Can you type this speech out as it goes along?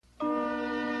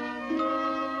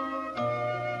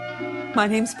My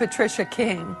name's Patricia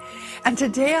King, and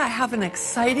today I have an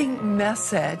exciting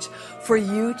message for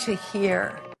you to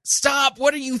hear. Stop!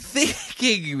 What are you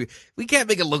thinking? We can't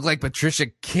make it look like Patricia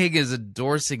King is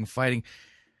endorsing fighting.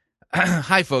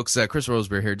 Hi, folks. Chris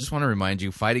Roseberry here. Just want to remind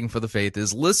you, Fighting for the Faith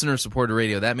is listener-supported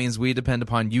radio. That means we depend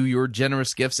upon you, your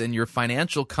generous gifts, and your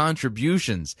financial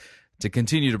contributions to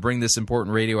continue to bring this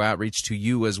important radio outreach to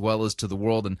you as well as to the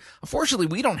world. And unfortunately,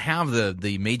 we don't have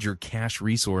the major cash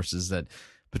resources that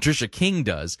Patricia King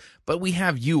does, but we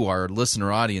have you, our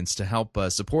listener audience, to help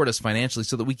support us financially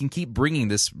so that we can keep bringing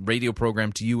this radio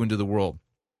program to you and to the world.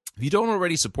 If you don't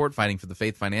already support Fighting for the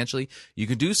Faith financially, you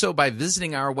can do so by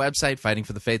visiting our website,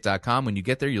 fightingforthefaith.com. When you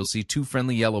get there, you'll see two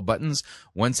friendly yellow buttons.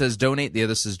 One says donate, the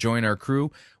other says join our crew.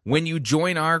 When you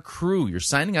join our crew, you're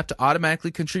signing up to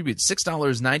automatically contribute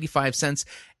 $6.95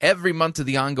 every month to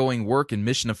the ongoing work and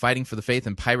mission of Fighting for the Faith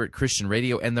and Pirate Christian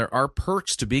Radio, and there are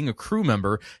perks to being a crew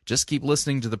member. Just keep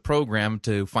listening to the program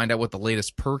to find out what the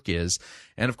latest perk is.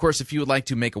 And, of course, if you would like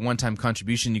to make a one-time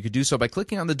contribution, you could do so by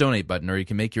clicking on the donate button, or you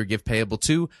can make your gift payable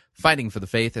to Fighting for the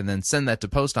Faith and then send that to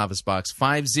Post Office Box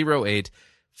 508,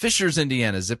 Fishers,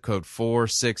 Indiana, zip code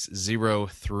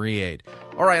 46038.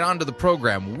 All right, on to the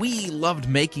program. We loved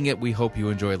making it. We hope you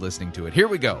enjoyed listening to it. Here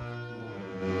we go.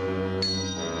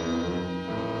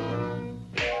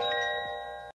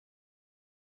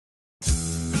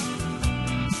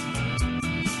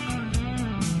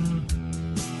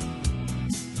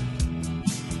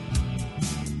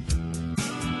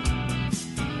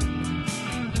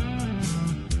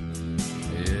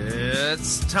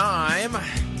 It's time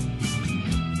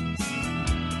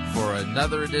for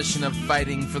another edition of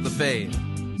Fighting for the Faith.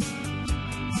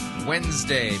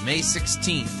 Wednesday, May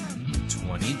 16th,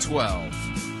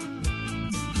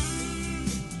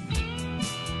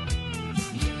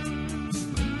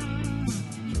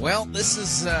 2012. Well, this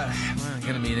is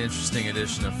going to be an interesting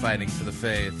edition of Fighting for the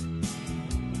Faith.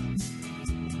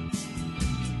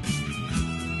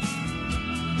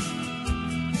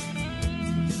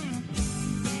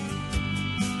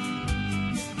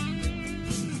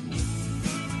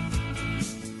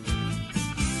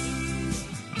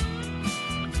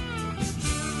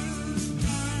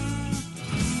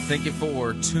 Thank you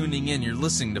for tuning in. You're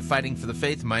listening to Fighting for the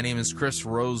Faith. My name is Chris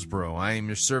Roseborough. I am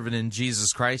your servant in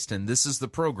Jesus Christ, and this is the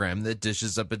program that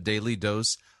dishes up a daily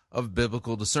dose of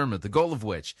biblical discernment, the goal of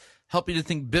which, help you to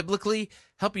think biblically,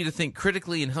 help you to think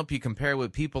critically, and help you compare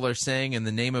what people are saying in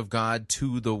the name of God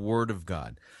to the Word of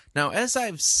God. Now, as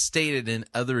I've stated in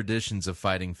other editions of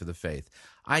Fighting for the Faith,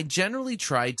 I generally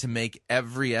try to make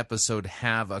every episode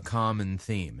have a common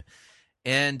theme.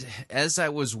 And as I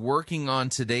was working on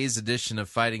today's edition of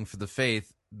Fighting for the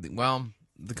Faith, well,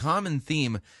 the common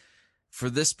theme for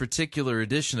this particular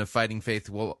edition of Fighting for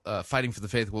the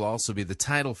Faith will also be the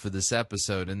title for this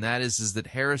episode, and that is that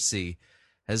heresy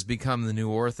has become the new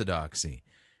orthodoxy.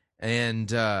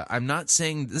 And I'm not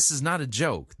saying this is not a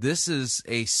joke. This is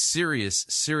a serious,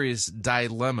 serious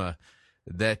dilemma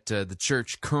that the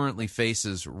church currently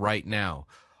faces right now.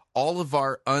 All of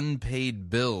our unpaid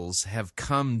bills have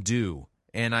come due.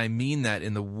 And I mean that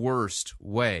in the worst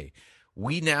way.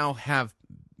 We now have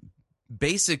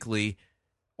basically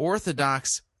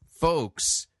Orthodox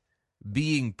folks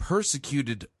being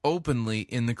persecuted openly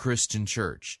in the Christian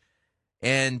church.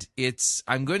 And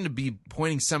I'm going to be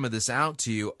pointing some of this out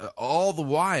to you. All the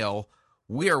while,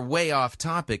 we are way off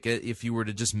topic if you were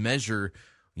to just measure,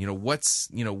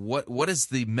 what is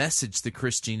the message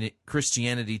that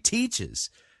Christianity teaches.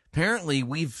 Apparently,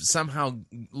 we've somehow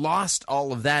lost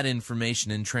all of that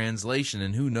information in translation,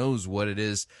 and who knows what it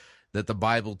is that the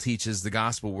Bible teaches the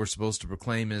gospel we're supposed to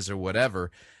proclaim is or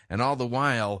whatever. And all the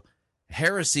while,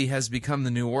 heresy has become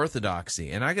the new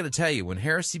orthodoxy. And I got to tell you, when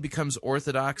heresy becomes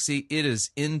orthodoxy, it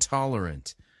is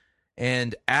intolerant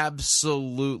and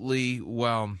absolutely,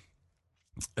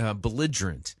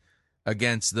 belligerent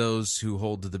against those who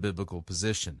hold to the biblical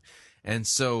position. And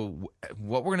so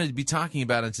what we're going to be talking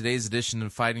about in today's edition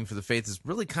of Fighting for the Faith is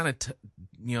really kind of,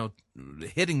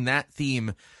 hitting that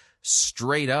theme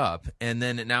straight up. And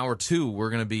then in hour two,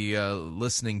 we're going to be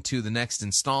listening to the next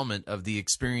installment of the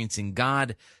Experiencing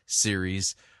God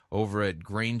series over at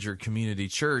Granger Community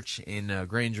Church in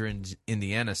Granger,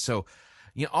 Indiana. So,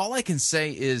 all I can say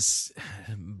is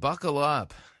buckle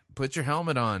up, put your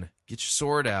helmet on, get your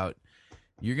sword out.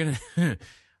 You're going to...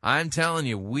 I'm telling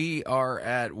you, we are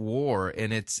at war,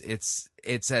 and it's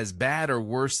as bad or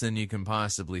worse than you can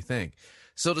possibly think.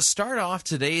 So to start off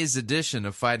today's edition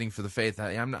of Fighting for the Faith,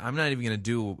 I'm not even going to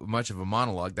do much of a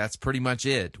monologue. That's pretty much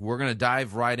it. We're going to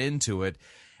dive right into it.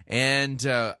 And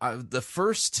the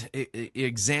first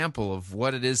example of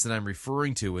what it is that I'm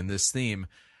referring to in this theme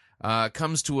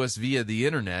comes to us via the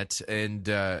internet and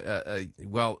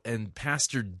and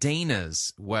Pastor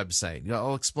Dana's website.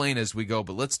 I'll explain as we go,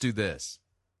 but let's do this.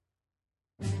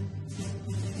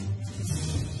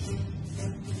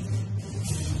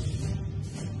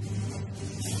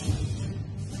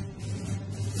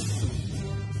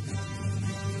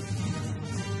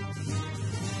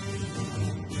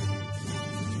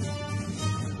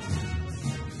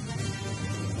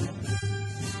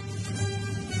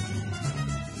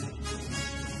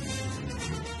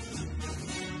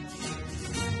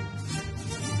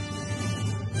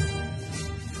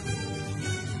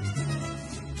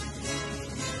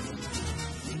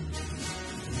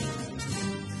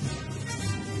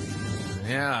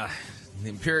 Yeah, the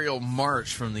Imperial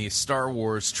March from the Star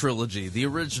Wars trilogy, the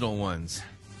original ones.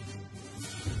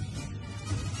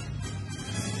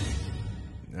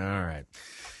 All right.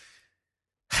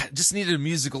 Just needed a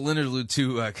musical interlude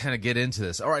to kind of get into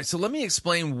this. All right, so let me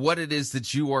explain what it is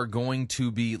that you are going to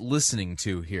be listening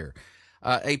to here.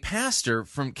 A pastor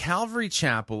from Calvary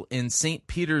Chapel in St.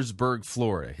 Petersburg,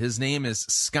 Florida. His name is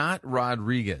Scott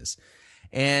Rodriguez.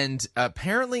 And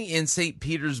apparently in St.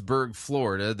 Petersburg,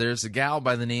 Florida, there's a gal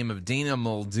by the name of Dana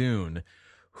Muldoon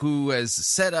who has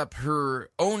set up her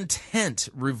own tent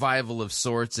revival of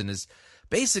sorts and is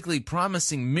basically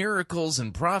promising miracles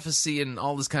and prophecy and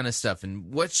all this kind of stuff.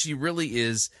 And what she really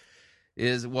is,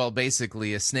 well,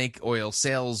 basically a snake oil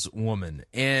saleswoman.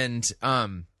 And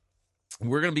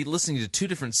we're going to be listening to two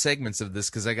different segments of this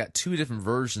because I got two different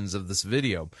versions of this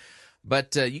video.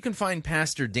 But you can find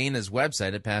Pastor Dana's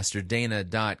website at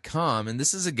pastordana.com, and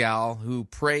this is a gal who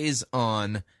preys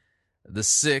on the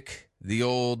sick, the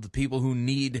old, the people who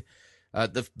need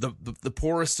the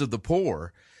poorest of the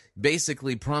poor,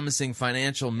 basically promising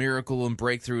financial miracle and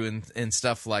breakthrough and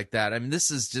stuff like that. I mean, this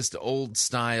is just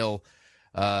old-style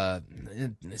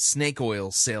snake oil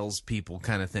salespeople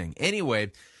kind of thing.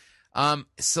 Anyway,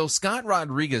 so Scott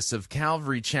Rodriguez of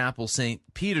Calvary Chapel, St.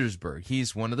 Petersburg,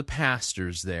 he's one of the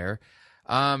pastors there.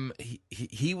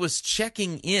 He was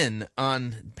checking in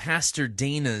on Pastor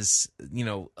Dana's,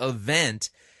 event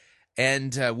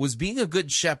and was being a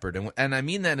good shepherd. And I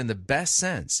mean that in the best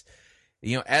sense.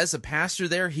 As a pastor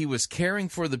there, he was caring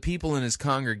for the people in his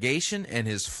congregation and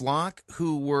his flock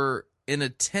who were in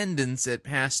attendance at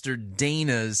Pastor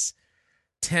Dana's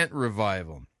tent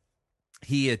revival.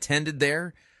 He attended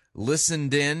there,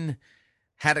 listened in,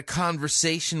 had a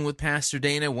conversation with Pastor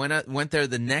Dana, went there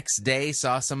the next day,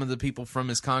 saw some of the people from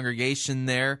his congregation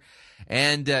there,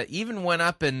 and even went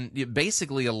up and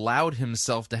basically allowed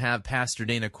himself to have Pastor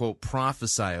Dana, quote,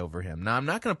 prophesy over him. Now, I'm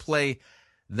not going to play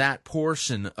that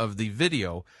portion of the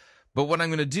video, but what I'm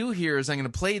going to do here is I'm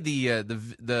going to play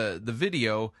the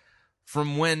video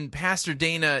from when Pastor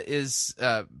Dana is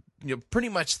pretty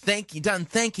much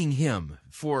thanking him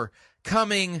for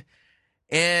coming,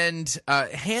 and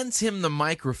hands him the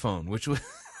microphone, which was,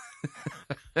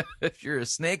 if you're a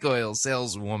snake oil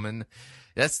saleswoman,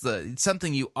 it's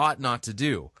something you ought not to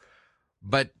do.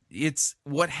 But it's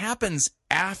what happens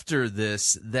after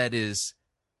this that is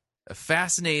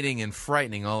fascinating and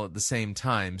frightening all at the same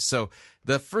time. So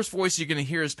the first voice you're going to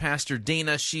hear is Pastor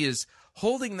Dana. She is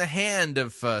holding the hand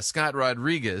of Scott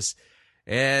Rodriguez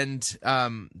and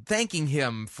thanking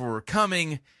him for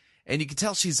coming. And you can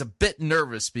tell she's a bit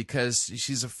nervous because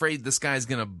she's afraid this guy's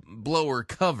going to blow her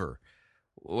cover.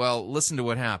 Well, listen to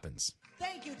what happens.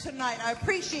 Thank you tonight. I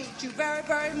appreciate you very,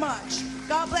 very much.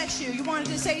 God bless you. You wanted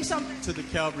to say something? To the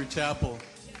Calvary Chapel.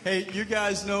 Hey, you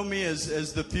guys know me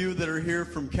as the few that are here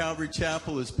from Calvary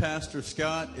Chapel as Pastor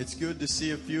Scott. It's good to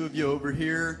see a few of you over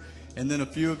here and then a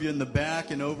few of you in the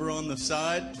back and over on the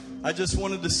side. I just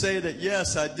wanted to say that,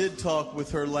 yes, I did talk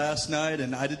with her last night,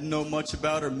 and I didn't know much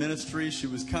about her ministry. She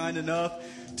was kind enough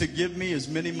to give me as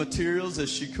many materials as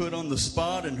she could on the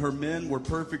spot, and her men were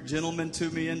perfect gentlemen to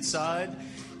me inside.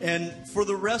 And for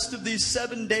the rest of these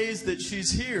 7 days that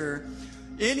she's here,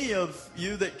 any of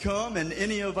you that come and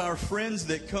any of our friends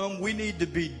that come, we need to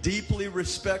be deeply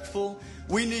respectful.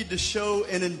 We need to show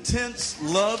an intense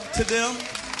love to them.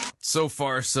 So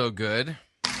far, so good.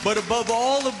 But above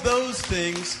all of those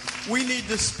things, we need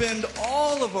to spend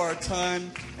all of our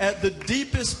time at the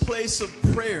deepest place of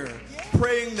prayer,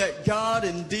 praying that God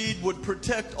indeed would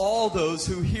protect all those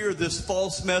who hear this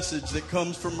false message that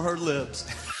comes from her lips.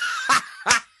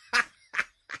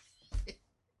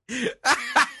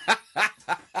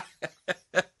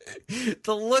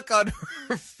 The look on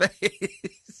her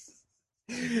face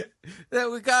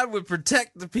that God would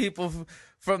protect the people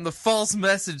from the false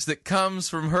message that comes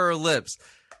from her lips.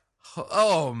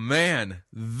 Oh, man.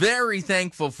 Very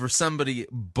thankful for somebody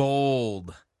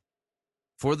bold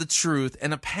for the truth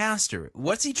and a pastor.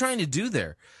 What's he trying to do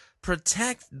there?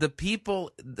 protect the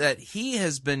people that he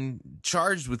has been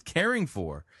charged with caring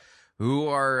for,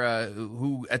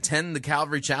 who attend the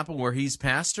Calvary Chapel where he's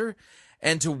pastor,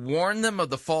 and to warn them of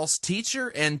the false teacher,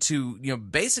 and to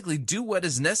basically do what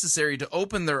is necessary to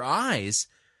open their eyes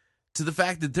to the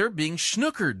fact that they're being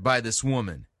snookered by this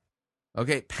woman.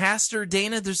 Okay, Pastor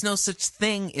Dana, there's no such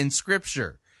thing in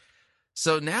Scripture.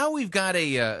 So now we've got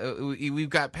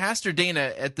Pastor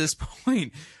Dana at this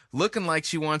point looking like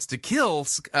she wants to kill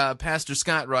Pastor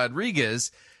Scott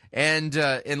Rodriguez, and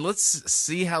let's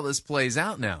see how this plays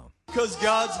out now. Because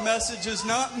God's message is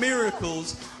not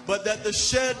miracles, but that the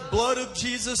shed blood of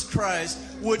Jesus Christ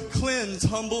would cleanse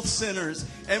humble sinners.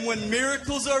 And when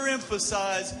miracles are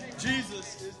emphasized,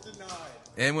 Jesus is denied.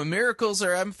 And when miracles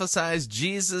are emphasized,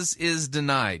 Jesus is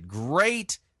denied.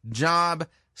 Great job,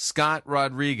 Scott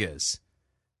Rodriguez.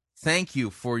 Thank you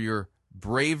for your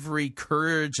bravery,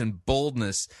 courage, and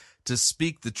boldness to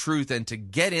speak the truth and to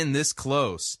get in this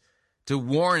close, to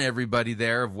warn everybody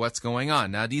there of what's going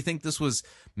on. Now, do you think this was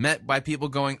met by people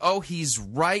going, oh, he's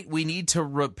right, we need to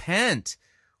repent?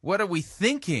 What are we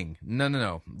thinking?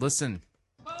 No. Listen.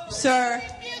 Sir.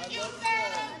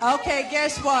 Okay,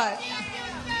 guess what?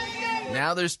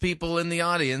 Now there's people in the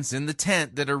audience, in the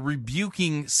tent, that are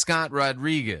rebuking Scott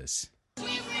Rodriguez.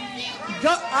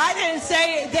 I didn't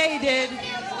say it, they did.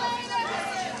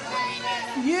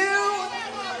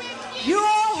 You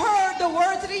all heard the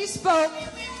words that he spoke,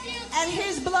 and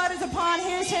his blood is upon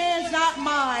his hands, not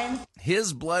mine.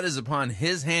 His blood is upon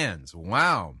his hands.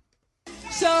 Wow.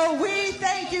 So we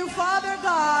thank you, Father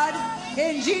God,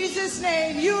 in Jesus'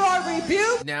 name. You are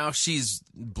rebuked. Now she's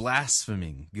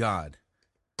blaspheming God.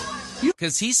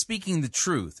 Because he's speaking the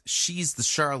truth. She's the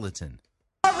charlatan.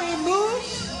 You are removed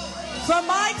from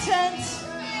my tent.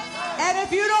 And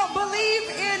if you don't believe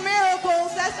in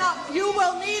miracles, you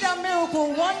will need a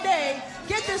miracle one day.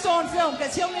 Get this on film,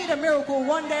 because he'll need a miracle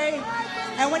one day.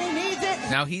 And when he needs it...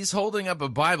 Now, he's holding up a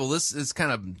Bible. This is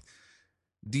kind of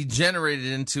degenerated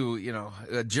into,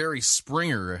 a Jerry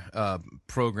Springer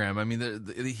program. I mean,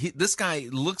 this guy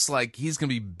looks like he's going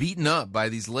to be beaten up by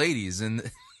these ladies in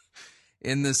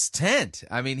this tent.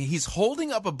 I mean, he's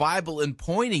holding up a Bible and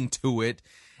pointing to it,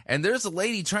 and there's a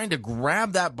lady trying to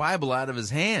grab that Bible out of his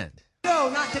hand. No,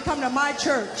 not to come to my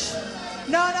church.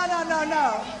 No.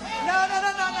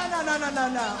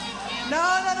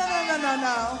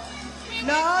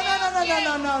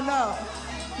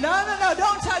 No,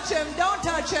 don't touch him. Don't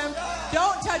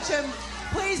touch him.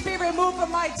 Please be removed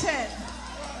from my tent.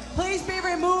 Please be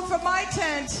removed from my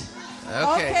tent.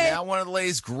 Okay, now one of the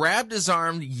ladies grabbed his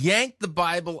arm, yanked the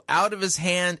Bible out of his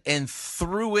hand, and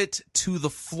threw it to the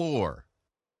floor.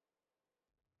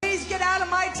 Please get out of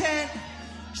my tent.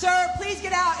 Sir, please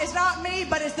get out. It's not me,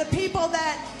 but it's the people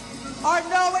that are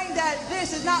knowing that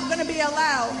this is not going to be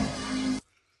allowed.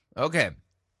 Okay.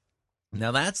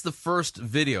 Now, that's the first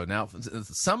video. Now,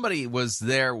 somebody was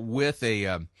there with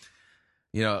a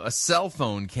cell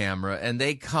phone camera, and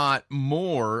they caught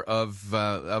more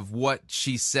of what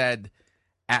she said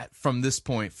from this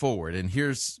point forward. And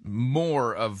here's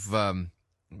more of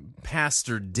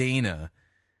Pastor Dana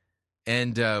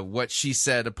and what she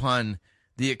said upon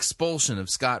the expulsion of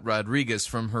Scott Rodriguez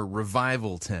from her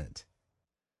revival tent.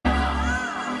 And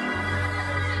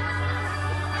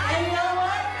you know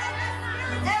what?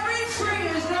 Every tree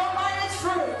is known by its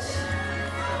fruit.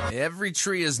 Every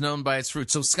tree is known by its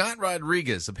fruit. So Scott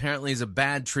Rodriguez apparently is a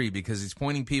bad tree because he's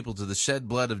pointing people to the shed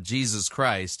blood of Jesus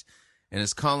Christ and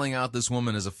is calling out this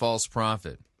woman as a false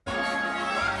prophet.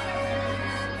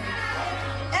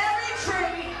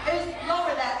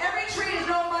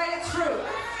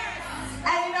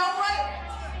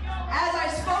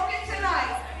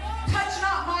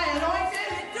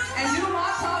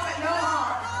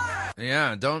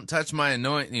 Yeah, don't touch my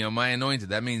anointed.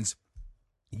 That means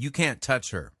you can't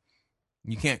touch her.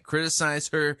 You can't criticize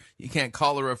her. You can't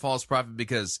call her a false prophet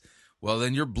because, well,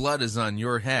 then your blood is on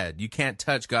your head. You can't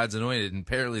touch God's anointed, and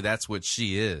apparently that's what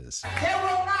she is. There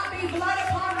will not be blood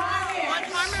upon my hands. What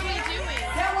harm are we doing?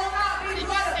 There will not be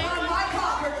blood upon my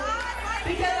property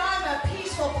because I'm a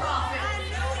peaceful prophet.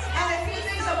 And if he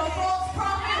thinks I'm a false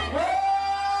prophet,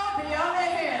 woe be unto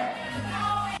him.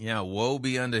 Yeah, woe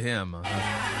be unto him.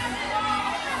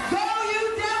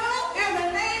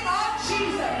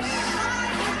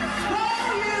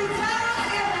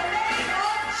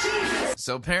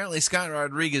 So apparently Scott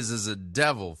Rodriguez is a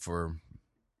devil for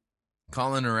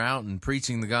calling her out and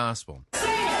preaching the gospel.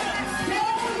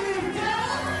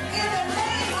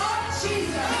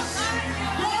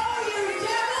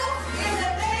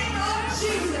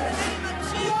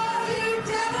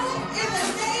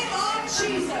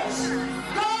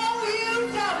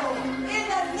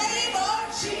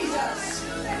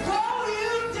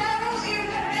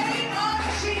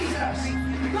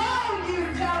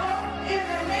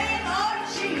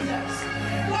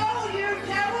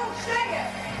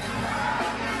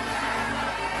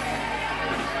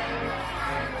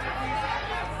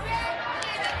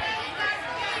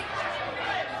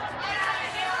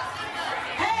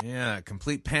 Yeah,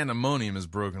 complete pandemonium is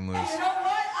broken loose. You know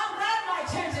what? I'm glad my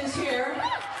tent is here.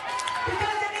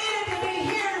 Because it needed to be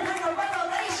here to bring a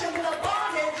revelation to the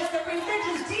bondage of the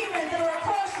religious demons that are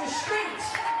across the street.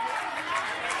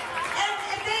 And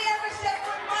if they ever step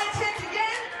foot in my tent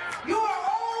again, you are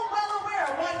all well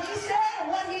aware of what he said and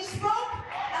what he spoke.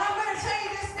 And I'm going to tell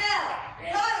you this now.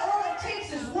 God, all it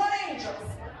takes is one angel.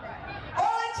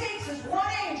 All it takes is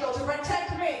one angel to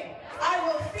protect me. I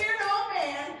will fear no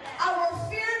man. I will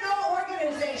fear no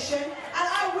organization. And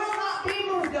I will not be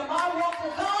moved in my walk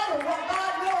with God and what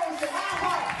God knows in my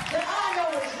heart that I know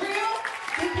is real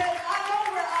because I know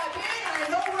where I've been and I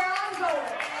know where I'm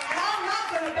going. And I'm not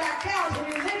going to back down to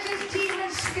religious demon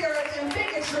spirits and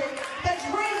bigotry that's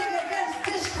raising against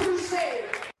this crusade.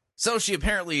 So she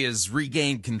apparently has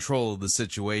regained control of the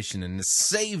situation and is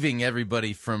saving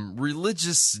everybody from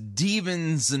religious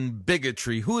demons and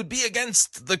bigotry who would be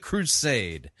against the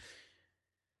crusade.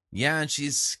 Yeah, and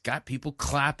she's got people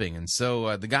clapping. And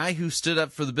so the guy who stood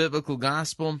up for the biblical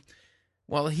gospel,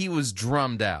 well, he was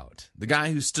drummed out. The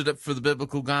guy who stood up for the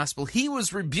biblical gospel, he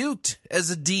was rebuked as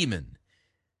a demon.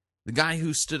 The guy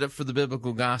who stood up for the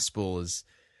biblical gospel is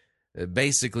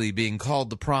basically being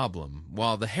called the problem,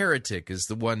 while the heretic is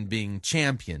the one being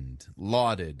championed,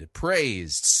 lauded,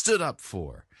 praised, stood up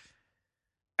for.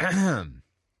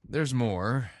 There's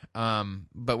more,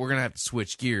 but we're going to have to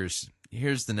switch gears.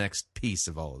 Here's the next piece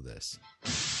of all of this.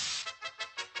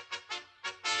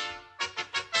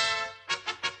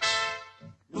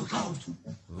 Look out!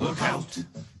 Look out!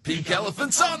 Pink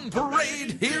elephants on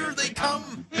parade, here they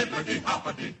come!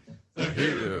 Hippity-hoppity! They're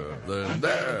here, they're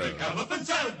there. Pink elephants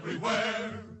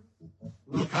everywhere!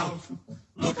 Look out!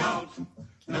 Look out!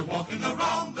 They're walking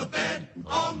around the bed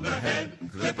on their head.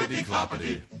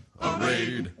 Clippity-cloppity!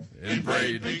 Arrayed in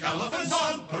braid! Pink elephants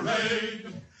on parade!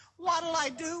 What'll I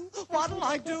do? What'll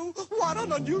I do? What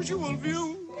an unusual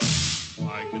view!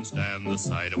 I can stand the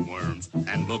sight of worms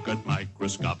and look at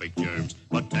microscopic germs,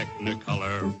 but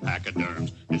Technicolor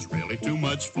pachyderms is really too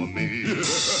much for me.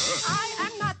 I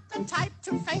am not the type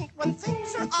to faint when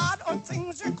things are odd or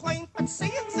things are quaint, but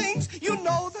seeing things you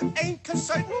know that ain't can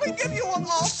certainly give you an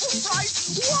awful fright.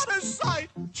 What a sight!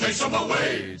 Chase 'em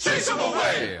away! Chase 'em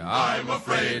away! I'm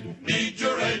afraid. Need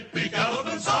your aid. Pink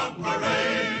elephants on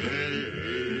parade.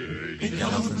 Pink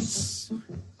elephants.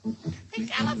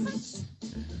 Pink elephants.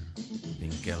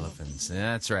 Pink elephants.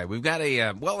 That's right. We've got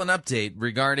an update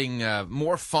regarding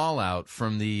more fallout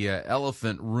from the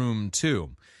Elephant Room 2.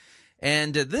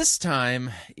 And this time,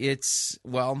 it's,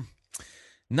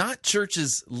 not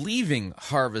churches leaving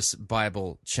Harvest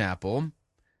Bible Chapel,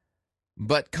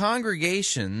 but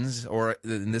congregations, or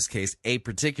in this case, a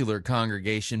particular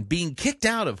congregation, being kicked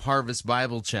out of Harvest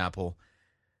Bible Chapel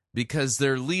because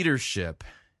their leadership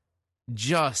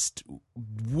just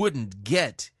wouldn't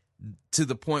get to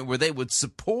the point where they would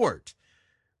support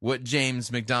what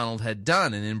James MacDonald had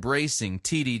done in embracing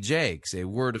T.D. Jakes, a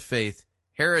Word of Faith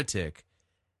heretic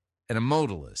and a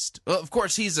modalist. Well, of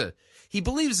course, he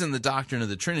believes in the doctrine of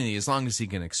the Trinity as long as he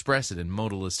can express it in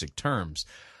modalistic terms.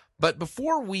 But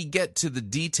before we get to the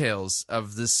details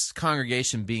of this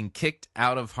congregation being kicked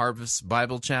out of Harvest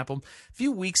Bible Chapel, a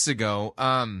few weeks ago,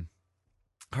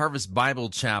 Harvest Bible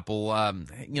Chapel,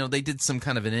 they did some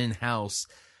kind of an in-house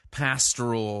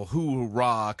pastoral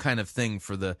hoorah kind of thing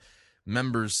for the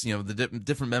members, the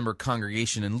different member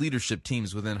congregation and leadership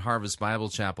teams within Harvest Bible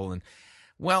Chapel. And,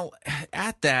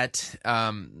 at that,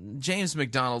 James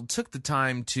MacDonald took the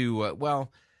time to,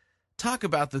 talk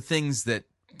about the things that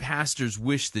pastors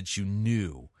wish that you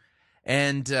knew.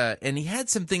 And he had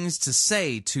some things to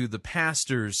say to the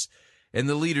pastors and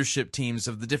the leadership teams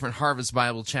of the different Harvest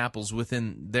Bible Chapels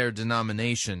within their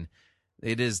denomination.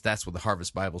 That's what the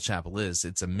Harvest Bible Chapel is.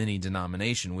 It's a mini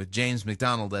denomination with James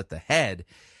MacDonald at the head.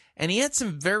 And he had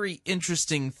some very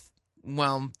interesting,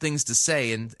 things to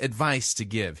say and advice to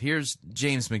give. Here's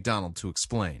James MacDonald to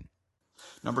explain.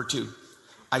 Number 2,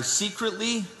 I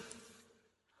secretly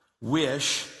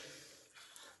wish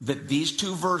that these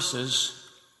 2 verses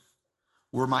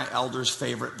were my elders'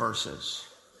 favorite verses.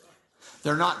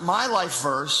 They're not my life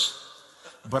verse,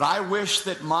 but I wish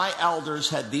that my elders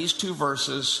had these 2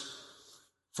 verses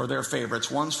for their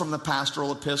favorites. One's from the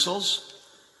pastoral epistles,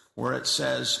 where it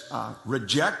says,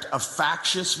 reject a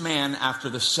factious man after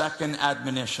the second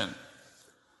admonition.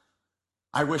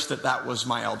 I wish that was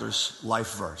my elders'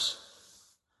 life verse.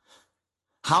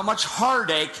 How much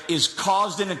heartache is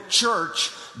caused in a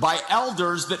church by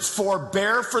elders that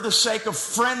forbear for the sake of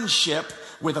friendship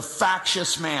with a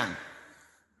factious man.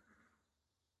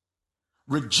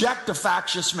 Reject a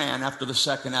factious man after the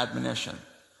second admonition.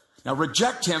 Now,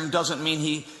 reject him doesn't mean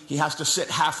he has to sit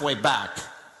halfway back.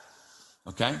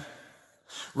 Okay?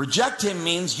 Reject him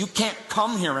means you can't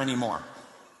come here anymore.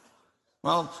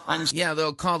 Well, Yeah,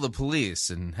 they'll call the police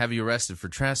and have you arrested for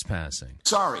trespassing.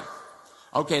 sorry.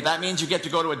 Okay, that means you get to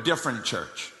go to a different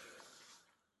church.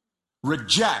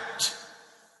 Reject.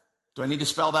 Do I need to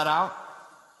spell that out?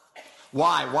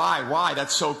 Why?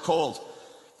 That's so cold.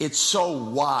 It's so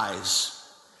wise.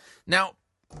 Now,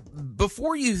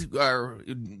 before you are,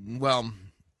 well,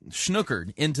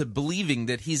 schnookered into believing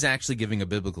that he's actually giving a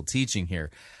biblical teaching here,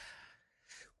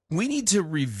 we need to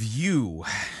review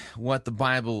what the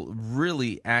Bible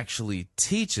really actually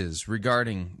teaches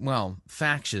regarding, well,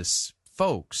 factious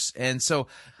folks. And so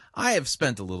I have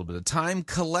spent a little bit of time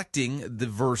collecting the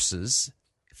verses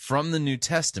from the New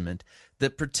Testament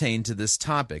that pertain to this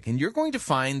topic. And you're going to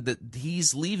find that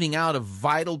he's leaving out a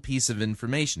vital piece of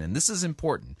information. And this is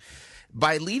important.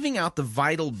 By leaving out the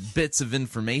vital bits of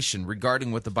information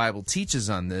regarding what the Bible teaches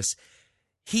on this,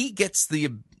 he gets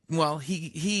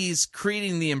he's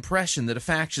creating the impression that a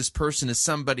factious person is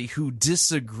somebody who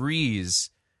disagrees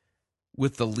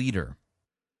with the leader.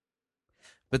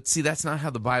 But see, that's not how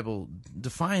the Bible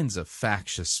defines a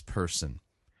factious person.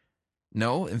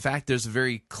 No, in fact, there's a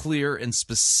very clear and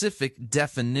specific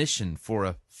definition for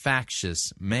a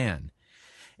factious man.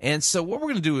 And so what we're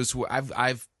going to do is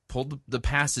I've pulled the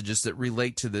passages that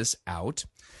relate to this out.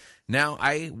 Now,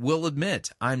 I will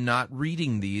admit I'm not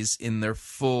reading these in their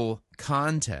full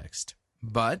context.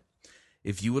 But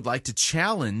if you would like to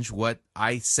challenge what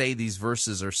I say these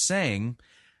verses are saying,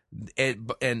 and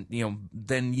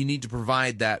then you need to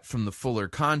provide that from the fuller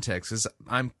context, because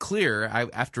I'm clear,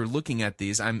 after looking at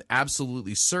these, I'm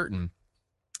absolutely certain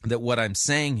that what I'm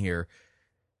saying here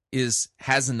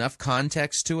has enough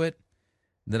context to it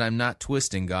that I'm not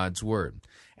twisting God's word,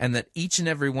 and that each and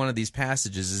every one of these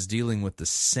passages is dealing with the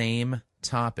same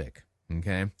topic.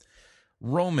 Okay,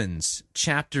 Romans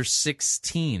chapter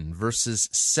 16, verses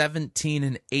 17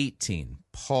 and 18.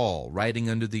 Paul, writing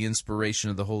under the inspiration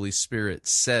of the Holy Spirit,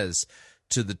 says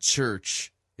to the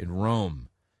church in Rome,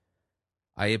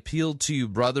 I appeal to you,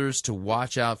 brothers, to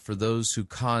watch out for those who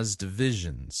cause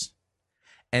divisions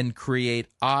and create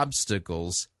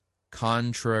obstacles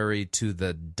contrary to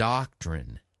the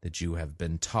doctrine that you have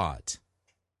been taught.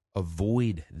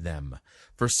 Avoid them,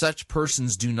 for such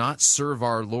persons do not serve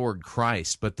our Lord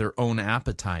Christ, but their own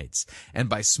appetites, and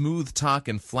by smooth talk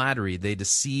and flattery they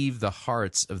deceive the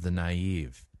hearts of the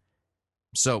naive.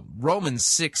 So Romans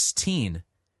 16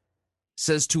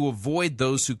 says to avoid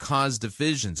those who cause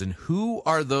divisions. And who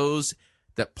are those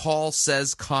that Paul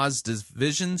says cause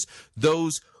divisions?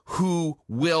 Those who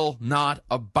will not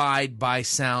abide by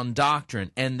sound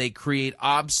doctrine, and they create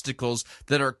obstacles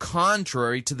that are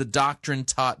contrary to the doctrine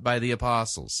taught by the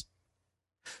apostles.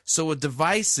 So a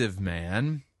divisive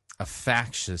man, a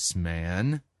factious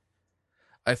man,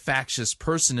 a factious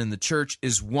person in the church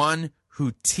is one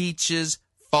who teaches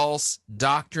false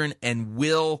doctrine and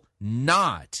will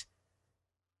not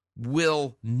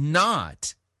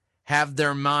have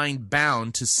their mind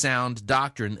bound to sound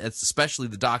doctrine, especially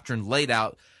the doctrine laid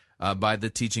out by the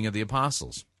teaching of the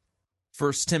apostles.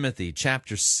 1 Timothy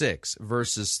chapter 6,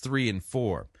 verses 3 and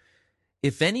 4.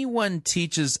 If anyone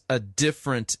teaches a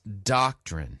different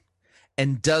doctrine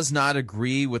and does not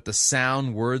agree with the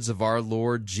sound words of our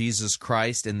Lord Jesus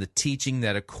Christ and the teaching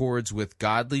that accords with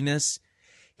godliness,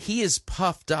 he is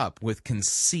puffed up with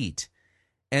conceit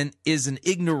and is an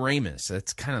ignoramus.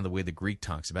 That's kind of the way the Greek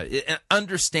talks about it. It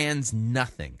understands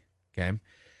nothing, okay?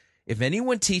 If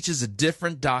anyone teaches a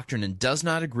different doctrine and does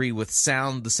not agree with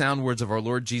the sound words of our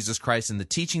Lord Jesus Christ and the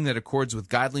teaching that accords with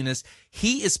godliness,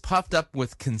 he is puffed up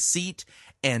with conceit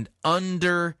and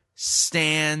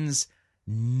understands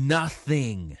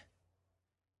nothing.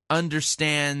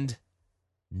 Understand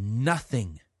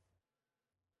nothing.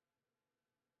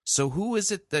 So who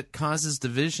is it that causes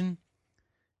division?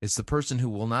 It's the person who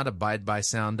will not abide by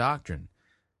sound doctrine.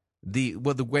 The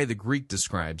way the Greek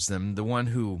describes them, the one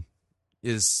who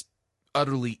is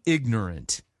utterly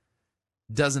ignorant,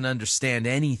 doesn't understand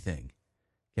anything.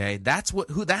 Okay, that's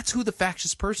who the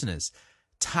factious person is.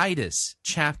 Titus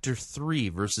chapter 3,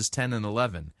 verses 10 and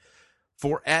 11.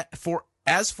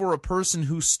 As for a person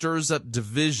who stirs up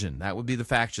division, that would be the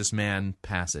factious man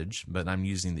passage, but I'm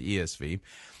using the ESV.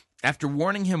 After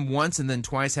warning him once and then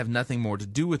twice, have nothing more to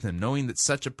do with him, knowing that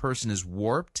such a person is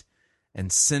warped and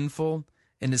sinful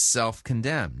and is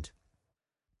self-condemned.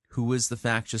 Who is the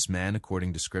factious man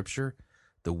according to Scripture?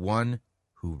 The one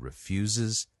who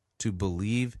refuses to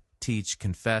believe, teach,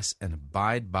 confess, and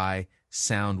abide by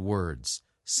sound words,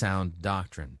 sound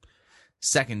doctrine.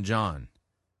 2 John,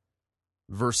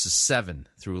 verses 7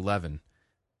 through 11.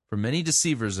 For many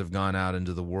deceivers have gone out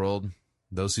into the world,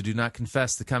 Those who do not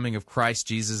confess the coming of Christ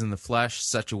Jesus in the flesh,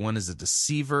 such a one is a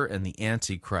deceiver and the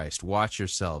Antichrist. Watch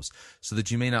yourselves, so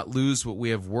that you may not lose what we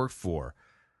have worked for,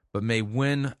 but may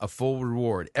win a full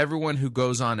reward. Everyone who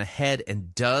goes on ahead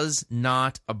and does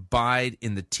not abide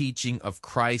in the teaching of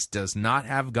Christ does not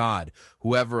have God.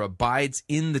 Whoever abides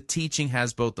in the teaching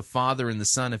has both the Father and the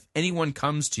Son. If anyone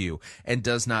comes to you and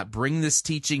does not bring this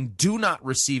teaching, do not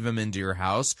receive him into your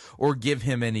house or give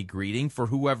him any greeting, for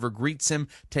whoever greets him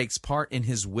takes part in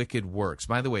his wicked works.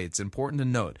 By the way, it's important to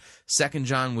note, 2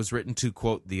 John was written to,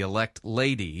 quote, the elect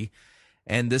lady,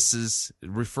 and this is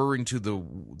referring to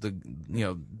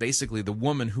basically the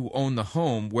woman who owned the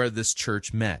home where this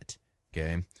church met.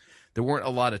 Okay, there weren't a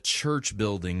lot of church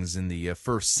buildings in the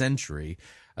first century,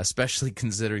 especially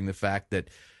considering the fact that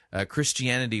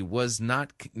Christianity was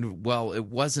not, it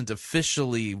wasn't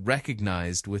officially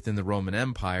recognized within the Roman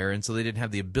Empire, and so they didn't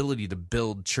have the ability to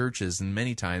build churches, and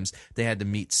many times they had to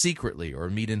meet secretly or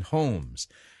meet in homes.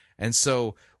 And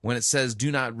so when it says,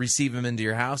 do not receive him into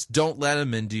your house, don't let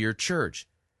him into your church.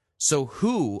 So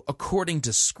who, according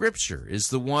to Scripture, is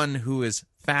the one who is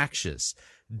factious,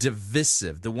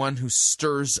 divisive, the one who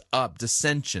stirs up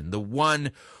dissension, the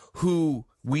one who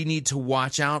we need to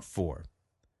watch out for?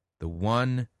 The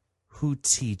one who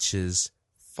teaches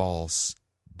false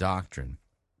doctrine.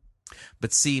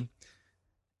 But see,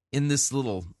 in this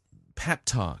little pep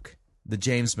talk that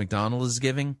James MacDonald is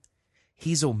giving,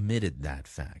 he's omitted that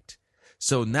fact.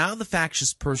 So now the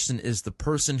factious person is the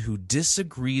person who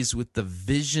disagrees with the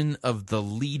vision of the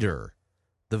leader,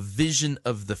 the vision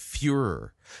of the Führer,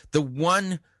 the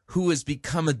one who has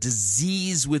become a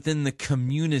disease within the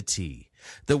community,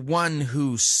 the one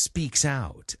who speaks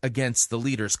out against the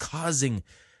leaders, causing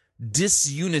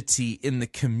disunity in the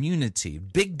community.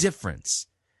 Big difference.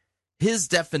 His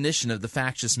definition of the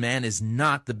factious man is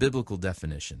not the biblical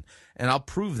definition, and I'll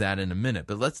prove that in a minute.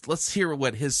 But let's hear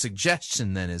what his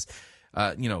suggestion then is,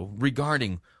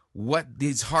 regarding what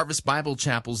these Harvest Bible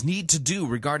Chapels need to do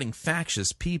regarding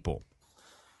factious people.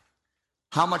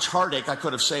 How much heartache I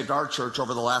could have saved our church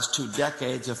over the last 2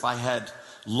 decades if I had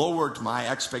lowered my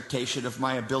expectation of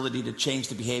my ability to change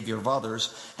the behavior of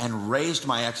others and raised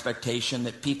my expectation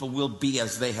that people will be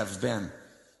as they have been.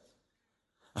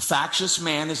 A factious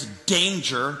man is a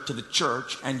danger to the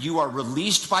church, and you are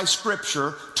released by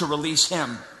Scripture to release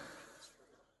him.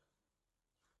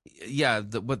 Yeah,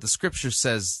 what the Scripture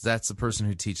says, that's the person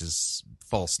who teaches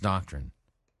false doctrine.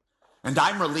 And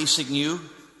I'm releasing you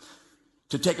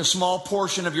to take a small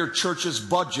portion of your church's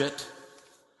budget,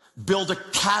 build a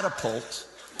catapult,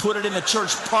 put it in the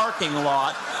church parking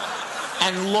lot,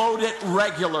 and load it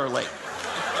regularly.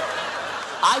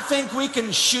 I think we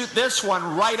can shoot this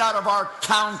one right out of our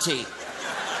county.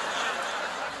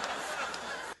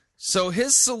 So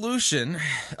his solution,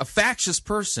 a factious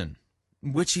person,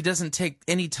 which he doesn't take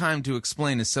any time to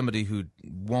explain as somebody who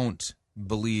won't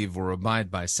believe or abide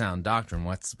by sound doctrine,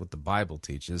 what's what the Bible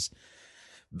teaches.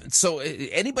 So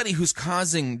anybody who's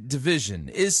causing division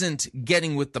isn't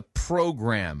getting with the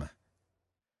program,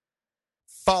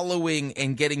 following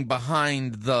and getting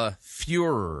behind the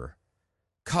Führer,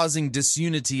 causing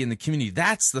disunity in the community.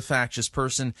 That's the factious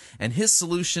person, and his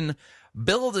solution: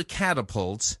 build a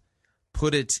catapult,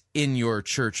 put it in your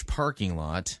church parking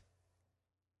lot,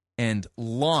 and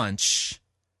launch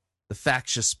the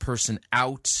factious person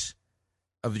out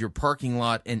of your parking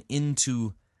lot and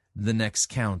into the next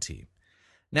county.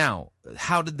 Now,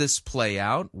 how did this play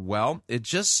out? Well, it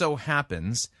just so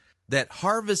happens that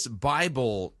Harvest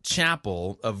Bible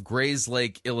Chapel of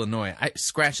Grayslake, Illinois, I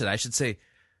should say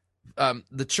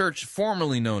the church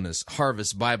formerly known as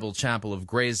Harvest Bible Chapel of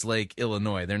Grayslake,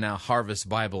 Illinois. They're now Harvest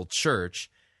Bible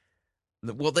Church.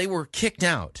 Well, they were kicked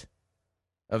out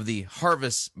of the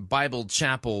Harvest Bible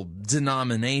Chapel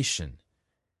denomination.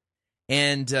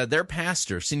 And their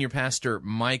pastor, senior pastor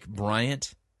Mike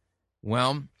Bryant,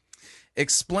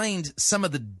 explained some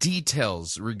of the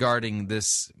details regarding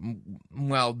this,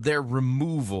 their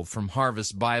removal from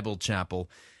Harvest Bible Chapel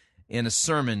in a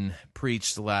sermon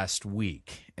preached last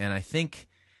week. And I think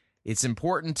it's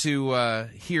important to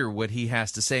hear what he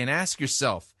has to say and ask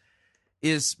yourself,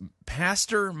 is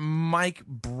Pastor Mike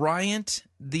Bryant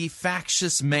the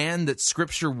factious man that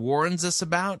Scripture warns us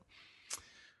about?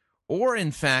 Or,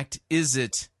 in fact, is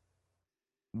it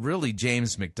really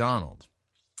James MacDonald?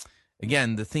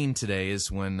 Again, the theme today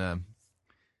is when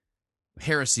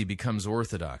heresy becomes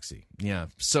orthodoxy. Yeah.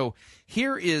 So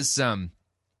here is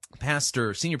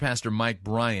Senior Pastor Mike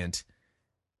Bryant.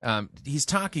 He's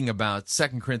talking about 2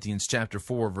 Corinthians chapter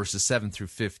 4, verses 7 through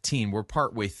 15. We're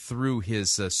partway through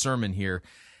his sermon here,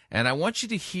 and I want you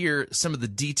to hear some of the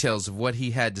details of what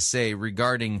he had to say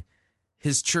regarding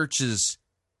his church's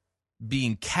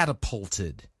being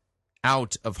catapulted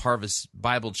out of Harvest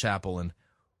Bible Chapel and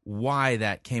why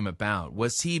that came about.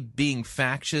 Was he being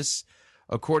factious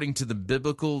according to the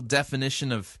biblical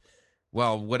definition of,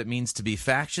 well, what it means to be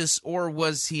factious, or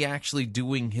was he actually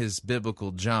doing his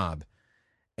biblical job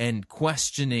and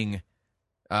questioning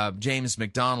James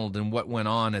MacDonald and what went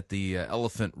on at the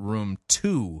Elephant Room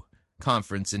 2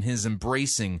 conference and his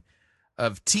embracing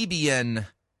of TBN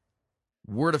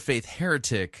Word of Faith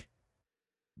heretic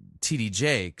T.D.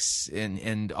 Jakes,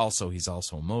 and also he's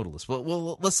also a modalist.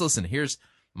 Well, let's listen. Here's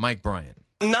Mike Bryant.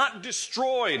 Not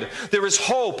destroyed. There is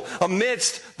hope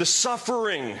amidst the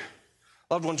suffering.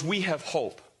 Loved ones, we have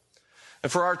hope.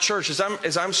 And for our church,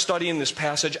 as I'm studying this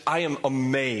passage, I am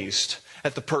amazed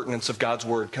at the pertinence of God's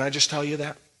word. Can I just tell you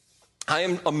that? I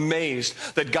am amazed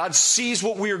that God sees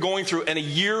what we are going through and a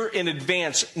year in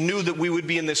advance knew that we would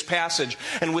be in this passage.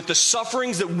 And with the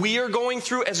sufferings that we are going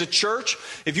through as a church,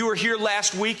 if you were here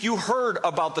last week, you heard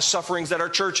about the sufferings that our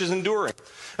church is enduring.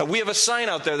 We have a sign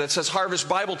out there that says Harvest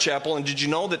Bible Chapel, and did you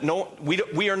know that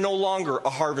we are no longer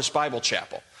a Harvest Bible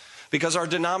Chapel? Because our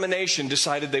denomination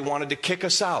decided they wanted to kick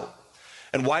us out.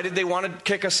 And why did they want to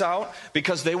kick us out?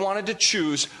 Because they wanted to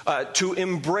choose to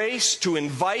embrace, to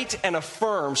invite, and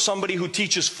affirm somebody who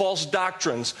teaches false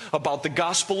doctrines about the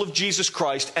gospel of Jesus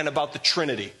Christ and about the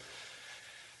Trinity.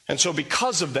 And so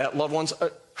because of that, loved ones,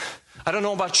 I don't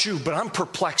know about you, but I'm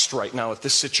perplexed right now at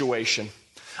this situation.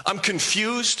 I'm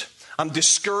confused, I'm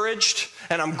discouraged,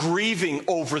 and I'm grieving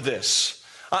over this.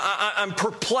 I'm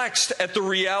perplexed at the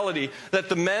reality that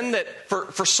the men that,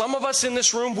 for some of us in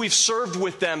this room, we've served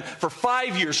with them for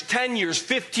 5 years, 10 years,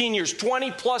 15 years,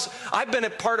 20 plus. I've been a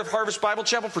part of Harvest Bible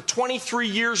Chapel for 23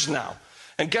 years now.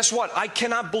 And guess what? I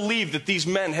cannot believe that these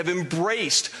men have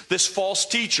embraced this false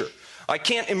teacher. I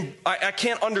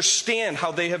can't understand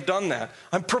how they have done that.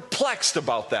 I'm perplexed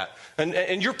about that.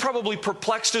 And you're probably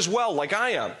perplexed as well, like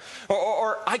I am.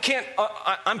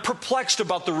 I'm perplexed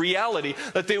about the reality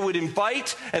that they would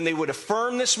invite and they would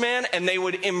affirm this man and they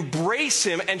would embrace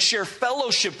him and share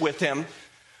fellowship with him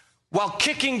while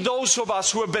kicking those of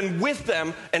us who have been with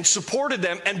them and supported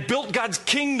them and built God's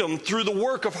kingdom through the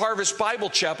work of Harvest Bible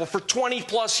Chapel for 20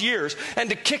 plus years, and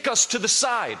to kick us to the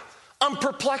side. I'm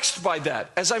perplexed by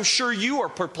that, as I'm sure you are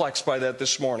perplexed by that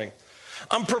this morning.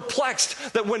 I'm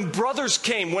perplexed that when brothers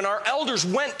came, when our elders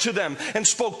went to them and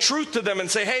spoke truth to them and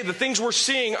say, hey, the things we're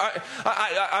seeing,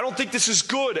 I don't think this is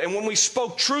good. And when we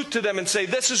spoke truth to them and say,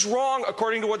 this is wrong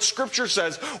according to what Scripture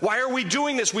says, why are we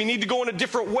doing this? We need to go in a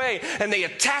different way. And they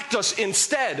attacked us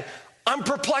instead. I'm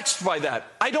perplexed by that.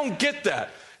 I don't get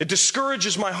that. It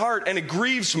discourages my heart and it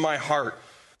grieves my heart.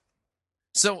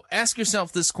 So ask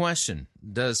yourself this question.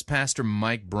 Does Pastor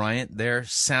Mike Bryant there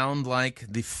sound like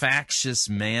the factious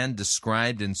man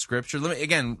described in Scripture? Let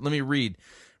me read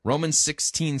Romans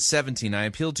 16:17. I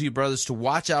appeal to you, brothers, to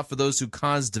watch out for those who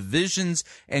cause divisions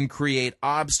and create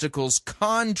obstacles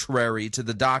contrary to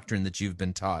the doctrine that you've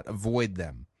been taught. Avoid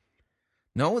them.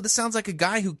 No, this sounds like a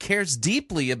guy who cares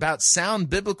deeply about sound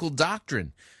biblical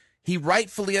doctrine. He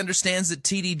rightfully understands that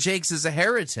T.D. Jakes is a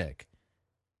heretic.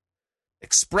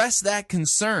 Express that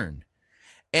concern.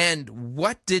 And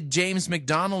what did James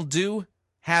MacDonald do?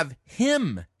 Have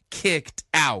him kicked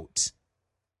out.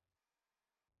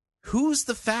 Who's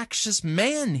the factious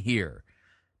man here?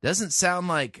 Doesn't sound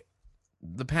like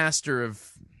the pastor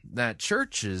of that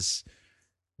church is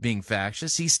being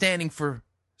factious. He's standing for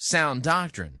sound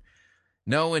doctrine.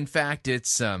 No, in fact, it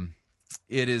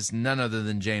is none other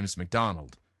than James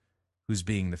MacDonald who's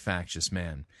being the factious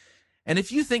man. And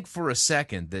if you think for a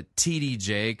second that T.D.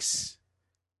 Jakes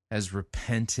has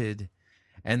repented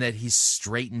and that he's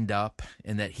straightened up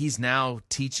and that he's now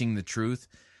teaching the truth,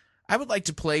 I would like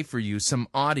to play for you some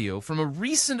audio from a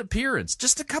recent appearance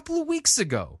just a couple of weeks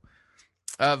ago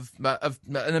of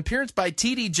an appearance by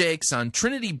T.D. Jakes on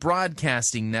Trinity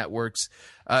Broadcasting Networks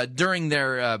during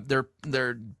their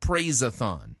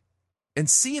praise-a-thon. And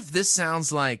see if this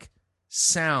sounds like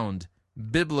sound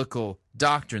biblical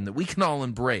doctrine that we can all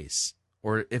embrace,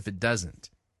 or if it doesn't.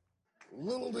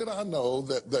 Little did I know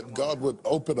that God would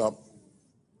open up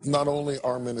not only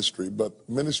our ministry, but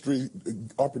ministry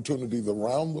opportunities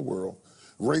around the world,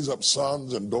 raise up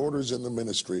sons and daughters in the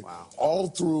ministry, all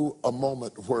through a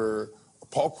moment where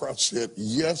Paul Crouch said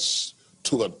yes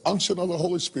to an unction of the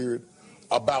Holy Spirit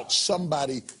about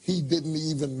somebody he didn't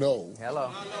even know. Hello.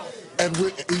 And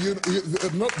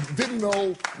didn't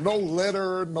know no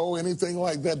letter, no anything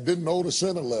like that, didn't know to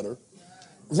send a letter.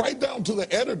 Right down to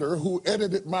the editor who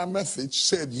edited my message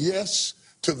said yes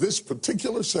to this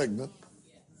particular segment.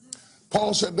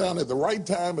 Paul sat down at the right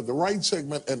time, at the right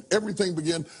segment, and everything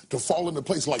began to fall into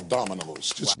place like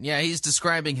dominoes. Yeah, he's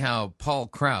describing how Paul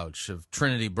Crouch of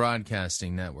Trinity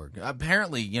Broadcasting Network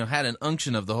apparently, had an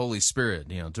unction of the Holy Spirit,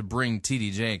 to bring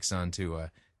T.D. Jakes onto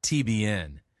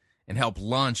TBN and help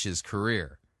launch his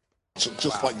career.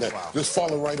 Just like that. Just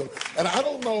follow right on. And I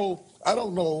don't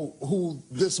know who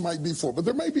this might be for, but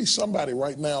there may be somebody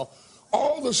right now.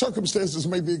 All the circumstances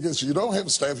may be against you. You don't have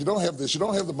staff. You don't have this. You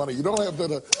don't have the money. You don't have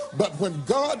that. But when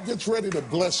God gets ready to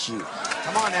bless you.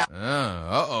 Come on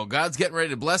now. God's getting ready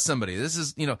to bless somebody. This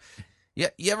is, you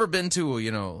ever been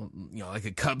to, like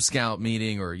a Cub Scout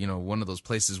meeting or, one of those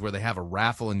places where they have a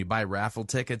raffle and you buy raffle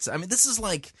tickets? I mean, this is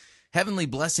like heavenly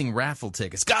blessing raffle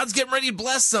tickets. God's getting ready to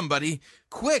bless somebody.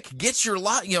 Quick, get your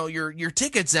your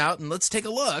tickets out and let's take a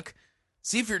look.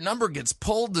 See if your number gets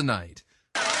pulled tonight.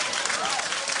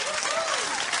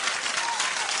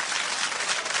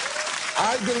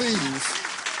 I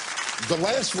believe the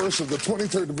last verse of the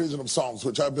 23rd division of Psalms,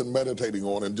 which I've been meditating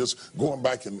on and just going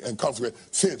back and concentrating,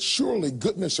 said, surely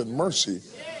goodness and mercy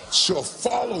shall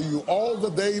follow you all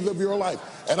the days of your life.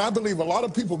 And I believe a lot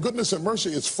of people, goodness and mercy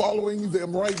is following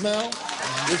them right now.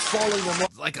 It's following them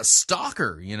like a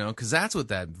stalker, because that's what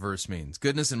that verse means.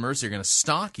 Goodness and mercy are going to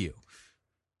stalk you.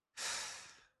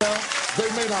 They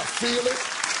may not feel it.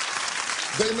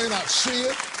 They may not see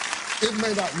it. It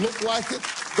may not look like it.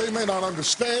 They may not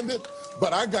understand it.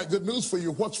 But I got good news for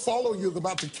you. What's following you is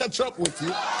about to catch up with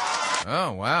you.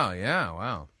 Oh, wow. Yeah,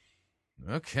 wow.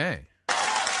 Okay.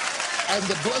 And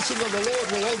the blessing of the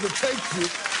Lord will overtake you.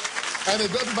 And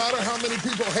it doesn't matter how many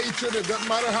people hate you. It doesn't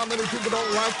matter how many people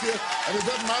don't like you. And it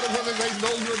doesn't matter whether they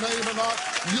know your name or not.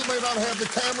 You may not have the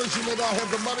cameras. You may not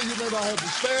have the money. You may not have the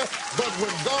staff. But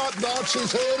when God nods his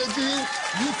head at you,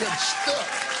 you can step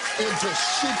into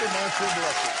supernatural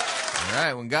blessings. All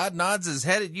right, when God nods his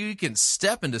head at you, you can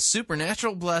step into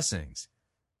supernatural blessings.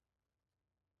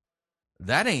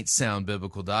 That ain't sound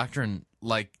biblical doctrine.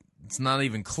 Like, it's not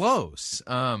even close.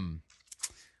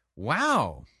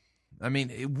 Wow. I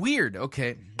mean, weird.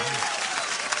 Okay.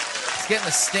 It's getting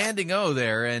a standing O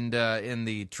there and in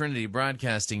the Trinity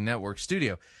Broadcasting Network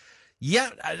studio. Yeah,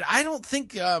 I don't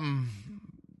think...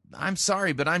 I'm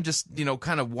sorry, but I'm just,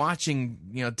 kind of watching,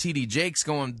 T.D. Jakes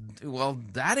going, well,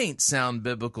 that ain't sound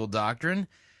biblical doctrine.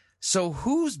 So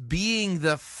who's being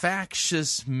the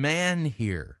factious man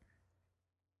here?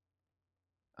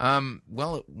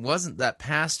 Well, it wasn't that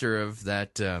pastor of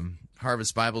that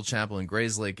Harvest Bible Chapel in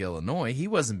Grayslake, Illinois. He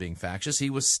wasn't being factious. He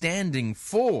was standing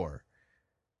for,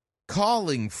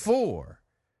 calling for,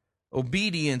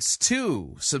 obedience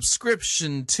to,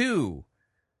 subscription to,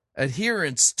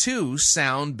 adherence to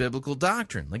sound biblical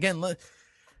doctrine. Again, 1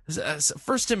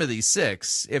 Timothy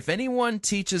 6, if anyone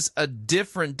teaches a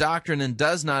different doctrine and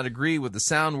does not agree with the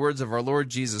sound words of our Lord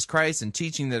Jesus Christ and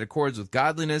teaching that accords with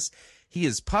godliness, he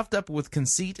is puffed up with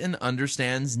conceit and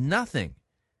understands nothing.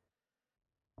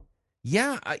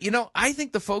 Yeah, I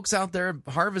think the folks out there at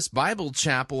Harvest Bible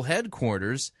Chapel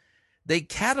headquarters, they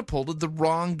catapulted the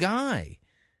wrong guy.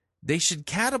 They should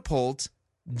catapult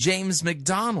James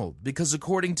MacDonald, because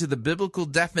according to the biblical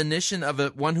definition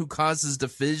of one who causes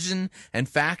division and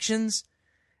factions,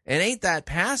 it ain't that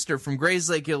pastor from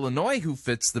Grayslake, Illinois who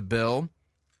fits the bill.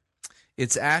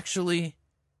 It's actually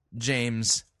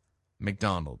James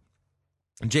MacDonald.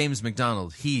 James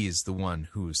MacDonald, he's the one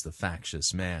who's the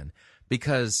factious man,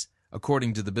 because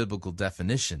according to the biblical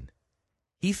definition,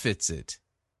 he fits it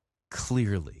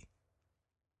clearly.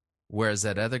 Whereas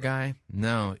that other guy,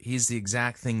 no, he's the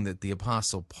exact thing that the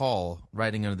Apostle Paul,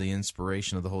 writing under the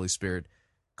inspiration of the Holy Spirit,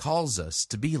 calls us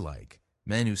to be like,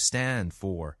 men who stand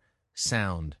for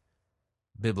sound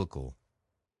biblical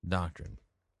doctrine.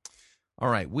 All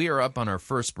right, we are up on our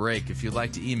first break. If you'd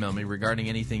like to email me regarding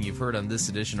anything you've heard on this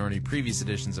edition or any previous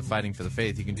editions of Fighting for the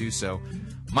Faith, you can do so.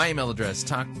 My email address,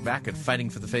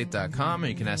 talkback@fightingforthefaith.com,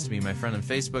 and you can ask to be my friend on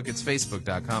Facebook. It's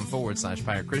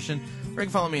facebook.com/Pirate Christian, or you can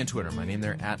follow me on Twitter. My name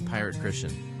there, @Pirate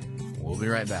Christian. We'll be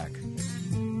right back.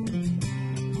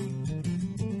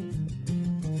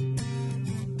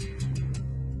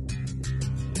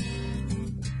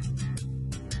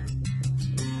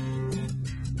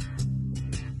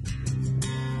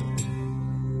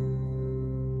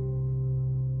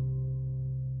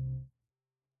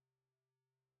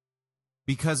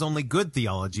 Because only good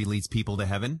theology leads people to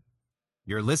heaven.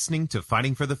 You're listening to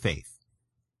Fighting for the Faith.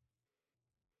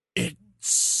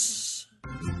 It's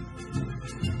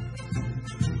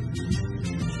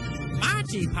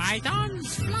Monty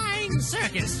Python's Flying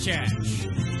Circus Church.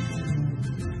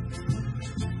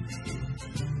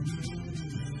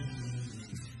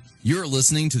 You're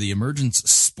listening to the Emergence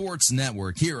Sports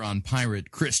Network here on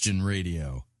Pirate Christian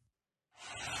Radio.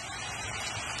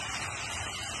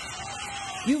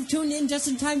 You've tuned in just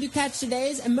in time to catch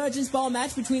today's emergence ball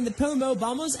match between the Pomo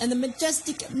Bombers and the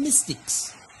Majestic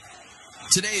Mystics.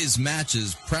 Today's match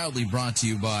is proudly brought to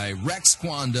you by Rex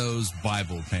Kwando's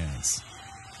Bible Pants.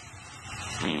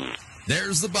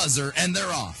 There's the buzzer, and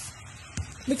they're off.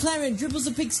 McLaren dribbles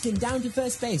a pigskin down to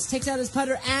first base, takes out his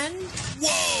putter, and...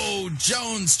 Whoa!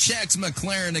 Jones checks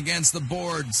McLaren against the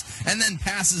boards, and then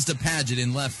passes to Paget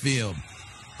in left field.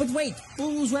 But wait,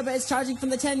 Bulls Weber is charging from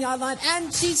the 10-yard line,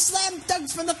 and she slam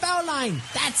dunks from the foul line.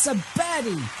 That's a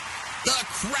birdie. The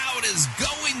crowd is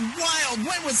going wild.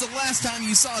 When was the last time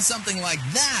you saw something like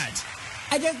that?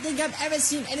 I don't think I've ever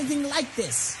seen anything like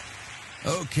this.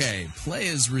 Okay, play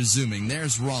is resuming.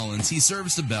 There's Rollins. He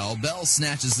serves to Bell. Bell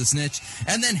snatches the snitch,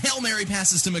 and then Hail Mary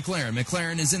passes to McLaren.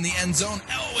 McLaren is in the end zone.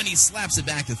 Oh, and he slaps it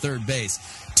back to third base.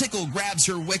 Tickle grabs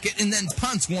her wicket and then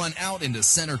punts one out into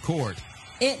center court.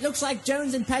 It looks like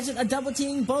Jones and Paget are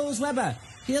double-teaming Bulls Weber.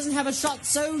 He doesn't have a shot,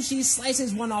 so she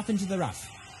slices one off into the rough.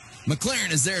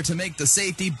 McLaren is there to make the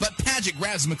safety, but Paget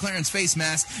grabs McLaren's face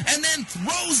mask and then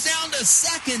throws down to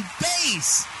second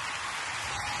base.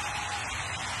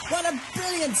 What a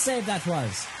brilliant save that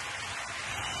was.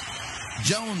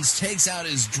 Jones takes out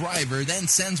his driver, then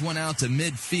sends one out to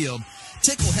midfield.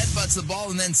 Tickle headbutts the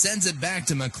ball and then sends it back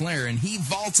to McLaren. He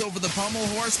vaults over the pommel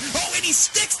horse. Oh, and he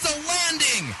sticks the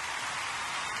landing!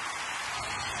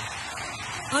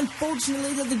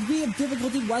 Unfortunately, the degree of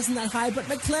difficulty wasn't that high, but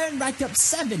McLaren racked up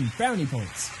 7 brownie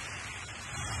points.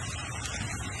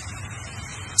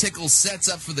 Tickle sets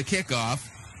up for the kickoff.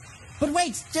 But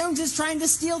wait, Jones is trying to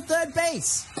steal third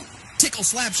base. Tickle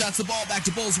slap shots the ball back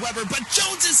to Bulls Weber, but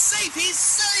Jones is safe! He's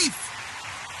safe!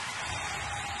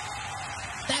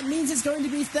 That means it's going to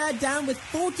be third down with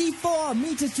 44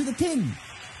 meters to the pin.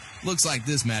 Looks like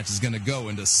this match is going to go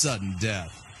into sudden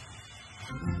death.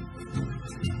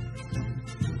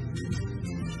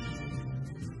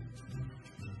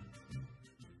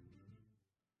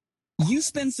 You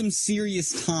spend some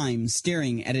serious time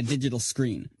staring at a digital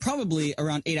screen, probably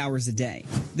around 8 hours a day.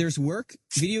 There's work,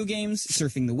 video games,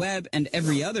 surfing the web, and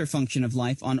every other function of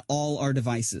life on all our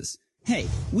devices. Hey,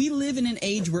 we live in an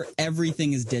age where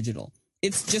everything is digital.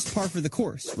 It's just par for the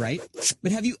course, right?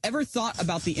 But have you ever thought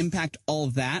about the impact all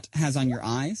that has on your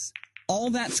eyes?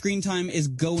 All that screen time is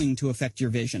going to affect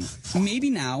your vision. Maybe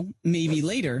now, maybe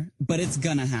later, but it's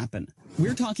gonna happen.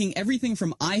 We're talking everything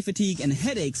from eye fatigue and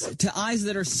headaches to eyes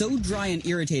that are so dry and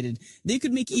irritated, they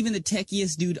could make even the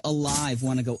techiest dude alive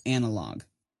want to go analog.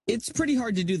 It's pretty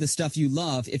hard to do the stuff you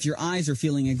love if your eyes are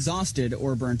feeling exhausted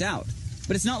or burnt out.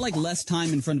 But it's not like less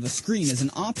time in front of a screen is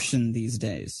an option these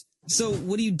days. So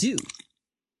what do?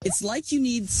 It's like you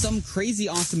need some crazy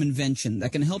awesome invention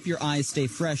that can help your eyes stay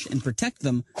fresh and protect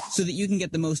them so that you can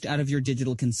get the most out of your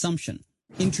digital consumption.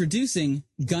 Introducing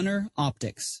Gunnar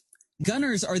Optics.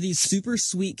 Gunnars are these super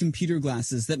sweet computer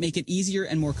glasses that make it easier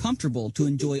and more comfortable to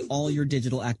enjoy all your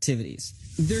digital activities.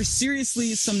 There's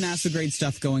seriously some NASA-grade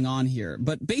stuff going on here,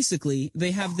 but basically,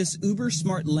 they have this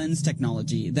uber-smart lens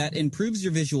technology that improves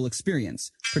your visual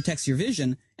experience, protects your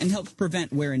vision, and helps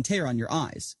prevent wear and tear on your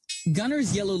eyes.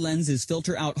 Gunnar's yellow lenses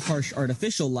filter out harsh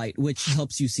artificial light, which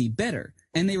helps you see better,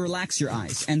 and they relax your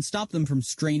eyes and stop them from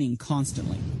straining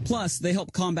constantly. Plus, they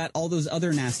help combat all those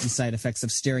other nasty side effects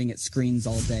of staring at screens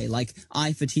all day, like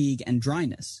eye fatigue and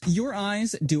dryness. Your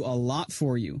eyes do a lot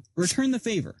for you. Return the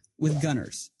favor with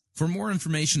Gunnars. For more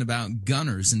information about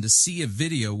Gunnars and to see a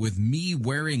video with me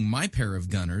wearing my pair of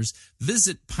Gunnars,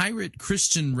 visit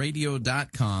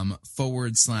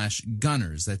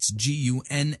piratechristianradio.com/Gunnars. That's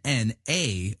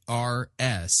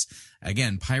Gunnars.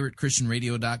 Again,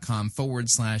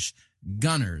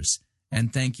 piratechristianradio.com/Gunnars.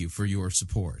 And thank you for your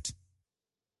support.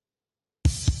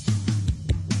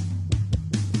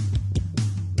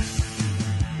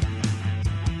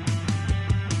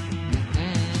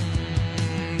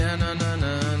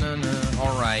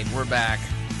 All right, we're back.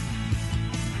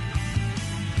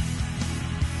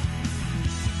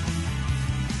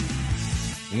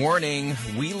 Warning,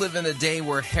 we live in a day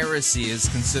where heresy is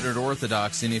considered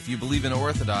orthodoxy, and if you believe in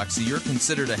orthodoxy, you're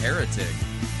considered a heretic.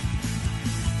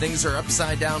 Things are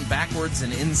upside down, backwards,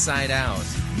 and inside out.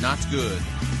 Not good.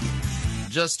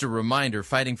 Just a reminder,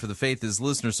 Fighting for the Faith is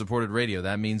listener-supported radio.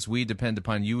 That means we depend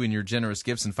upon you and your generous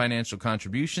gifts and financial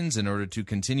contributions in order to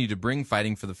continue to bring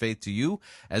Fighting for the Faith to you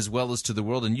as well as to the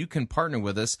world. And you can partner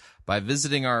with us by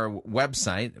visiting our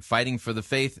website,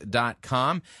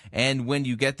 fightingforthefaith.com. And when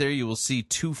you get there, you will see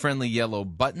 2 friendly yellow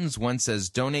buttons. One says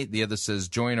Donate, the other says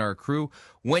Join Our Crew.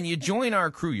 When you join our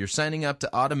crew, you're signing up to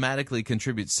automatically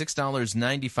contribute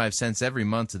 $6.95 every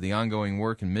month to the ongoing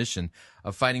work and mission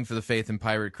of Fighting for the Faith and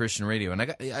Pirate Christian Radio. And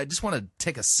I just want to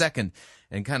take a second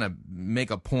and kind of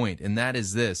make a point, and that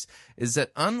is this, is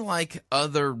that unlike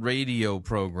other radio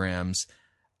programs,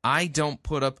 I don't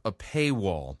put up a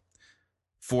paywall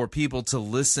for people to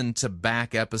listen to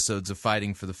back episodes of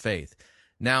Fighting for the Faith.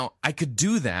 Now, I could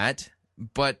do that,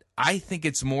 but I think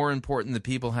it's more important that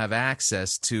people have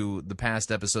access to the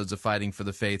past episodes of Fighting for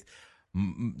the Faith.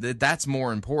 That's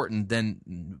more important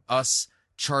than us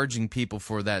charging people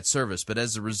for that service. But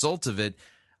as a result of it,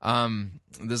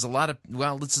 there's a lot of,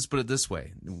 well, let's just put it this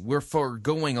way. We're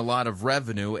foregoing a lot of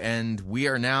revenue, and we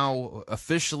are now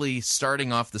officially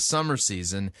starting off the summer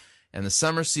season. And the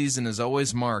summer season is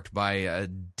always marked by a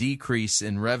decrease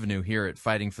in revenue here at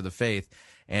Fighting for the Faith.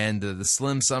 And the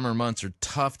slim summer months are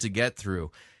tough to get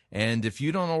through. And if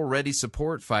you don't already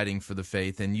support Fighting for the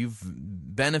Faith and you've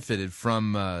benefited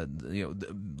from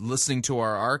listening to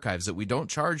our archives that we don't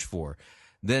charge for,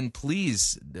 then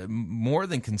please, more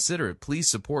than consider it, please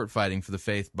support Fighting for the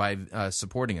Faith by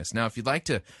supporting us. Now, if you'd like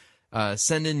to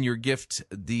send in your gift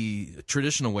the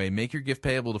traditional way, make your gift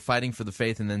payable to Fighting for the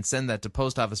Faith and then send that to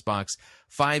Post Office Box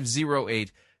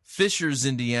 508, Fishers,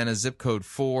 Indiana, zip code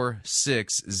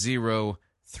 46038.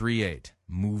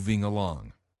 Moving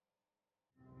along.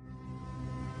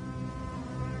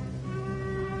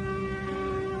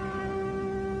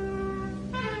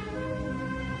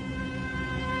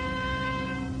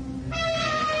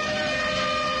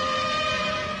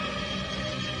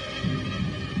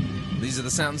 These are the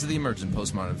sounds of the emergent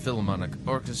postmodern Philharmonic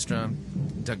Orchestra.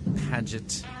 Doug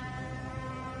Padgett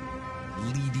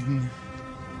leading.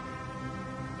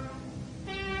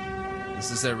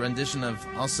 This is their rendition of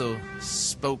Also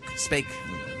Spake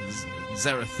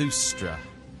Zarathustra.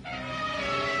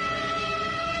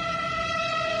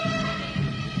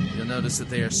 You'll notice that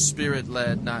they are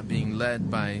spirit-led, not being led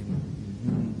by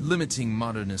limiting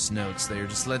modernist notes. They are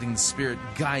just letting the Spirit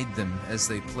guide them as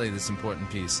they play this important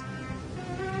piece.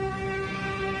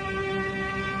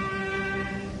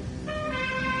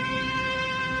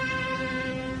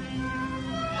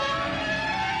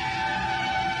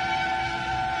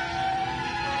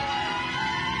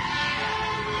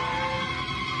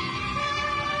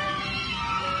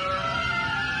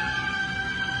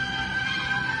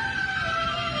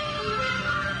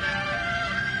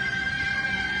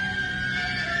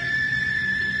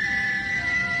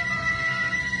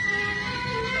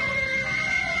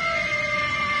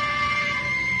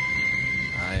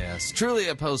 Truly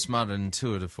a postmodern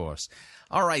tour de force.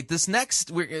 All right, these next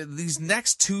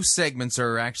two segments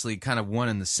are actually kind of one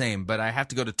and the same, but I have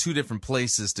to go to two different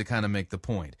places to kind of make the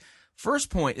point.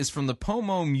 First point is from the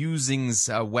Pomo Musings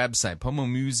website,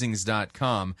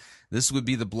 pomomusings.com. This would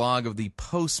be the blog of the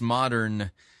postmodern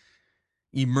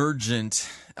emergent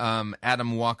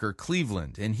Adam Walker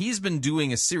Cleveland. And he's been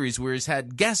doing a series where he's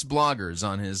had guest bloggers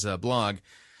on his blog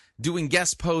doing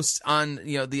guest posts on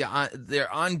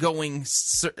their ongoing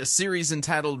series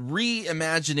entitled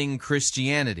Reimagining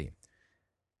Christianity.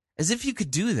 As if you could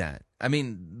do that. I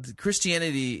mean,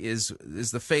 Christianity is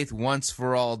the faith once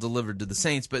for all delivered to the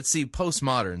saints, but see,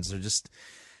 postmoderns are just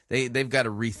they've got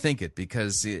to rethink it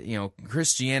because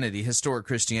Christianity, historic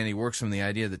Christianity, works from the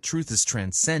idea that truth is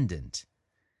transcendent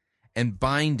and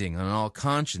binding on all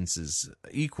consciences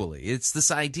equally. It's this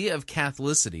idea of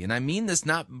Catholicity, and I mean this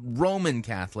not Roman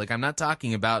Catholic. I'm not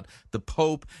talking about the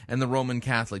Pope and the Roman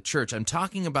Catholic Church. I'm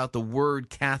talking about the word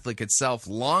Catholic itself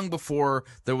long before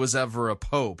there was ever a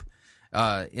Pope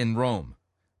in Rome,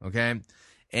 okay?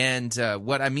 And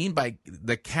what I mean by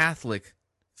the Catholic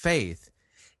faith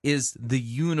is the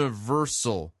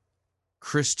universal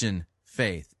Christian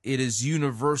faith. It is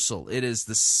universal. It is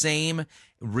the same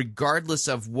regardless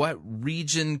of what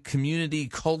region, community,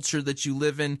 culture that you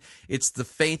live in. It's the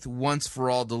faith once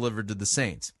for all delivered to the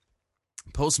saints.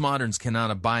 Postmoderns cannot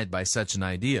abide by such an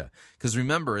idea. Because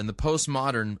remember, in the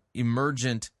postmodern,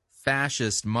 emergent,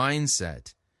 fascist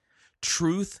mindset,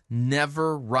 truth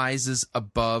never rises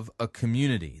above a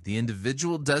community. The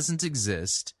individual doesn't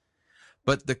exist,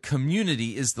 but the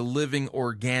community is the living,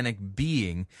 organic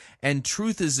being, and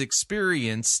truth is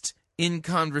experienced in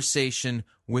conversation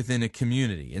within a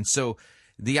community. And so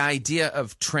the idea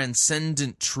of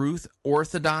transcendent truth,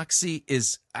 orthodoxy,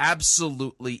 is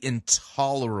absolutely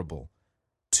intolerable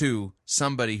to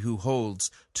somebody who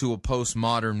holds to a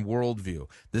postmodern worldview.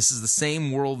 This is the same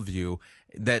worldview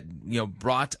that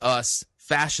brought us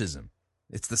fascism.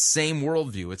 It's the same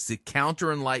worldview. It's the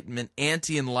counter-Enlightenment,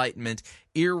 anti-Enlightenment,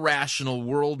 irrational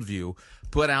worldview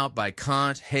put out by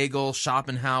Kant, Hegel,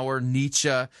 Schopenhauer,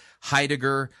 Nietzsche,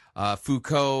 Heidegger,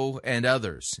 Foucault, and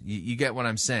others. You get what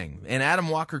I'm saying. And Adam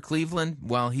Walker Cleveland,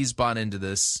 well, he's bought into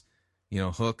this,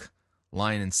 hook,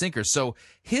 line, and sinker. So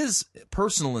his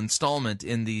personal installment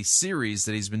in the series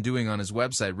that he's been doing on his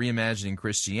website, Reimagining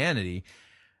Christianity,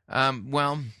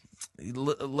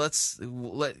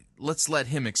 let's let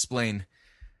him explain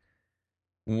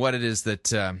what it is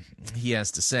that he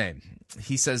has to say.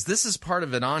 He says, this is part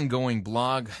of an ongoing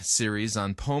blog series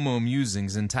on Pomo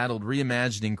musings entitled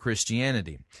Reimagining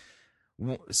Christianity.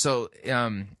 So,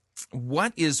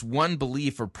 what is one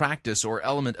belief or practice or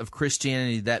element of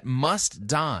Christianity that must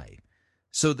die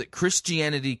so that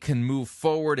Christianity can move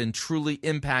forward and truly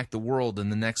impact the world in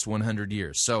the next 100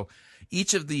 years? So,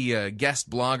 each of the guest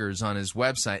bloggers on his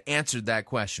website answered that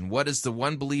question. What is the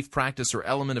one belief, practice, or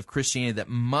element of Christianity that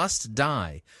must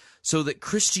die so that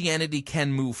Christianity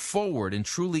can move forward and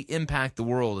truly impact the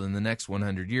world in the next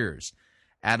 100 years?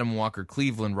 Adam Walker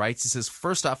Cleveland writes, he says,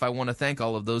 first off, I want to thank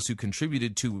all of those who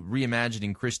contributed to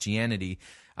Reimagining Christianity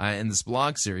in this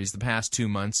blog series. The past 2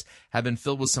 months have been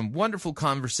filled with some wonderful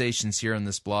conversations here on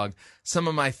this blog. Some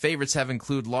of my favorites have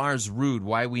included Lars Ruud,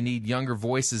 Why We Need Younger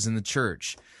Voices in the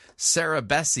Church; Sarah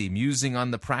Bessie, musing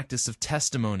on the practice of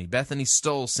testimony; Bethany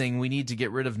Stoll, saying we need to get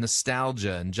rid of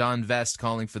nostalgia; and John Vest,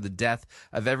 calling for the death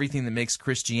of everything that makes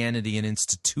Christianity an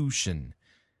institution.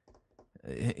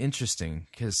 Interesting,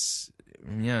 because,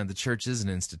 the church is an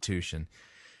institution.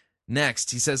 Next,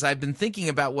 he says, I've been thinking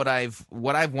about what I've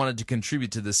wanted to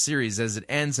contribute to this series as it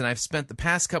ends, and I've spent the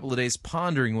past couple of days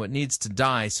pondering what needs to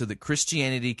die so that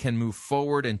Christianity can move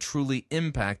forward and truly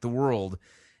impact the world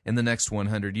in the next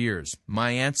 100 years.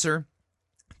 My answer?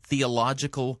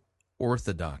 Theological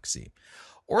orthodoxy.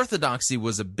 Orthodoxy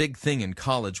was a big thing in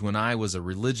college when I was a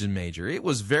religion major. It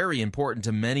was very important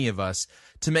to many of us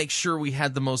to make sure we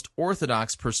had the most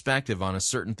orthodox perspective on a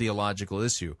certain theological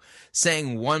issue.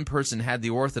 Saying one person had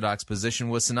the orthodox position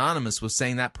was synonymous with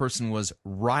saying that person was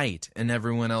right and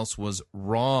everyone else was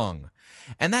wrong.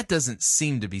 And that doesn't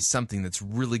seem to be something that's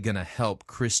really going to help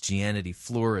Christianity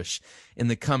flourish in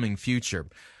the coming future.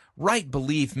 Right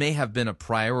belief may have been a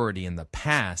priority in the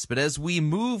past, but as we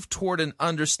move toward an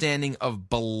understanding of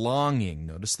belonging,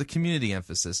 notice the community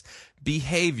emphasis,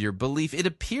 behavior, belief, it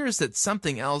appears that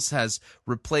something else has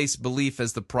replaced belief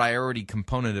as the priority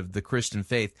component of the Christian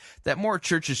faith that more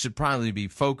churches should probably be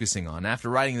focusing on. After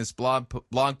writing this blog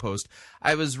post,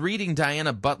 I was reading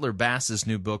Diana Butler Bass's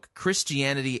new book,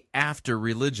 Christianity After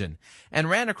Religion, and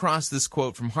ran across this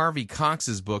quote from Harvey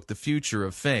Cox's book, The Future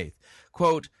of Faith.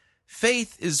 Quote,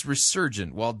 faith is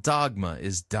resurgent while dogma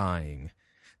is dying.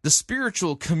 The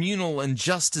spiritual, communal, and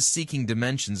justice-seeking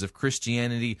dimensions of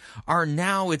Christianity are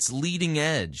now its leading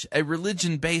edge. A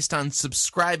religion based on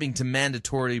subscribing to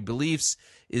mandatory beliefs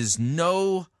is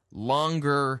no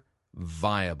longer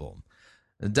viable.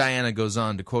 Diana goes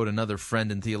on to quote another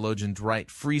friend and theologian, Dwight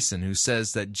Friesen, who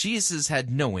says that Jesus had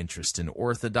no interest in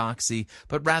orthodoxy,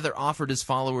 but rather offered his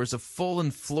followers a full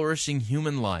and flourishing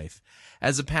human life.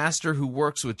 As a pastor who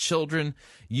works with children,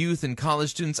 youth, and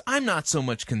college students, I'm not so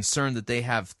much concerned that they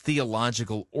have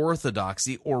theological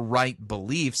orthodoxy or right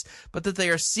beliefs, but that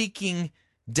they are seeking,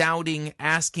 doubting,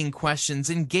 asking questions,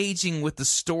 engaging with the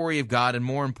story of God, and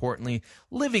more importantly,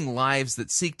 living lives that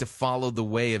seek to follow the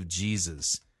way of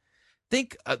Jesus.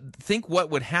 Think what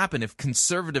would happen if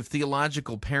conservative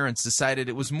theological parents decided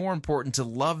it was more important to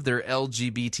love their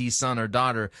LGBT son or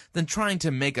daughter than trying to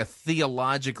make a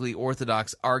theologically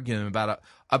orthodox argument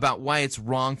about why it's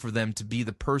wrong for them to be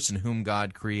the person whom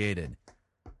God created.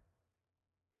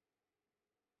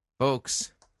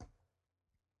 Folks,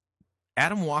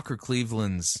 Adam Walker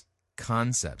Cleveland's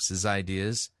concepts, his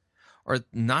ideas, are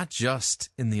not just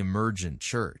in the emergent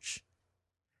church.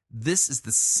 This is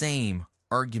the same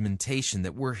argumentation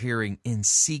that we're hearing in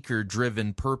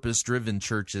seeker-driven, purpose-driven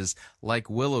churches like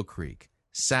Willow Creek,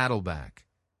 Saddleback,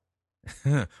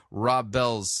 Rob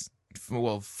Bell's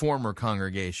former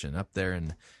congregation up there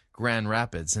in Grand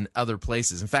Rapids and other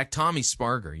places. In fact, Tommy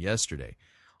Sparger yesterday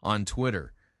on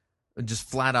Twitter just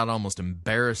flat out almost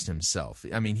embarrassed himself.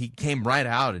 I mean, he came right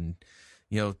out and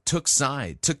took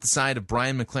the side of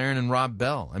Brian McLaren and Rob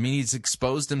Bell. I mean, he's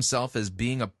exposed himself as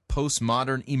being a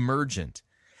postmodern emergent.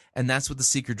 And that's what the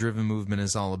seeker-driven movement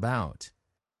is all about.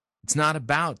 It's not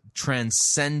about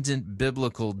transcendent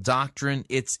biblical doctrine.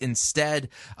 It's instead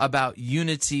about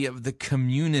unity of the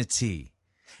community.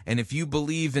 And if you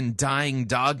believe in dying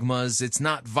dogmas, it's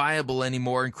not viable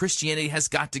anymore. And Christianity has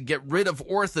got to get rid of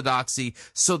orthodoxy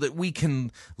so that we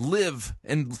can live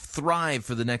and thrive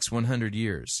for the next 100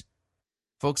 years.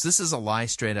 Folks, this is a lie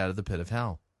straight out of the pit of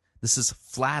hell. This is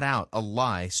flat out a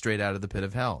lie straight out of the pit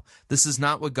of hell. This is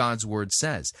not what God's word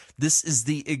says. This is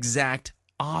the exact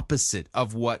opposite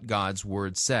of what God's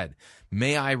word said.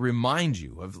 May I remind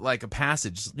you of like a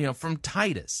passage, from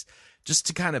Titus, just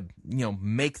to kind of,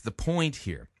 make the point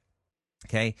here.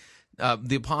 Okay.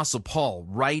 The Apostle Paul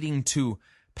writing to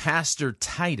Pastor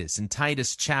Titus in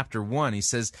Titus chapter 1, he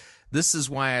says, "This is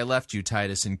why I left you,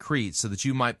 Titus, in Crete, so that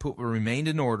you might put what remained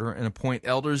in order and appoint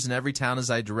elders in every town as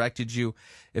I directed you.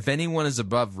 If anyone is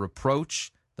above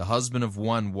reproach, the husband of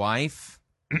one wife,"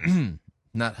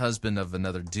 not husband of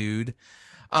another dude,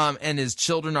 "and his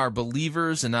children are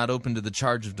believers and not open to the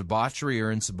charge of debauchery or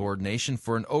insubordination,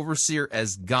 for an overseer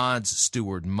as God's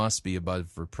steward must be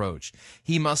above reproach.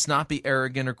 He must not be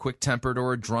arrogant or quick-tempered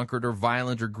or a drunkard or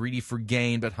violent or greedy for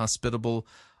gain, but hospitable,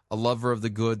 a lover of the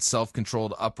good,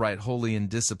 self-controlled, upright, holy, and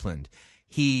disciplined.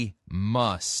 He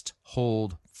must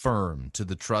hold firm to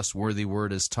the trustworthy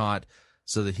word as taught,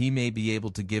 so that he may be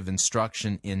able to give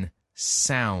instruction in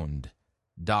sound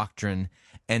doctrine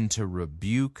and to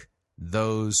rebuke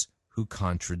those who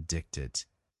contradict it."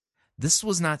 This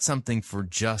was not something for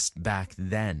just back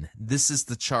then. This is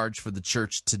the charge for the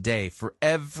church today. For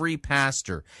every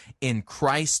pastor in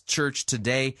Christ's church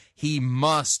today, he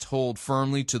must hold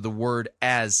firmly to the word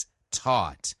as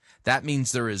taught. That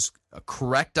means there is a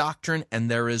correct doctrine and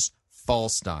there is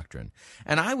false doctrine.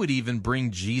 And I would even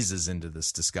bring Jesus into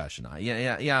this discussion.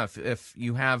 If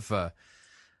you have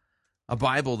a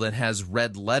Bible that has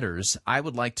red letters, I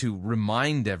would like to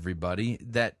remind everybody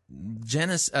that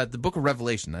the book of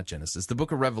Revelation, not Genesis, the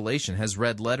book of Revelation has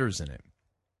red letters in it.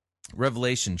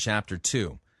 Revelation chapter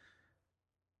 2.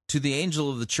 "To the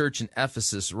angel of the church in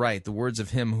Ephesus write the words of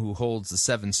him who holds the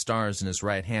 7 stars in his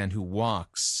right hand, who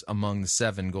walks among the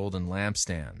 7 golden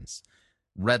lampstands."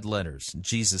 Red letters.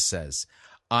 Jesus says,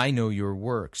 "I know your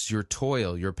works, your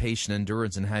toil, your patient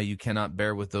endurance, and how you cannot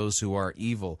bear with those who are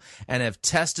evil, and have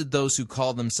tested those who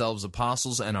call themselves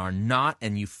apostles and are not,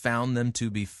 and you found them to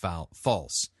be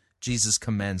false." Jesus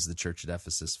commends the church at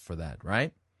Ephesus for that,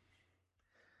 right?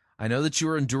 "I know that you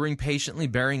are enduring patiently,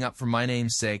 bearing up for my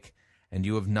name's sake, and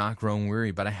you have not grown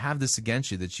weary. But I have this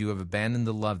against you, that you have abandoned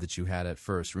the love that you had at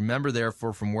first. Remember,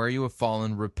 therefore, from where you have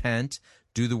fallen, repent,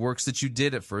 do the works that you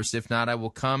did at first. If not, I will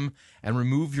come and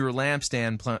remove your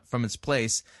lampstand from its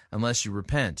place unless you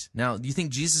repent." Now, do you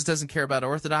think Jesus doesn't care about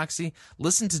orthodoxy?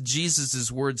 Listen to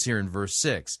Jesus' words here in verse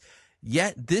 6.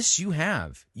 "Yet this you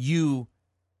have, you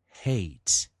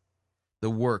hate the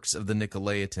works of the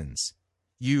Nicolaitans.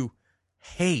 You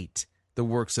hate the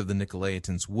works of the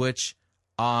Nicolaitans, which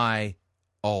I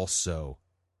also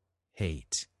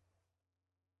hate."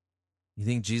 You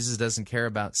think Jesus doesn't care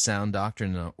about sound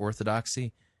doctrine and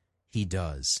orthodoxy? He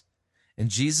does.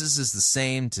 And Jesus is the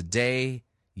same today,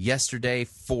 yesterday,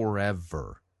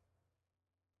 forever.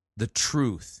 The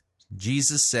truth.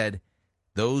 Jesus said,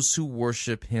 "Those who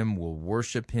worship him will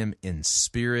worship him in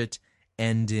spirit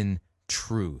and in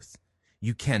truth."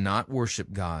 You cannot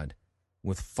worship God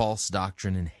with false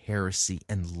doctrine and heresy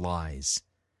and lies.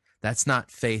 That's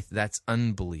not faith, that's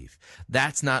unbelief.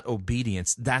 That's not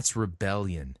obedience, that's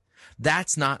rebellion.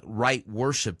 That's not right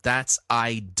worship, that's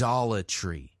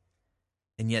idolatry.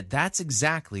 And yet that's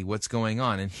exactly what's going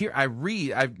on. And here I've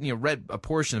read a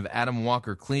portion of Adam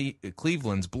Walker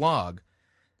Cleveland's blog,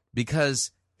 because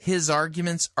his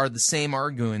arguments are the same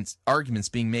arguments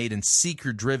being made in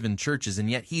seeker-driven churches, and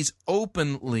yet he's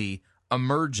openly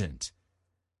emergent.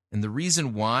 And the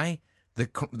reason why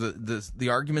the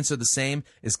arguments are the same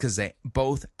is because they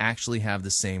both actually have the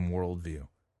same worldview.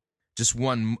 Just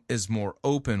one is more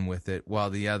open with it while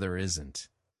the other isn't.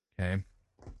 Okay?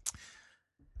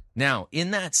 Now,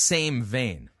 in that same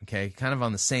vein, okay, kind of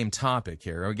on the same topic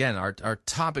here, again, our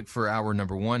topic for hour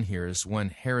number 1 here is when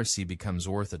heresy becomes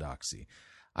orthodoxy.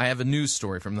 I have a news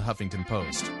story from the Huffington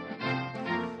Post.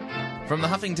 From the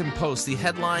Huffington Post, the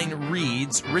headline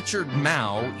reads, "Richard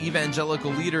Mao,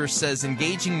 evangelical leader, says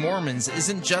engaging Mormons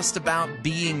isn't just about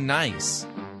being nice."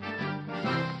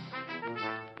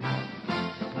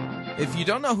 If you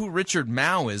don't know who Richard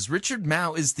Mao is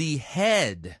the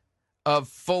head of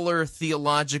Fuller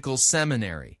Theological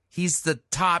Seminary. He's the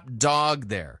top dog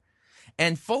there.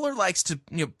 And Fuller likes to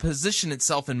position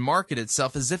itself and market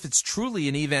itself as if it's truly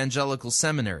an evangelical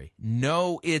seminary.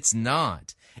 No, it's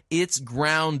not. It's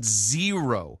ground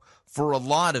zero for a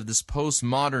lot of this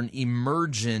postmodern,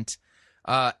 emergent,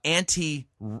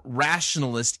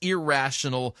 anti-rationalist,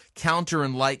 irrational,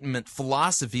 counter-enlightenment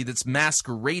philosophy that's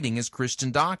masquerading as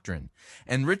Christian doctrine.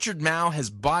 And Richard Mao has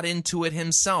bought into it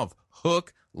himself,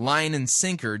 hook, line, and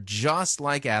sinker, just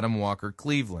like Adam Walker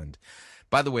Cleveland.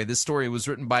 By the way, this story was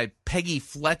written by Peggy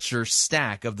Fletcher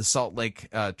Stack of the Salt Lake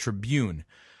Tribune.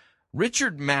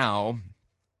 Richard Mouw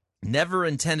never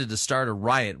intended to start a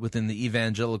riot within the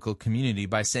evangelical community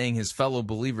by saying his fellow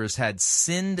believers had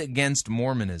sinned against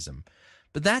Mormonism.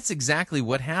 But that's exactly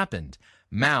what happened.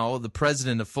 Mouw, the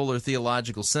president of Fuller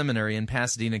Theological Seminary in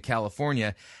Pasadena,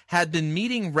 California, had been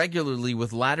meeting regularly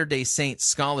with Latter-day Saint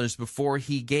scholars before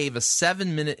he gave a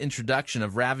 7-minute introduction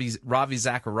of Ravi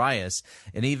Zacharias,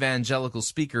 an evangelical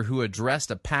speaker who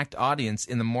addressed a packed audience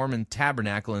in the Mormon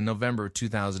Tabernacle in November of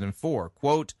 2004.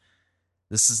 Quote,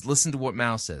 listen to what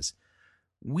Mouw says.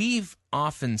 "We've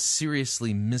often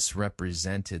seriously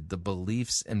misrepresented the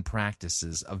beliefs and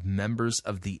practices of members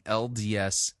of the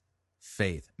LDS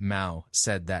faith," Mouw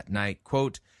said that night.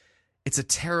 Quote, "It's a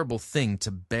terrible thing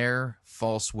to bear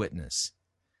false witness."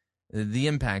 The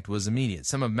impact was immediate.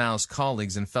 Some of Mouw's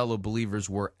colleagues and fellow believers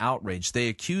were outraged. They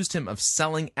accused him of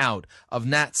selling out, of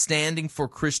not standing for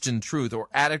Christian truth, or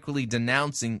adequately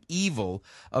denouncing evil,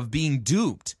 of being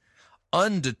duped.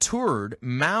 Undeterred,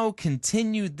 Mouw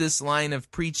continued this line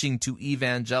of preaching to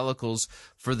evangelicals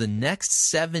for the next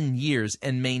 7 years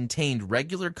and maintained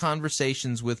regular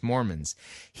conversations with Mormons.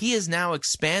 He has now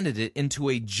expanded it into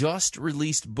a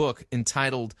just-released book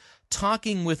entitled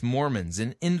Talking with Mormons,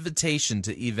 an invitation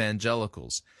to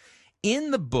evangelicals.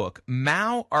 In the book,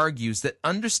 Mouw argues that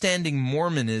understanding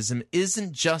Mormonism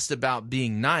isn't just about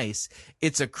being nice,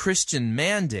 it's a Christian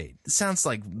mandate. It sounds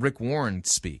like Rick Warren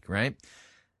speak, right?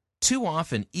 Too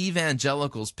often,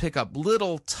 evangelicals pick up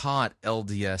little-taught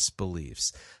LDS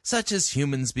beliefs, such as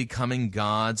humans becoming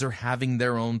gods or having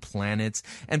their own planets,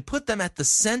 and put them at the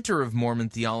center of Mormon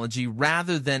theology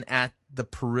rather than at the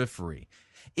periphery.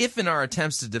 If in our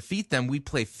attempts to defeat them, we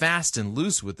play fast and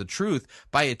loose with the truth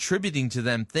by attributing to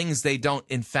them things they don't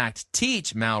in fact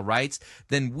teach, Mouw writes,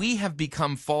 then we have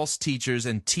become false teachers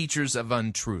and teachers of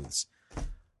untruths.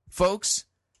 Folks,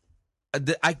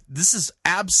 this is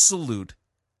absolute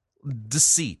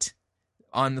deceit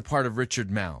on the part of Richard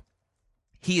Mouw.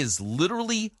 He is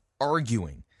literally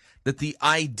arguing that the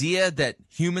idea that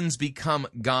humans become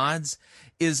gods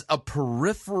is a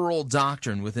peripheral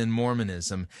doctrine within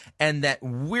Mormonism, and that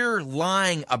we're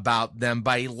lying about them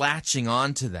by latching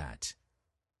onto that.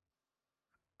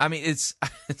 I mean, it's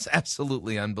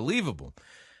absolutely unbelievable.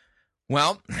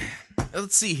 Well,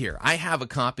 let's see here. I have a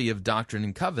copy of Doctrine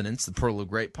and Covenants, the Pearl of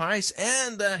Great Price,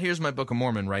 and here's my Book of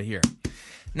Mormon right here.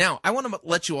 Now, I want to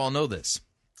let you all know this.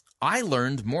 I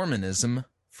learned Mormonism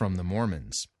from the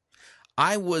Mormons.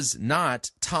 I was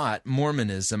not taught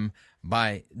Mormonism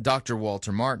by Dr.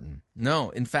 Walter Martin. No,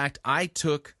 in fact, I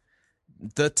took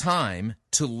the time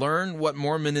to learn what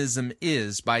Mormonism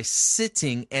is by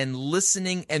sitting and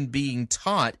listening and being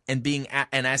taught and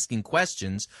asking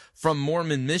questions from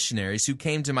Mormon missionaries who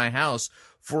came to my house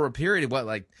for a period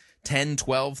of 10,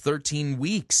 12, 13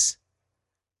 weeks.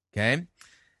 Okay?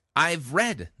 I've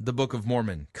read the Book of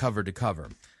Mormon cover to cover.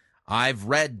 I've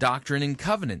read Doctrine and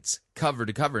Covenants cover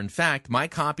to cover. In fact, my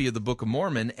copy of the Book of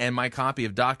Mormon and my copy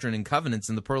of Doctrine and Covenants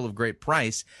and the Pearl of Great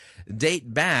Price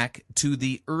date back to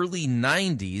the early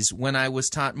 90s when I was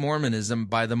taught Mormonism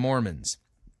by the Mormons.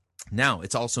 Now,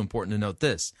 it's also important to note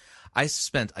this. I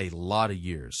spent a lot of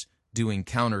years doing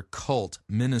counter-cult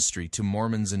ministry to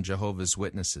Mormons and Jehovah's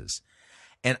Witnesses.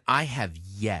 And I have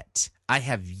yet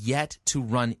to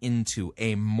run into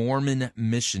a Mormon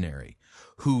missionary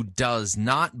who does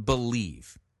not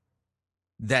believe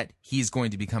that he's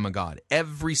going to become a god.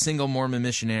 Every single Mormon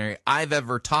missionary I've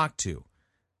ever talked to,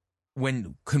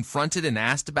 when confronted and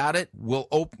asked about it, will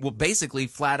basically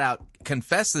flat out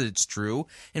confess that it's true.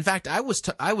 In fact, I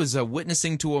was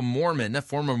witnessing to a Mormon, a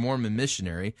former Mormon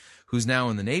missionary who's now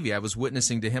in the Navy. I was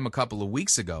witnessing to him a couple of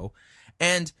weeks ago,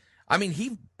 and I mean,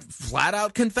 he flat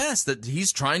out confessed that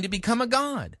he's trying to become a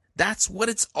god. That's what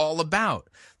it's all about.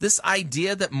 This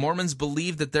idea that Mormons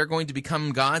believe that they're going to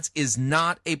become gods is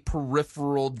not a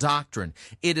peripheral doctrine.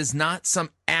 It is not some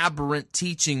aberrant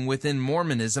teaching within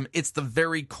Mormonism. It's the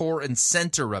very core and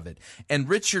center of it. And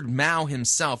Richard Mouw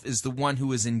himself is the one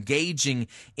who is engaging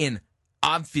in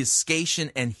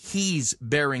obfuscation, and he's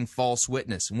bearing false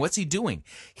witness. And what's he doing?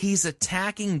 He's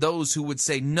attacking those who would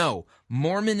say, no,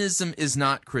 Mormonism is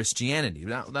not Christianity.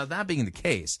 Now that being the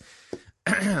case,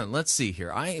 let's see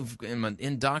here. I am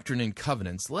in Doctrine and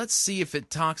Covenants. Let's see if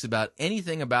it talks about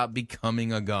anything about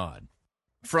becoming a god.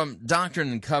 From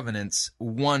Doctrine and Covenants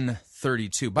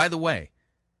 132. By the way,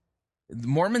 the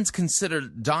Mormons consider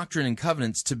Doctrine and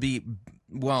Covenants to be,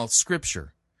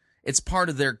 Scripture. It's part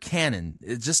of their canon,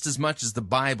 just as much as the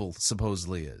Bible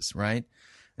supposedly is, right?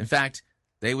 In fact,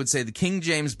 They would say the King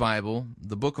James Bible,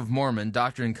 the Book of Mormon,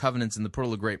 Doctrine and Covenants, and the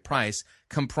Pearl of Great Price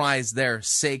comprise their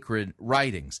sacred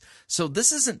writings. So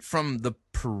this isn't from the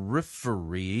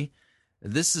periphery.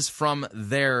 This is from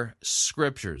their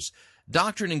scriptures.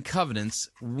 Doctrine and Covenants,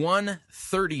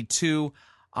 132.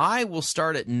 I will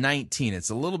start at 19. It's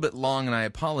a little bit long, and I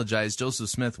apologize. Joseph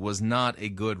Smith was not a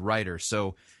good writer,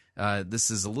 so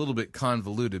this is a little bit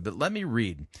convoluted. But let me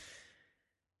read.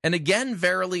 And again,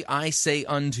 verily I say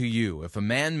unto you, if a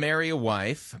man marry a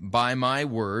wife, by my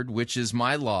word, which is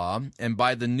my law, and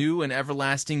by the new and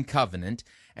everlasting covenant,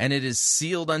 and it is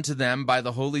sealed unto them by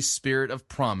the Holy Spirit of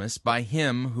promise, by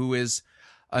him who is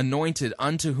anointed,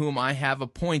 unto whom I have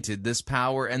appointed this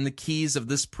power and the keys of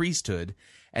this priesthood,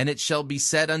 and it shall be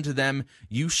said unto them,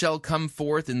 you shall come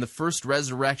forth in the first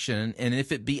resurrection, and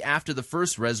if it be after the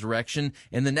first resurrection,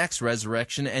 in the next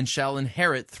resurrection, and shall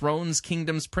inherit thrones,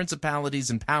 kingdoms, principalities,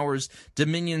 and powers,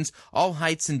 dominions, all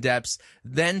heights and depths.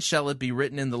 Then shall it be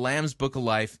written in the Lamb's book of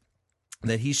life,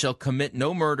 that he shall commit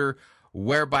no murder,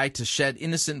 whereby to shed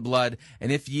innocent blood.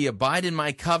 And if ye abide in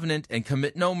my covenant, and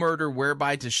commit no murder,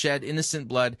 whereby to shed innocent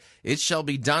blood, it shall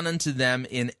be done unto them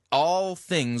in all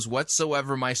things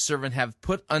whatsoever my servant have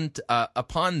put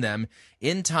upon them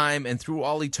in time and through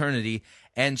all eternity,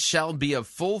 and shall be of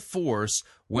full force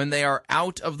when they are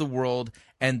out of the world,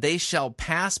 and they shall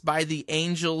pass by the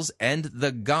angels and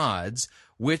the gods,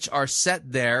 which are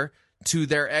set there, to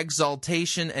their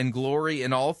exaltation and glory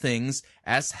in all things,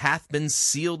 as hath been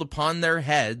sealed upon their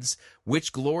heads,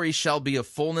 which glory shall be a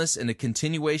fullness and a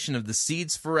continuation of the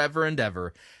seeds forever and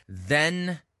ever.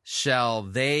 Then shall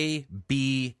they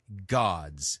be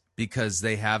gods, because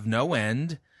they have no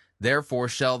end. Therefore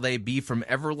shall they be from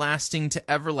everlasting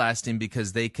to everlasting,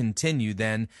 because they continue.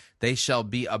 Then they shall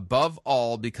be above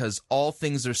all, because all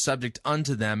things are subject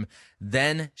unto them.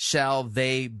 Then shall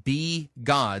they be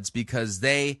gods, because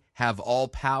they have all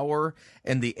power,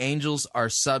 and the angels are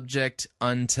subject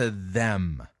unto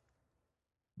them.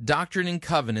 Doctrine and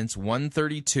Covenants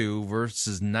 132,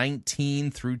 verses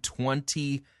 19 through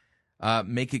 20,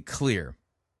 make it clear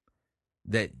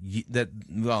that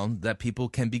people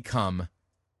can become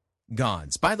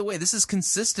gods. By the way, this is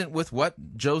consistent with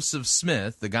what Joseph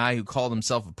Smith, the guy who called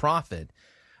himself a prophet,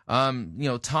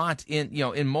 taught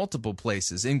in multiple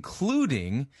places,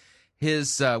 including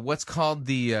his what's called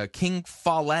the King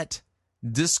Follett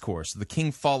Discourse, the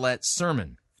King Follett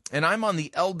Sermon. And I'm on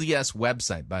the LDS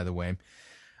website, by the way.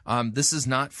 This is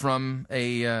not from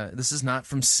CRI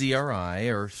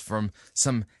or from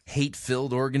some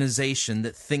hate-filled organization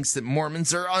that thinks that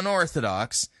Mormons are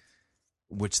unorthodox,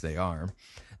 which they are.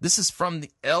 This is from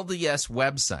the LDS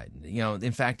website.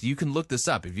 In fact, you can look this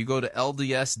up. If you go to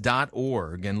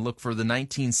LDS.org and look for the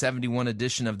 1971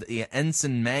 edition of the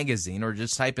Ensign magazine, or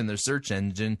just type in their search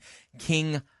engine,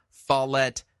 King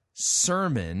Follett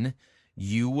Sermon,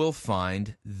 you will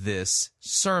find this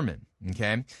sermon.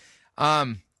 Okay?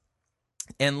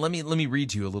 And let me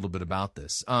read to you a little bit about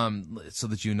this, so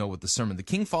that you know what the sermon. The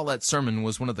King Follett Sermon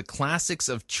was one of the classics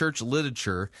of church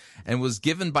literature and was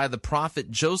given by the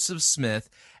prophet Joseph Smith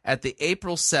at the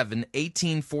April 7,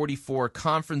 1844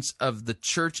 conference of the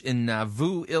church in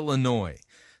Nauvoo, Illinois.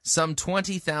 Some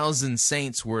 20,000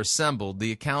 saints were assembled.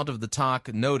 The account of the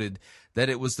talk noted that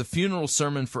it was the funeral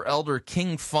sermon for Elder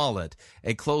King Follett,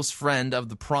 a close friend of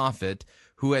the prophet,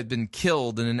 who had been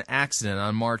killed in an accident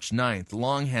on March 9th.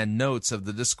 Longhand notes of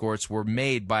the discourse were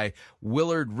made by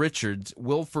Willard Richards,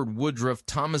 Wilford Woodruff,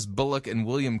 Thomas Bullock, and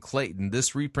William Clayton.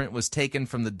 This reprint was taken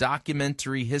from the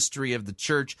Documentary History of the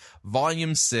Church,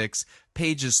 Volume 6,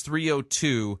 pages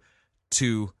 302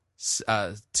 to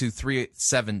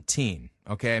 317.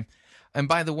 Okay? And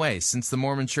by the way, since the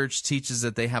Mormon Church teaches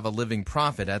that they have a living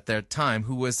prophet at their time,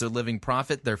 who was their living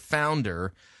prophet? Their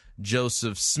founder,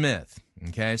 Joseph Smith.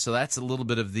 Okay, so that's a little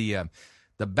bit of the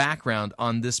background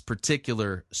on this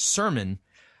particular sermon.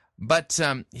 But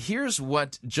here's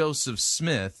what Joseph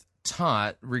Smith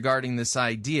taught regarding this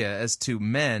idea as to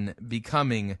men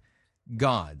becoming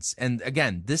gods. And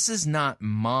again, this is not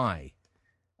my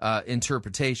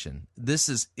interpretation. This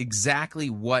is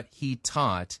exactly what he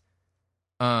taught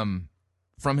from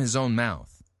his own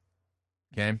mouth.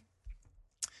 Okay,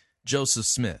 Joseph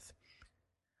Smith.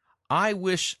 I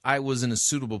wish I was in a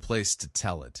suitable place to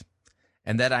tell it,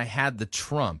 and that I had the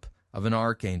trump of an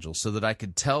archangel, so that I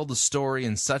could tell the story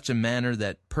in such a manner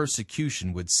that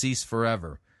persecution would cease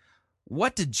forever.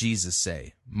 What did Jesus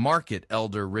say? Mark it,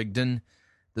 Elder Rigdon.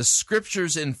 The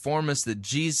Scriptures inform us that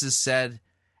Jesus said,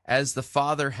 as the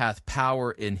Father hath power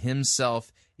in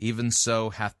himself, even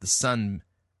so hath the Son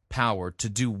power to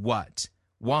do what?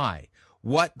 Why?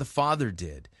 What the Father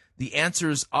did. The answer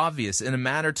is obvious. In a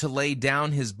matter to lay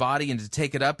down his body and to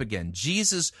take it up again.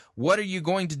 Jesus, what are you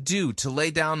going to do to lay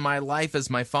down my life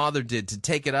as my Father did, to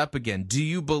take it up again? Do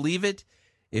you believe it?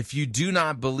 If you do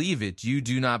not believe it, you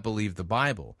do not believe the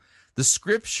Bible. The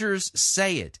Scriptures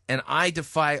say it, and I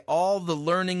defy all the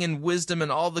learning and wisdom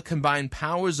and all the combined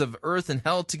powers of earth and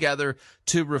hell together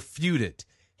to refute it.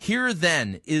 Here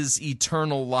then is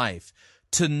eternal life,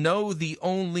 to know the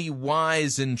only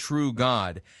wise and true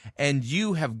God, and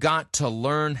you have got to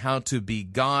learn how to be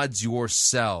gods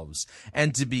yourselves,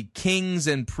 and to be kings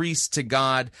and priests to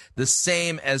God, the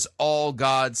same as all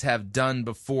gods have done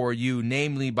before you,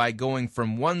 namely by going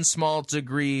from one small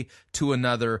degree to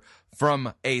another,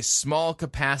 from a small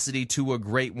capacity to a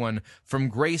great one, from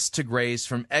grace to grace,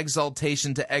 from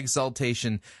exaltation to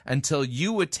exaltation, until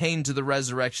you attain to the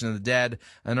resurrection of the dead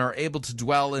and are able to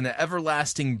dwell in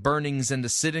everlasting burnings and to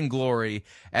sit in glory,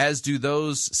 as do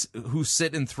those who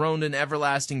sit enthroned in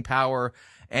everlasting power.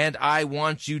 And I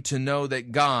want you to know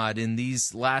that God, in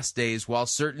these last days, while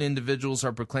certain individuals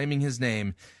are proclaiming his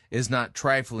name, is not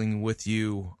trifling with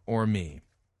you or me.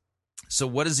 So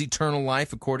what is eternal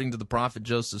life according to the prophet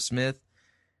Joseph Smith?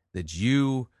 That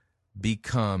you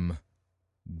become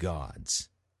gods.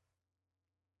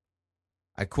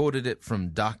 I quoted it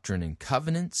from Doctrine and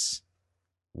Covenants,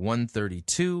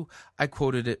 132. I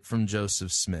quoted it from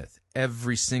Joseph Smith.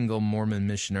 Every single Mormon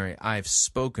missionary I've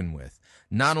spoken with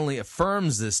not only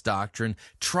affirms this doctrine,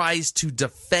 tries to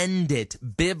defend it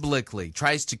biblically,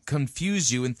 tries to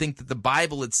confuse you and think that the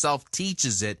Bible itself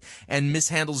teaches it and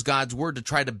mishandles God's word to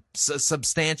try to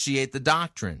substantiate the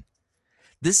doctrine.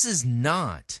 This is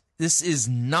not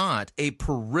a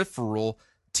peripheral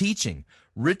teaching.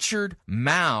 Richard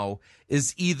Mouw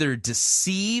is either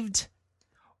deceived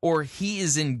or he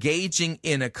is engaging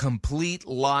in a complete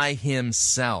lie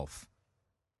himself.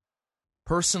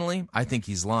 Personally, I think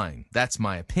he's lying. That's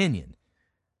my opinion.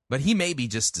 But he may be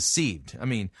just deceived. I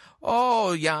mean,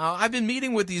 I've been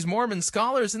meeting with these Mormon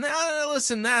scholars, and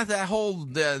listen, that whole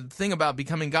thing about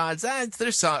becoming gods,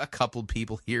 there's a couple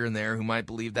people here and there who might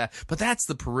believe that, but that's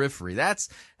the periphery. That's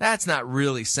not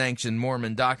really sanctioned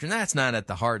Mormon doctrine. That's not at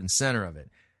the heart and center of it.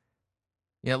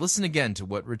 Yeah, listen again to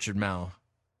what Richard Mouw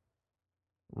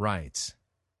writes.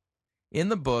 In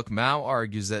the book, Mouw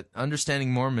argues that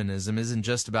understanding Mormonism isn't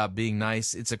just about being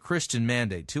nice, it's a Christian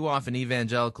mandate. Too often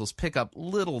evangelicals pick up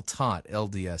little-taught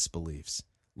LDS beliefs.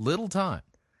 Little-taught.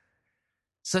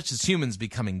 Such as humans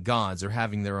becoming gods or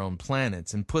having their own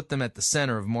planets, and put them at the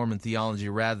center of Mormon theology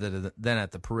rather than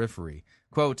at the periphery.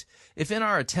 Quote, if in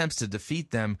our attempts to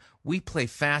defeat them, we play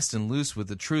fast and loose with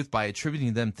the truth by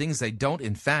attributing them things they don't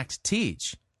in fact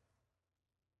teach.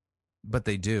 But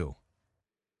they do.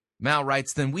 Mouw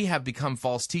writes, then we have become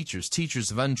false teachers, teachers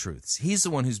of untruths. He's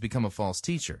the one who's become a false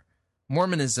teacher.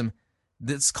 Mormonism,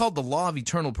 it's called the law of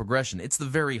eternal progression. It's the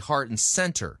very heart and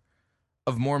center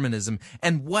of Mormonism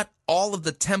and what all of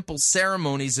the temple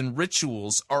ceremonies and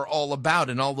rituals are all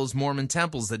about in all those Mormon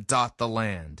temples that dot the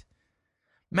land.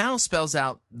 Mouw spells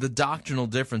out the doctrinal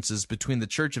differences between the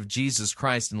Church of Jesus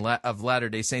Christ and of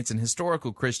Latter-day Saints and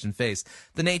historical Christian faiths,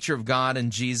 the nature of God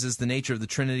and Jesus, the nature of the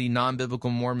Trinity, non-biblical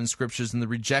Mormon scriptures, and the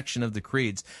rejection of the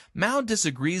creeds. Mouw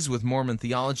disagrees with Mormon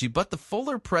theology, but the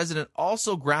Fuller president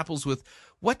also grapples with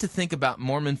what to think about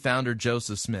Mormon founder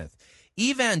Joseph Smith.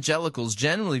 Evangelicals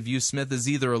generally view Smith as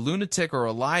either a lunatic or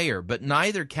a liar, but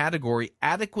neither category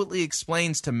adequately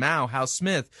explains to Mouw how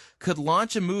Smith could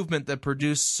launch a movement that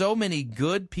produced so many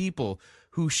good people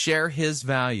who share his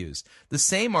values. The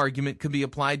same argument could be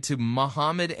applied to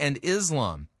Muhammad and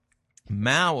Islam.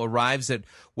 Mouw arrives at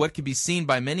what can be seen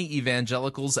by many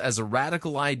evangelicals as a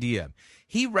radical idea.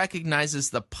 He recognizes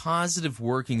the positive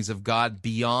workings of God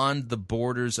beyond the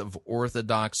borders of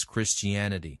Orthodox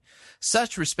Christianity.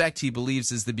 Such respect, he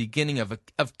believes, is the beginning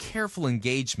of careful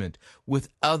engagement with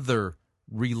other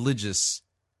religious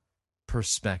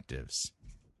perspectives.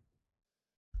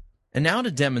 And now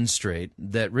to demonstrate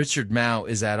that Richard Mouw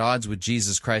is at odds with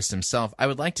Jesus Christ himself, I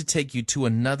would like to take you to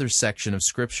another section of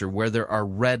Scripture where there are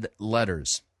red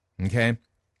letters, okay?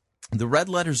 The red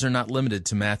letters are not limited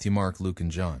to Matthew, Mark, Luke,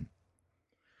 and John.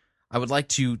 I would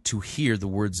like you to hear the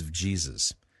words of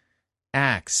Jesus.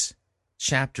 Acts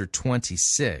chapter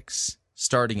 26,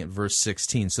 starting at verse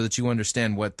 16, so that you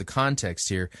understand what the context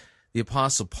here. The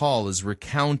Apostle Paul is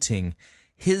recounting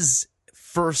his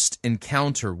first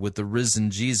encounter with the risen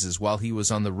Jesus while he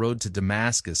was on the road to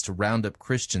Damascus to round up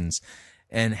Christians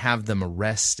and have them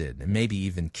arrested and maybe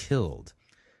even killed.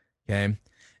 Okay?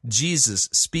 Jesus,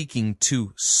 speaking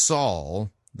to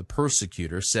Saul, the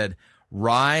persecutor, said,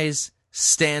 "Rise,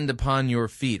 stand upon your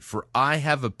feet, for I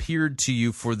have appeared to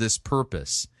you for this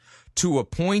purpose, to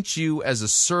appoint you as a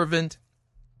servant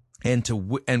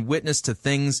and witness to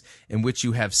things in which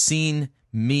you have seen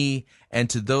me, and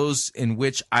to those in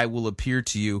which I will appear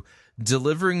to you,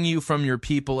 delivering you from your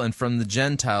people and from the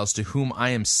Gentiles to whom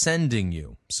I am sending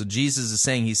you. So Jesus is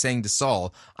saying, he's saying to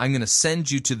Saul, I'm going to send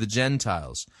you to the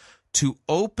Gentiles to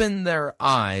open their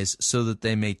eyes so that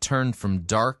they may turn from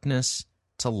darkness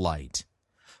to light,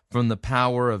 from the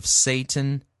power of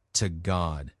Satan to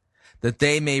God, that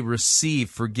they may receive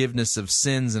forgiveness of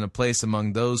sins and a place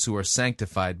among those who are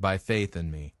sanctified by faith in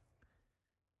me.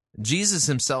 Jesus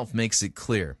himself makes it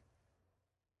clear.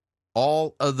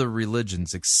 All other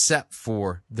religions except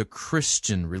for the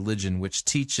Christian religion, which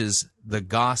teaches the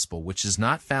gospel, which is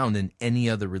not found in any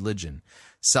other religion.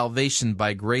 Salvation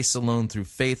by grace alone, through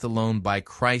faith alone, by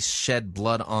Christ's shed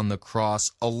blood on the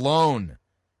cross alone.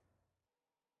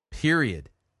 Period.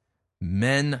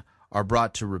 Men are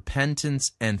brought to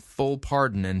repentance and full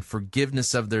pardon and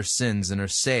forgiveness of their sins and are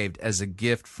saved as a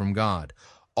gift from God.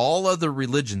 All other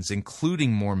religions,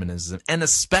 including Mormonism, and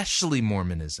especially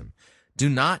Mormonism, do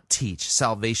not teach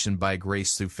salvation by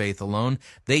grace through faith alone.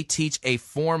 They teach a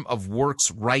form of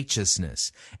works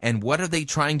righteousness. And what are they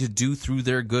trying to do through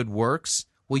their good works?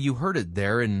 Well, you heard it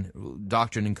there in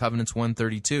Doctrine and Covenants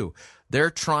 132. They're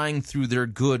trying through their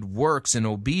good works and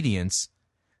obedience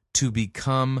to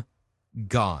become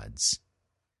gods.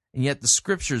 And yet the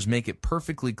scriptures make it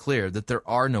perfectly clear that there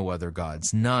are no other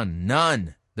gods.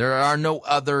 None. There are no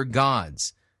other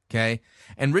gods. Okay?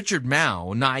 And Richard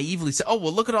Mouw naively said, oh,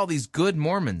 well, look at all these good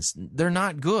Mormons. They're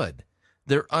not good.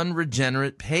 They're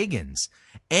unregenerate pagans.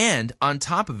 And on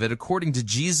top of it, according to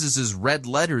Jesus' red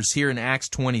letters here in Acts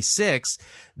 26,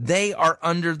 they are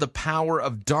under the power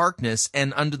of darkness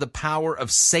and under the power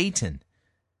of Satan.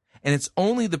 And it's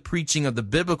only the preaching of the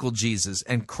biblical Jesus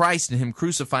and Christ and him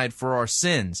crucified for our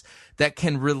sins that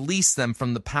can release them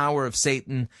from the power of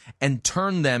Satan and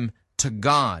turn them to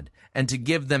God and to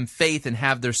give them faith and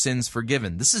have their sins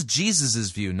forgiven. This is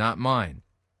Jesus' view, not mine.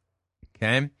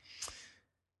 Okay?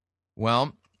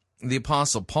 Well, the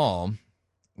Apostle Paul,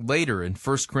 later in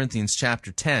 1 Corinthians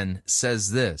chapter 10,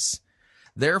 says this,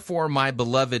 therefore, my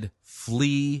beloved,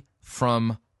 flee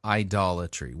from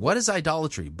idolatry. What is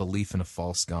idolatry? Belief in a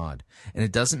false god. And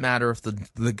it doesn't matter if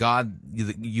the God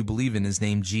you believe in is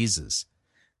named Jesus.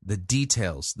 The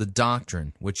details, the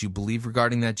doctrine, what you believe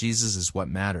regarding that Jesus is what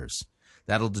matters.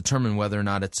 That'll determine whether or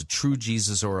not it's a true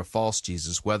Jesus or a false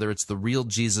Jesus, whether it's the real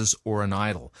Jesus or an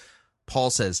idol. Paul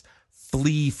says,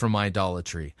 flee from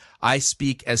idolatry. I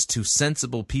speak as to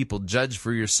sensible people. Judge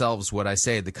for yourselves what I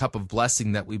say. The cup of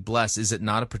blessing that we bless, is it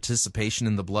not a participation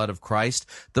in the blood of Christ?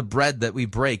 The bread that we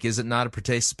break, is it not a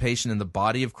participation in the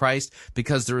body of Christ?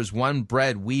 Because there is one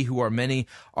bread, we who are many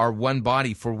are one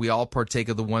body, for we all partake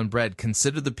of the one bread.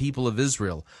 Consider the people of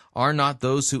Israel. Are not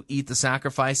those who eat the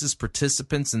sacrifices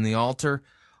participants in the altar?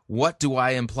 What do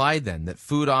I imply then? That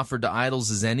food offered to idols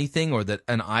is anything, or that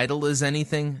an idol is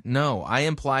anything? No, I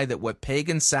imply that what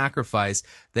pagans sacrifice,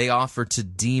 they offer to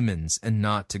demons and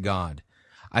not to God.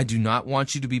 I do not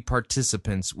want you to be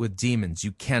participants with demons.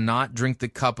 You cannot drink the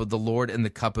cup of the Lord and the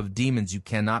cup of demons. You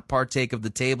cannot partake of the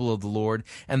table of the Lord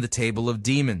and the table of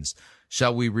demons.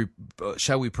 Shall we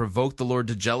provoke the Lord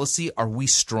to jealousy? Are we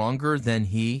stronger than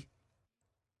he?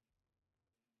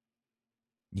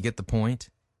 You get the point?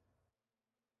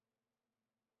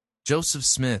 Joseph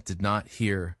Smith did not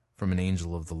hear from an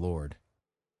angel of the Lord.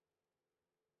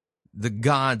 The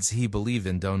gods he believed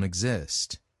in don't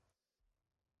exist.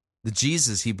 The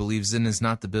Jesus he believes in is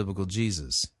not the biblical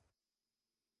Jesus.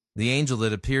 The angel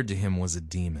that appeared to him was a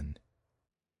demon.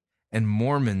 And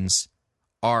Mormons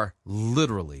are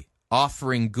literally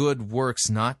offering good works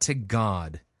not to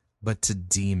God, but to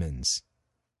demons.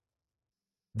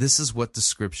 This is what the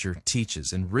scripture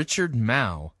teaches. And Richard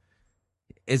Mouw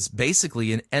is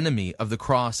basically an enemy of the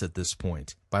cross at this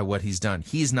point by what he's done.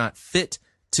 He's not fit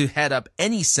to head up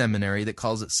any seminary that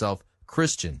calls itself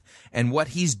Christian. And what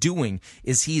he's doing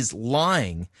is he's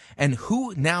lying. And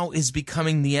who now is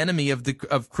becoming the enemy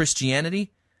of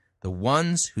Christianity? The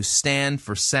ones who stand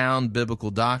for sound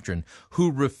biblical doctrine,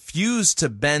 who refuse to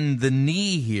bend the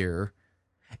knee here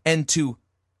and to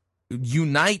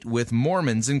unite with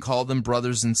Mormons and call them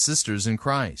brothers and sisters in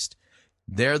Christ.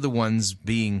 They're the ones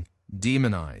being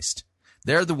demonized.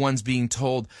 They're the ones being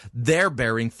told they're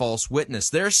bearing false witness.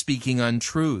 They're speaking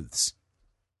untruths.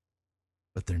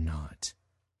 But they're not.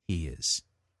 He is.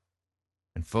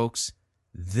 And folks,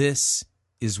 this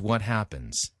is what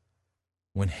happens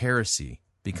when heresy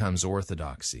becomes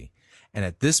orthodoxy. And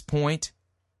at this point,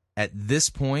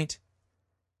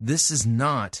 this is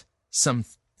not some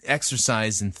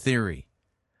exercise in theory.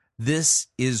 This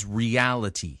is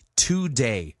reality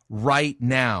today, right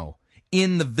now,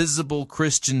 in the visible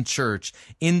Christian church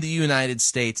in the United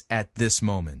States at this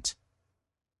moment.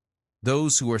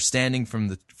 Those who are standing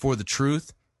for the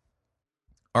truth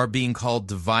are being called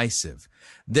divisive.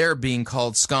 They're being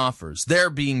called scoffers. They're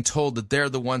being told that they're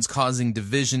the ones causing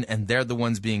division and they're the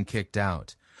ones being kicked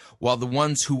out. While the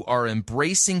ones who are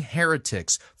embracing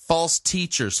heretics, false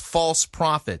teachers, false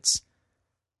prophets,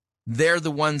 they're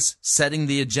the ones setting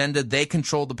the agenda. They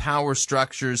control the power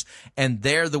structures, and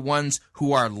they're the ones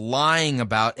who are lying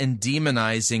about and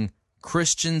demonizing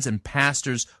Christians and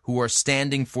pastors who are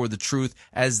standing for the truth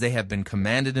as they have been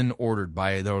commanded and ordered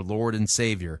by their Lord and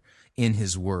Savior in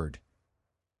His Word.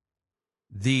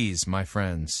 These, my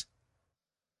friends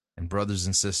and brothers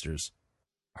and sisters,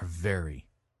 are very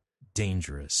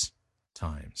dangerous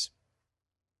times.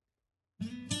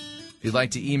 If you'd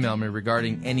like to email me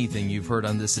regarding anything you've heard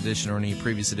on this edition or any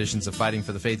previous editions of Fighting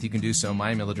for the Faith, you can do so.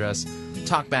 My email address,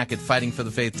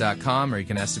 talkback@fightingforthefaith.com, or you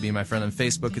can ask to be my friend on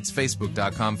Facebook. It's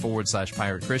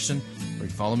facebook.com/Pirate Christian, or you can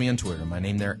follow me on Twitter. My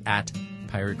name there,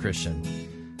 @Pirate Christian.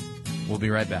 We'll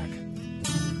be right back.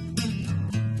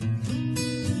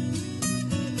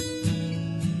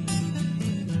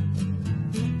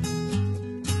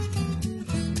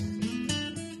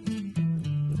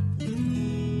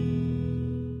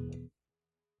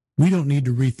 We don't need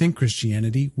to rethink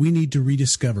Christianity. We need to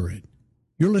rediscover it.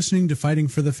 You're listening to Fighting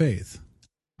for the Faith.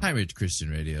 Pirate Christian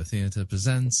Radio Theater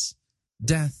presents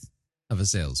Death of a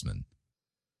Salesman.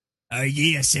 Are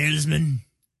ye a salesman?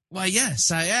 Why,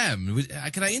 yes, I am.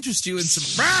 Can I interest you in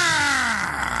some...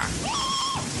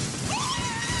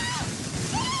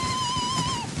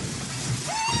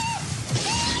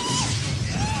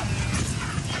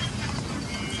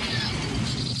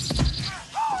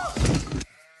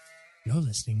 You're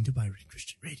listening to Pirate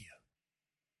Christian Radio.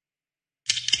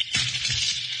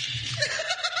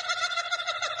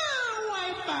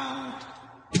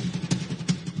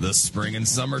 The spring and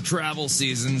summer travel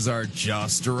seasons are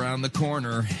just around the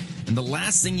corner, and the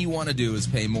last thing you want to do is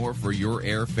pay more for your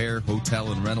airfare,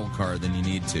 hotel, and rental car than you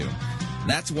need to.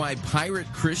 That's why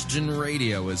Pirate Christian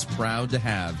Radio is proud to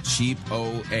have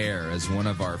Cheapo Air as one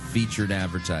of our featured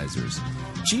advertisers.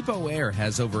 Cheapo Air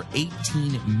has over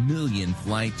 18 million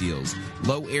flight deals,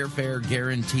 low airfare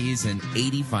guarantees, and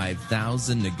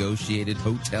 85,000 negotiated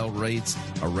hotel rates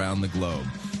around the globe.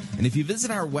 And if you visit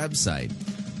our website,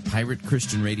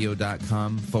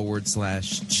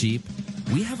 piratechristianradio.com/cheap,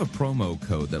 we have a promo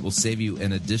code that will save you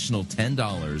an additional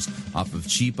 $10 off of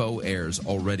Cheapo Air's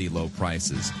already low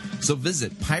prices. So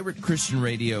visit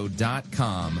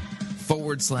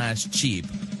piratechristianradio.com/cheap.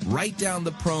 Write down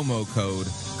the promo code,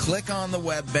 click on the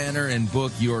web banner, and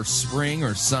book your spring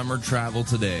or summer travel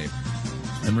today.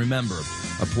 And remember,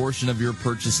 a portion of your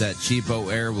purchase at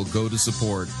Cheapo Air will go to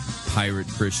support Pirate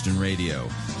Christian Radio.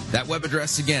 That web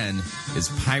address again is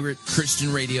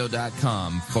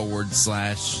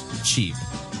piratechristianradio.com/cheap.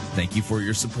 Thank you for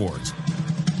your support.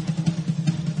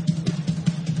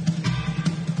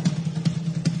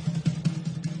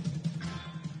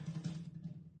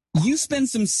 You spend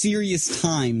some serious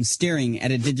time staring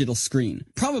at a digital screen,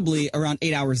 probably around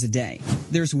 8 hours a day.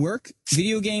 There's work,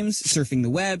 video games, surfing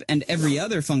the web, and every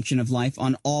other function of life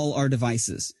on all our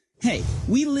devices. Hey,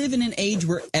 we live in an age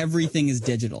where everything is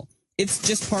digital. It's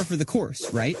just par for the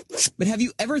course, right? But have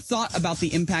you ever thought about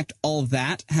the impact all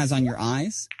that has on your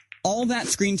eyes? All that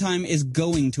screen time is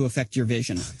going to affect your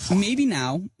vision. Maybe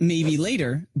now, maybe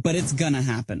later, but it's gonna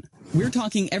happen. We're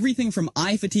talking everything from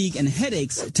eye fatigue and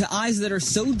headaches to eyes that are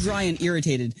so dry and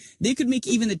irritated, they could make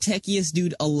even the techiest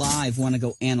dude alive want to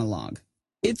go analog.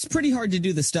 It's pretty hard to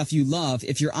do the stuff you love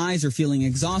if your eyes are feeling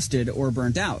exhausted or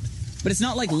burnt out. But it's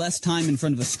not like less time in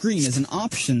front of a screen is an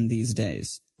option these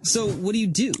days. So what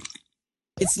do?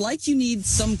 It's like you need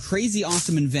some crazy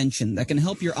awesome invention that can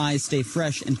help your eyes stay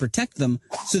fresh and protect them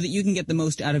so that you can get the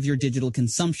most out of your digital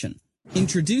consumption.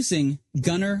 Introducing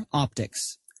Gunnar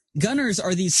Optics. Gunnars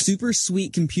are these super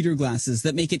sweet computer glasses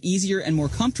that make it easier and more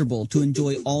comfortable to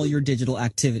enjoy all your digital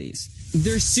activities.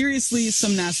 There's seriously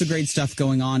some NASA-grade stuff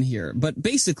going on here, but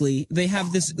basically, they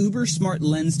have this uber-smart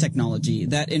lens technology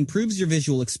that improves your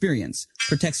visual experience,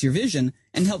 protects your vision,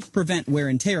 and helps prevent wear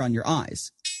and tear on your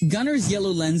eyes. Gunnar's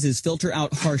yellow lenses filter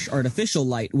out harsh artificial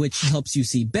light, which helps you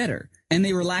see better, and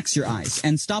they relax your eyes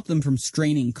and stop them from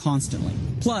straining constantly.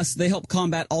 Plus, they help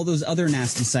combat all those other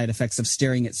nasty side effects of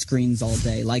staring at screens all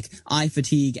day, like eye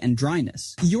fatigue and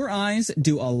dryness. Your eyes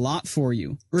do a lot for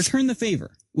you. Return the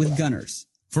favor with Gunnars.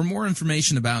 For more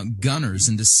information about Gunnars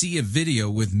and to see a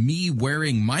video with me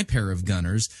wearing my pair of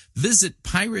Gunnars, visit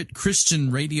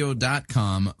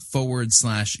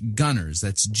piratechristianradio.com/Gunnars.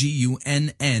 That's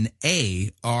GUNNARS.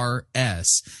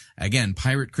 Again,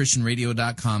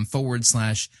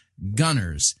 piratechristianradio.com/Gunnars.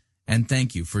 Gunners, and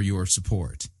thank you for your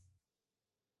support.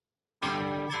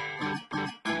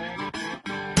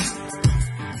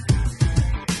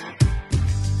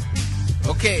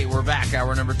 Okay, we're back.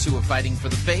 Hour number 2 of Fighting for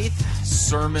the Faith.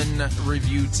 Sermon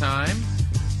review time.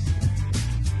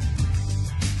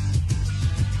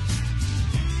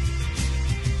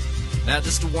 Now,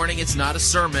 just a warning, it's not a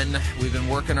sermon. We've been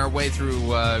working our way through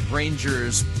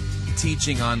Granger's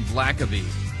teaching on Blackaby.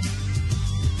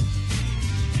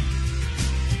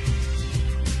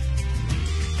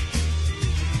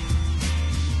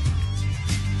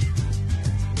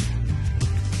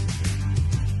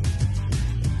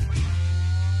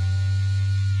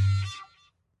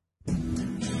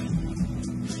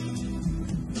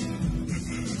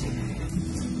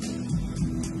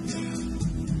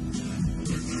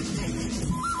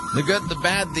 The good, the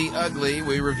bad, the ugly,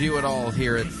 we review it all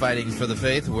here at Fighting for the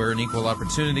Faith. We're an equal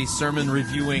opportunity sermon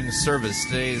reviewing service.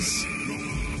 Today's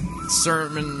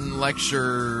sermon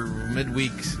lecture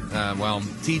midweek,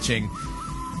 teaching,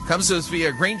 comes to us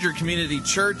via Granger Community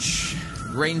Church,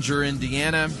 Granger,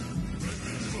 Indiana.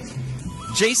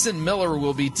 Jason Miller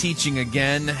will be teaching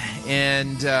again,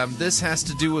 and this has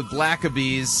to do with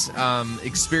Blackaby's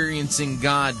Experiencing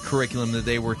God curriculum that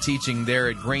they were teaching there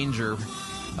at Granger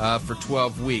for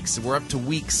 12 weeks. We're up to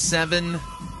week 7.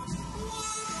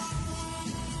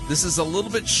 This is a little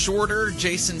bit shorter.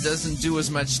 Jason doesn't do as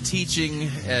much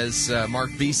teaching as Mark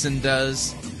Beeson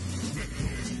does.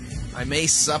 I may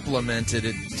supplement it.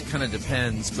 It kind of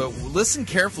depends. But listen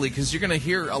carefully, because you're going to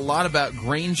hear a lot about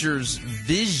Granger's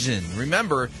vision.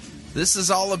 Remember, this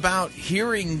is all about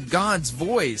hearing God's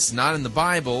voice, not in the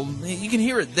Bible. You can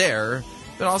hear it there,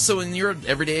 but also in your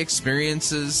everyday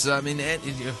experiences. I mean,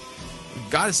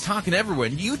 God is talking everywhere,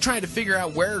 and you try to figure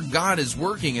out where God is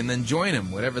working and then join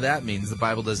Him, whatever that means. The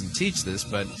Bible doesn't teach this,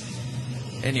 but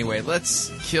anyway, let's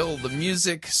kill the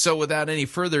music. So without any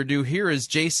further ado, here is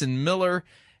Jason Miller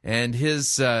and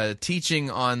his teaching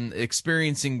on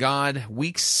Experiencing God,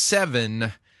 week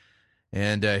 7,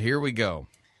 and here we go.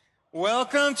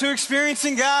 Welcome to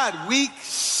Experiencing God, week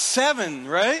 7,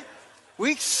 right?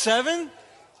 Week 7?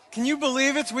 Can you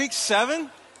believe it's week 7?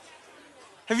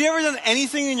 Have you ever done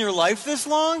anything in your life this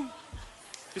long?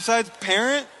 Besides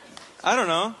parent? I don't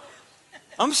know.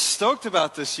 I'm stoked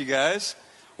about this, you guys.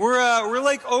 We're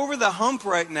like over the hump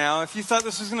right now. If you thought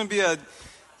this was going to be a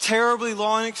terribly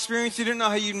long experience, you didn't know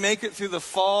how you'd make it through the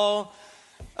fall,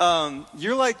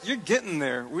 you're getting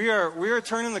there. We are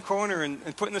turning the corner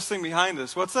and putting this thing behind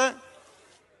us. What's that?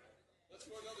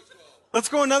 Let's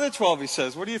go another 12, he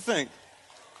says. What do you think?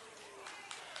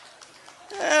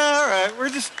 Yeah, all right,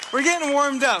 we're getting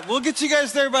warmed up. We'll get you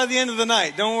guys there by the end of the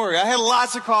night. Don't worry. I had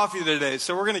lots of coffee today,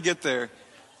 so we're going to get there.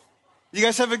 You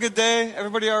guys have a good day?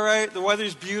 Everybody all right? The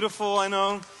weather's beautiful, I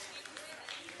know.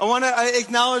 I want to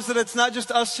acknowledge that it's not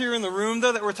just us here in the room,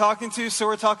 though, that we're talking to. So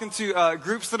we're talking to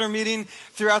groups that are meeting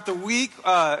throughout the week.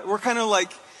 We're kind of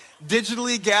like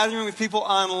digitally gathering with people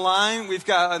online. We've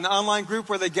got an online group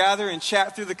where they gather and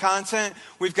chat through the content.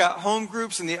 We've got home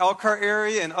groups in the Elkhart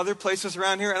area and other places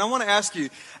around here. And I want to ask you,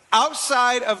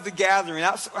 outside of the gathering,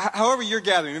 however you're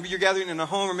gathering, maybe you're gathering in a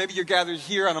home or maybe you're gathered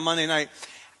here on a Monday night,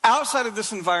 outside of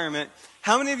this environment,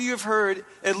 how many of you have heard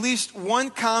at least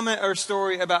one comment or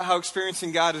story about how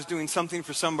Experiencing God is doing something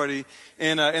for somebody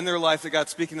in their life that God's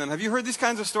speaking to them? Have you heard these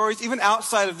kinds of stories, even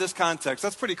outside of this context?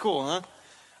 That's pretty cool, huh?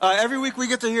 Every week we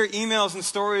get to hear emails and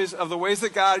stories of the ways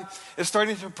that God is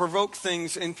starting to provoke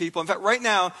things in people. In fact, right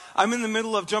now, I'm in the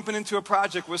middle of jumping into a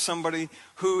project with somebody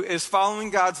who is following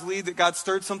God's lead, that God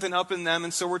stirred something up in them,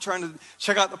 and so we're trying to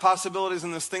check out the possibilities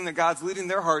in this thing that God's leading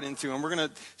their heart into, and we're going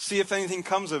to see if anything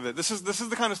comes of it. This is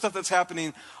the kind of stuff that's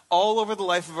happening all over the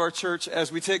life of our church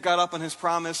as we take God up on His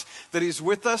promise that He's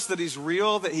with us, that He's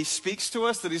real, that He speaks to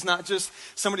us, that He's not just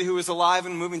somebody who was alive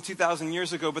and moving 2,000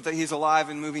 years ago, but that He's alive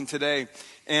and moving today.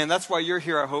 And that's why you're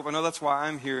here, I hope. I know that's why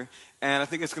I'm here. And I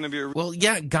think it's going to be Well,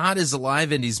 yeah, God is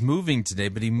alive and He's moving today,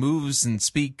 but He moves and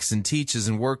speaks and teaches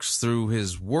and works through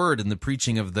His Word and the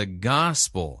preaching of the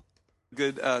gospel.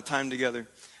 Good time together.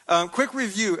 Quick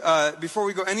review. Before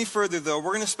we go any further, though,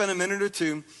 we're going to spend a minute or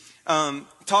two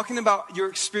talking about your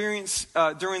experience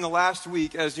during the last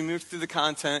week as you moved through the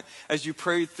content, as you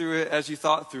prayed through it, as you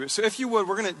thought through it. So if you would,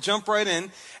 we're going to jump right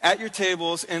in at your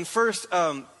tables. And first,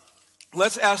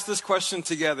 let's ask this question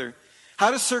together. How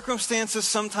do circumstances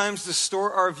sometimes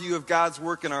distort our view of God's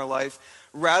work in our life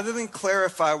rather than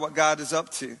clarify what God is up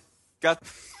to? What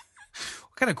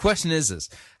kind of question is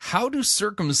this? How do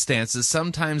circumstances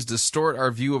sometimes distort our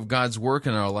view of God's work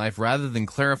in our life rather than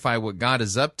clarify what God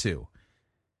is up to?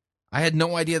 I had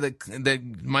no idea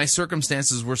that my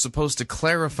circumstances were supposed to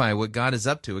clarify what God is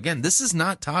up to. Again, this is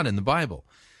not taught in the Bible.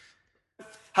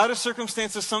 How do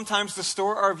circumstances sometimes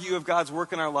distort our view of God's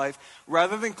work in our life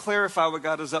rather than clarify what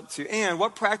God is up to? And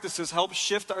what practices help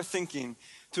shift our thinking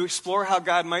to explore how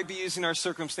God might be using our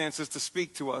circumstances to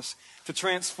speak to us, to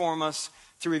transform us,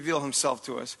 to reveal himself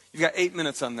to us? You've got 8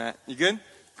 minutes on that. You good?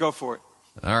 Go for it.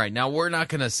 All right, now we're not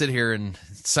going to sit here in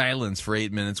silence for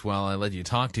 8 minutes while I let you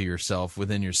talk to yourself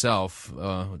within yourself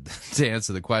to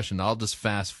answer the question. I'll just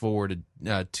fast forward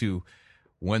to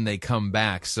when they come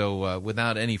back. So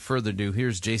without any further ado,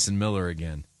 here's Jason Miller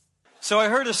again. So I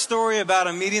heard a story about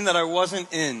a meeting that I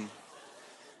wasn't in.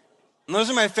 And those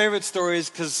are my favorite stories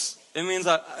because it means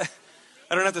I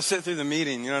don't have to sit through the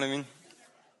meeting, you know what I mean?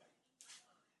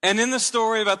 And in the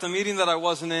story about the meeting that I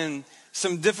wasn't in,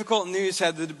 some difficult news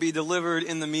had to be delivered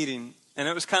in the meeting. And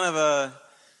it was kind of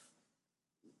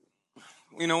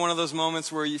one of those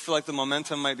moments where you feel like the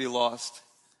momentum might be lost.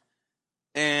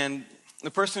 And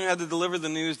the person who had to delivered the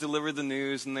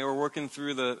news, and they were working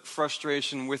through the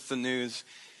frustration with the news.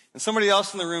 And somebody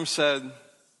else in the room said,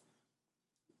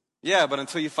 yeah, but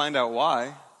until you find out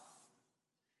why.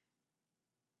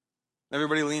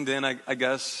 Everybody leaned in, I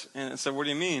guess, and said, what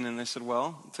do you mean? And they said,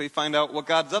 well, until you find out what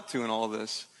God's up to in all of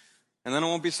this. And then it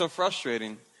won't be so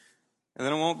frustrating. And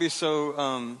then it won't be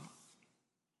so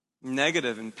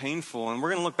negative and painful. And we're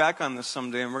going to look back on this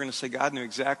someday, and we're going to say God knew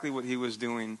exactly what he was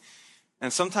doing.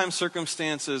 And sometimes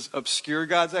circumstances obscure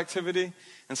God's activity,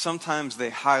 and sometimes they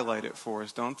highlight it for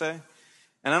us, don't they?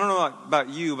 And I don't know about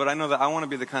you, but I know that I want to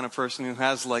be the kind of person who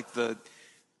has like the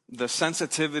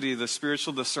sensitivity, the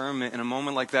spiritual discernment in a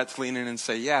moment like that to lean in and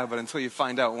say, yeah, but until you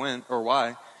find out when or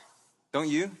why. Don't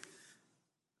you?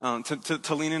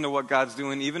 To lean into what God's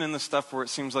doing, even in the stuff where it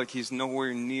seems like he's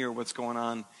nowhere near what's going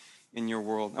on in your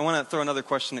world. I want to throw another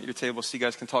question at your table so you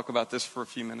guys can talk about this for a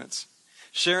few minutes.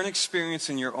 Share an experience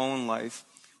in your own life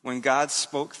when God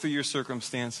spoke through your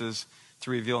circumstances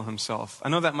to reveal himself. I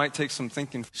know that might take some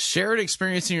thinking. Share an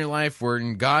experience in your life where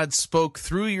God spoke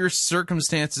through your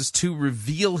circumstances to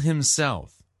reveal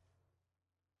himself.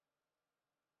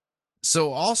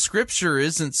 So all scripture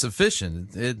isn't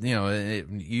sufficient.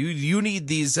 You need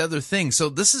these other things. So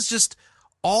this is just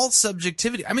all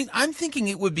subjectivity. I mean, I'm thinking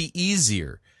it would be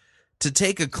easier to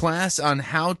take a class on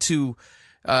how to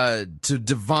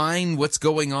divine what's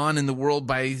going on in the world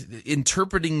by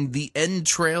interpreting the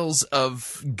entrails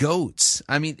of goats.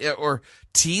 I mean, or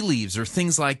tea leaves or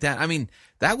things like that. I mean,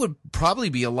 that would probably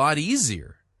be a lot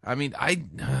easier. I mean,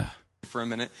 for a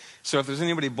minute. So if there's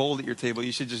anybody bold at your table,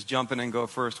 you should just jump in and go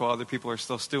first while other people are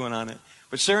still stewing on it.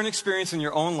 But share an experience in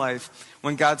your own life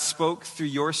when God spoke through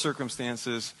your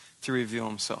circumstances to reveal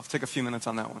himself. Take a few minutes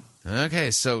on that one. Okay,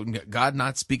 so God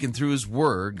not speaking through his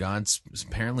word. God's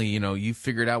apparently, you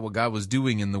figured out what God was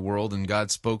doing in the world, and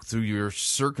God spoke through your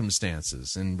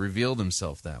circumstances and revealed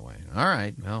himself that way. All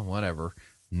right, well, whatever.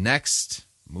 Next,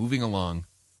 moving along.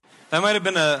 That might have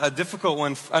been a difficult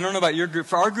one. I don't know about your group.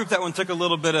 For our group, that one took a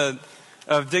little bit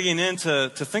of digging in to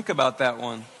think about that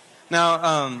one. Now,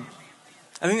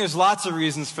 I think there's lots of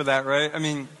reasons for that, right? I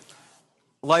mean,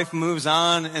 life moves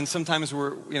on, and sometimes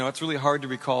it's really hard to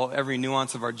recall every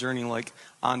nuance of our journey, like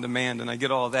on demand, and I get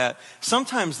all of that.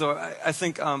 Sometimes, though, I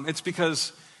think it's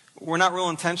because we're not real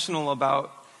intentional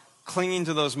about clinging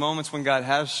to those moments when God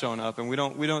has shown up, and we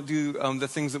don't do the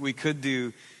things that we could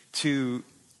do to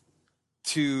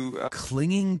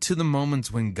clinging to the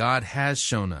moments when God has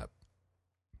shown up.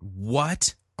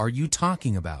 What are you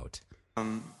talking about?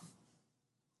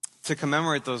 To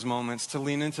commemorate those moments, to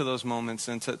lean into those moments,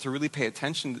 and to really pay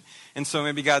attention. And so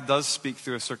maybe God does speak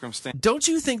through a circumstance. Don't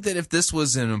you think that if this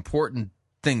was an important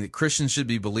thing that Christians should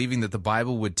be believing, that the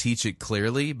Bible would teach it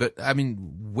clearly? But, I mean,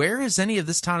 where is any of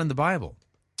this taught in the Bible?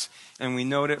 And we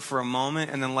note it for a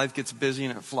moment, and then life gets busy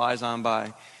and it flies on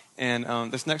by.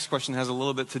 And this next question has a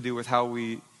little bit to do with how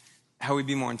we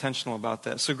be more intentional about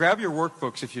that. So grab your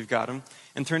workbooks if you've got them,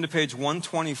 and turn to page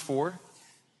 124.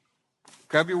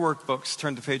 Grab your workbooks,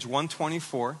 turn to page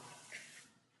 124.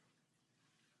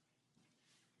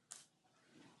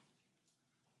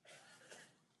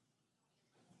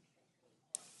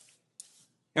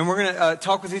 And we're going to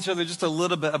talk with each other just a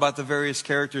little bit about the various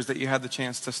characters that you had the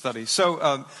chance to study.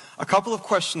 So a couple of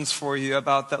questions for you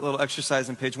about that little exercise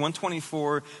on page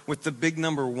 124 with the big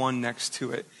number 1 next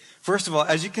to it. First of all,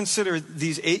 as you consider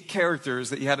these 8 characters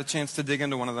that you had a chance to dig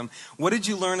into one of them, what did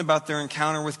you learn about their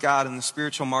encounter with God and the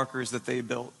spiritual markers that they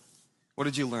built? What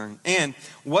did you learn? And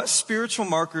what spiritual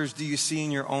markers do you see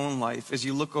in your own life as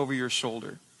you look over your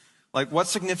shoulder? Like, what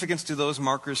significance do those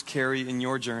markers carry in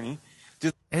your journey?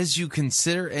 As you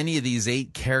consider any of these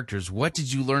 8 characters, what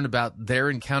did you learn about their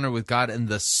encounter with God and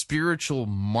the spiritual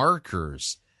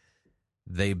markers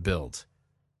they built?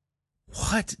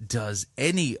 What does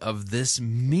any of this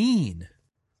mean?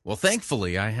 Well,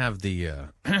 thankfully, I have the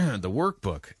the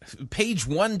workbook, page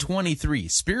 123,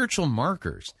 spiritual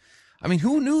markers. I mean,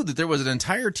 who knew that there was an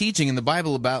entire teaching in the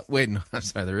Bible about... Wait, no, I'm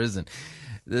sorry, there isn't.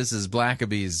 This is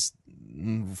Blackaby's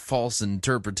false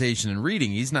interpretation and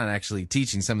reading. He's not actually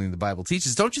teaching something the Bible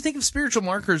teaches. Don't you think if spiritual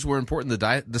markers were important,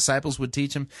 the disciples would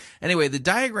teach them? Anyway, the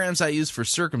diagrams I use for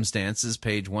circumstances,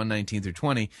 page 119 through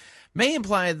 20, may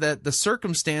imply that the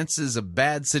circumstance is a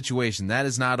bad situation. That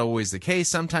is not always the case.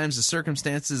 Sometimes the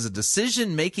circumstance is a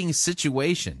decision-making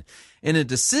situation. In a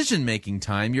decision-making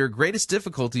time, your greatest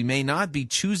difficulty may not be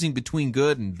choosing between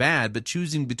good and bad, but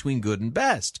choosing between good and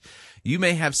best. You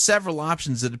may have several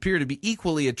options that appear to be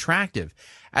equally attractive.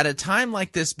 At a time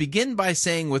like this, begin by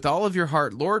saying with all of your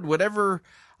heart, Lord, whatever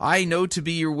I know to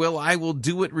be your will, I will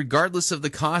do it regardless of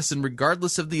the cost and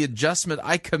regardless of the adjustment.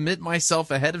 I commit myself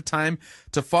ahead of time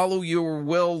to follow your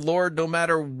will, Lord. No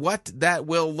matter what that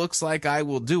will looks like, I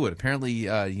will do it. Apparently,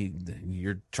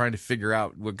 you're trying to figure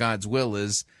out what God's will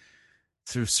is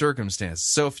through circumstances.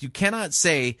 So if you cannot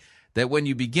say that when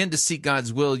you begin to seek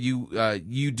God's will,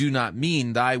 you do not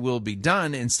mean thy will be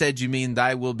done. Instead, you mean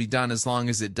thy will be done as long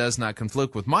as it does not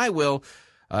conflict with my will.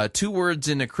 Two words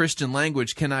in a Christian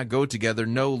language cannot go together.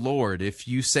 No, Lord. If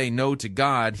you say no to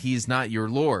God, he's not your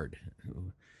Lord.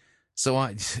 So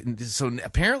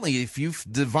apparently, if you've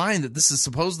divined that this is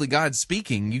supposedly God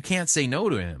speaking, you can't say no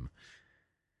to him.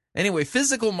 Anyway,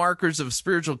 physical markers of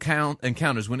spiritual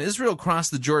encounters. When Israel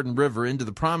crossed the Jordan River into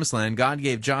the Promised Land, God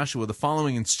gave Joshua the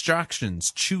following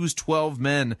instructions. Choose 12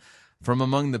 men from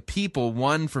among the people,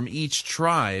 one from each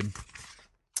tribe,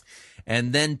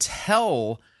 and then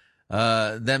tell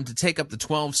them to take up the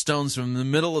 12 stones from the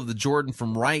middle of the Jordan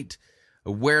from right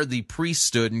where the priest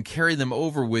stood and carry them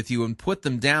over with you and put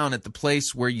them down at the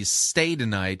place where you stay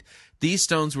tonight. These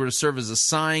stones were to serve as a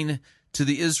sign to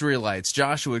the Israelites.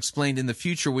 Joshua explained, in the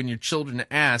future when your children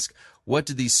ask, what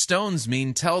do these stones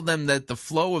mean? Tell them that the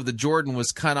flow of the Jordan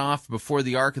was cut off before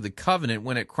the Ark of the Covenant.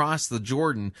 When it crossed the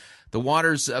Jordan, the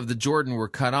waters of the Jordan were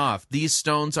cut off. These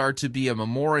stones are to be a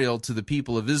memorial to the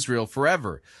people of Israel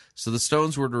forever. So the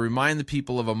stones were to remind the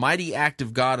people of a mighty act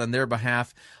of God on their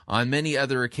behalf. On many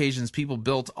other occasions, people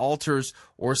built altars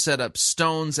or set up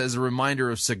stones as a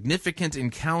reminder of significant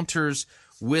encounters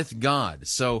with God.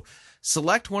 So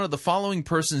select one of the following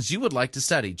persons you would like to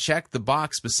study. Check the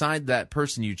box beside that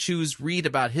person you choose. Read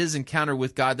about his encounter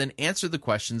with God, then answer the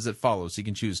questions that follow. So you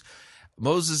can choose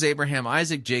Moses, Abraham,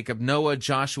 Isaac, Jacob, Noah,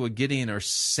 Joshua, Gideon, or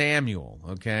Samuel.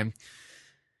 Okay?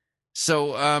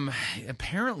 So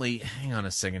apparently, hang on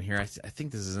a second here. I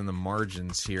think this is in the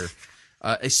margins here.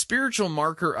 A spiritual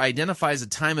marker identifies a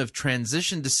time of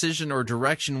transition, decision, or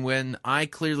direction when I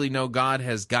clearly know God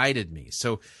has guided me.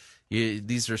 So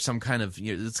these are some kind of,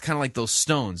 it's kind of like those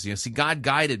stones. See, God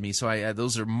guided me, so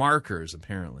those are markers,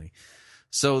 apparently.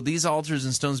 So these altars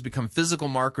and stones become physical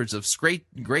markers of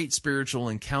great spiritual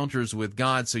encounters with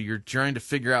God. So you're trying to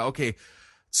figure out, okay,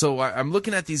 so I'm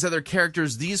looking at these other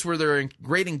characters. These were their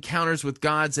great encounters with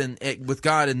God,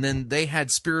 and then they had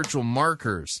spiritual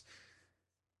markers.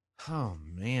 Oh,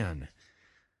 man.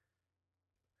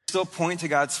 Still point to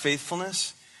God's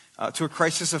faithfulness, to a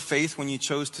crisis of faith when you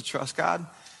chose to trust God.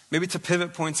 Maybe to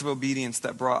pivot points of obedience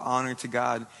that brought honor to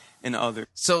God and others.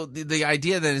 So the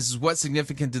idea then is what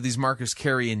significance do these markers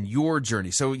carry in your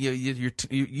journey? So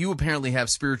you apparently have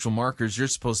spiritual markers you're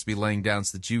supposed to be laying down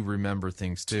so that you remember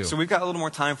things too. So we've got a little more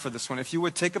time for this one. If you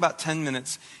would take about 10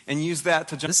 minutes and use that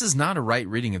to... This is not a right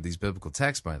reading of these biblical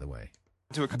texts, by the way.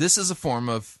 This is a form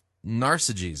of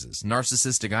narcigesis,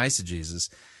 narcissistic eisegesis,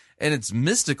 and it's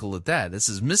mystical at that. This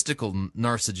is mystical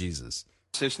narcigesis.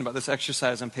 About this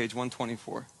exercise on page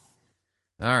 124.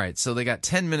 All right, so they got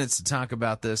 10 minutes to talk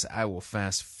about this. I will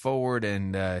fast forward,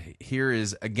 and here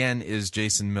is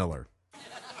Jason Miller.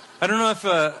 I don't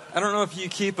know if you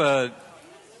keep a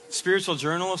spiritual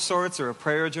journal of sorts or a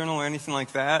prayer journal or anything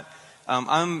like that.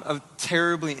 I'm a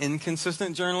terribly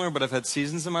inconsistent journaler, but I've had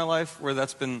seasons in my life where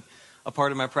that's been a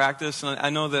part of my practice. And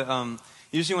I know that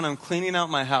usually when I'm cleaning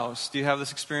out my house, do you have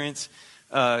this experience?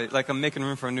 Like I'm making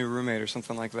room for a new roommate or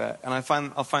something like that, and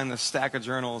I'll find this stack of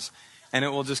journals. And it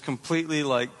will just completely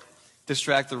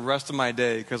distract the rest of my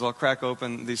day because I'll crack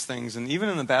open these things. And even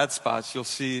in the bad spots, you'll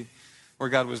see where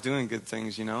God was doing good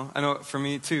things, I know for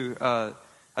me too,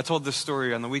 I told this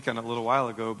story on the weekend a little while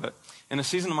ago, but in a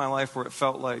season of my life where it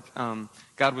felt like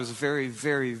God was very,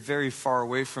 very, very far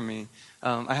away from me,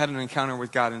 I had an encounter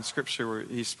with God in Scripture where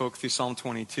he spoke through Psalm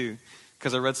 22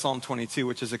 because I read Psalm 22,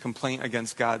 which is a complaint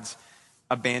against God's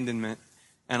abandonment.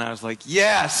 And I was like,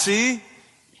 yeah, see?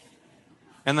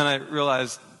 And then I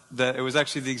realized that it was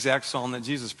actually the exact psalm that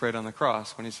Jesus prayed on the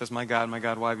cross when he says, my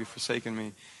God, why have you forsaken me?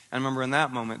 And I remember in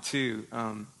that moment too,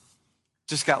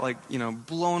 just got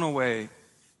blown away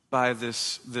by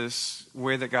this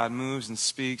way that God moves and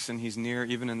speaks, and he's near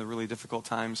even in the really difficult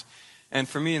times. And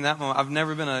for me in that moment, I've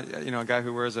never been a guy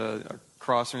who wears a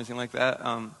cross or anything like that.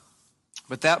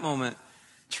 But that moment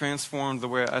transformed the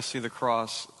way I see the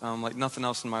cross like nothing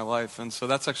else in my life. And so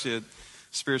that's actually a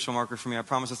spiritual marker for me. I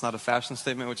promise it's not a fashion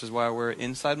statement, which is why I wear it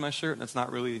inside my shirt. And it's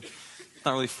not really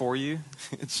for you.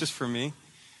 It's just for me.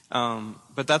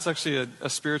 But that's actually a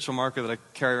spiritual marker that I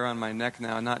carry around my neck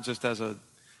now, not just as a,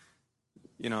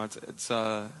 it's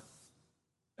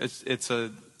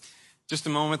just a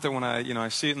moment that when I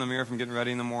see it in the mirror if I'm getting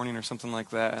ready in the morning or something like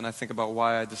that, and I think about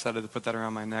why I decided to put that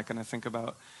around my neck, and I think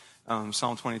about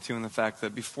Psalm 22 and the fact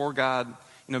that before God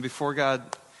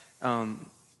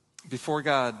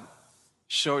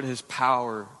showed his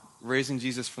power raising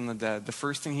Jesus from the dead, the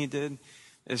first thing he did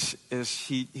is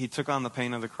he took on the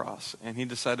pain of the cross, and he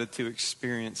decided to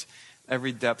experience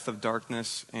every depth of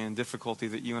darkness and difficulty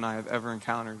that you and I have ever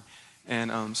encountered.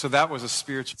 And so that was a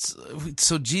spiritual...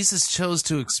 So Jesus chose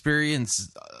to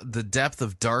experience the depth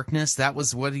of darkness? That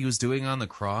was what he was doing on the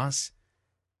cross?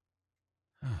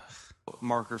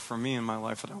 Marker for me in my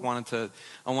life that I wanted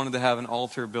to have an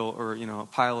altar built, or a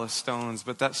pile of stones,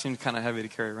 but that seemed kind of heavy to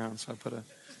carry around, so I put a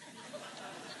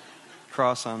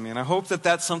cross on me. And I hope that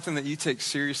that's something that you take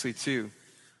seriously too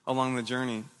along the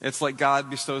journey. It's like God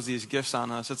bestows these gifts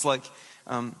on us. It's like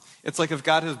if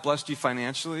God has blessed you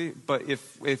financially, but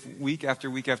if week after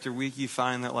week after week you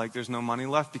find that there's no money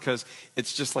left because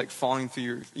it's just falling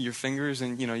through your fingers,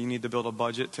 and you need to build a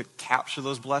budget to capture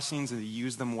those blessings and to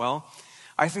use them well.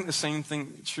 I think the same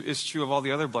thing is true of all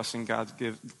the other blessings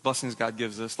God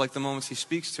gives us, like the moments he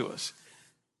speaks to us.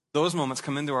 Those moments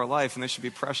come into our life, and they should be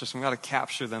precious, and we've got to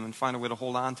capture them and find a way to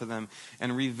hold on to them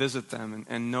and revisit them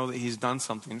and know that he's done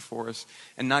something for us,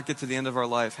 and not get to the end of our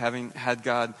life having had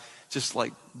God just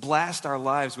blast our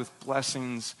lives with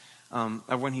blessings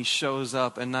of when he shows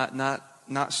up, and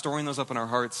not storing those up in our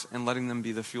hearts and letting them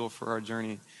be the fuel for our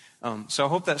journey. So I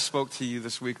hope that spoke to you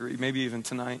this week, or maybe even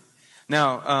tonight.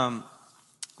 Now,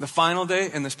 the final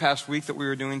day in this past week that we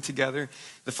were doing together,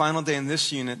 the final day in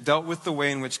this unit dealt with the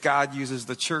way in which God uses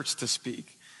the church to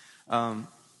speak.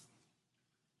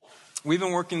 We've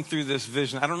been working through this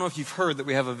vision. I don't know if you've heard that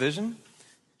we have a vision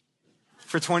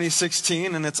for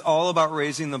 2016, and it's all about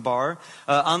raising the bar.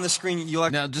 On the screen,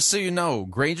 Now, just so you know,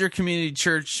 Granger Community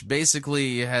Church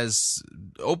basically has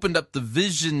opened up the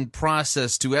vision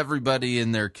process to everybody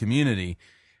in their community.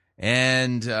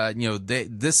 And,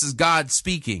 this is God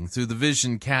speaking through the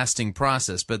vision casting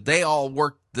process. But they all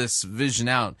worked this vision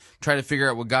out, try to figure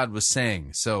out what God was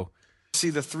saying. So,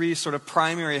 see the three sort of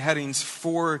primary headings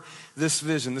for this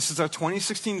vision. This is our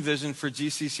 2016 vision for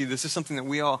GCC. This is something that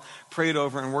we all prayed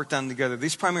over and worked on together.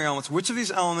 These primary elements, which of these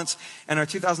elements in our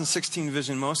 2016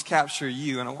 vision most capture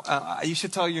you? And you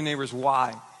should tell your neighbors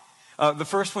why. The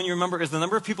first one you remember is the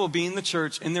number of people being in the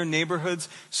church in their neighborhoods,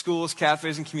 schools,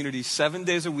 cafes, and communities 7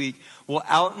 days a week will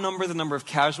outnumber the number of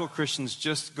casual Christians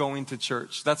just going to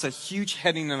church. That's a huge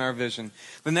heading in our vision.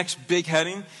 The next big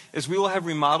heading is we will have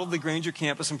remodeled the Granger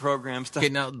campus and programs to... Okay,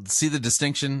 now, see the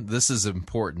distinction? This is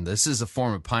important. This is a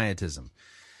form of pietism.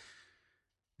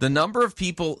 The number of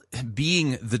people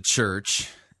being the church...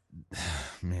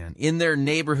 Man, in their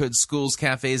neighborhoods, schools,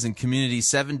 cafes, and communities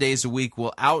 7 days a week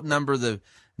will outnumber the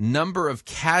number of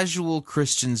casual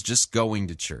Christians just going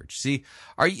to church. See,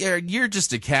 you're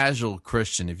just a casual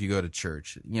Christian if you go to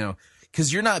church,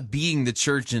 because you're not being the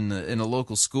church in a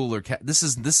local school or this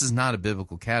is not a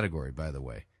biblical category, by the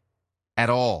way, at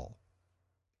all.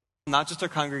 Not just our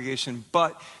congregation,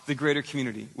 but the greater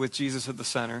community with Jesus at the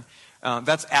center.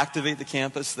 That's activate the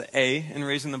campus, the A in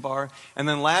raising the bar. And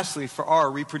then lastly, for R,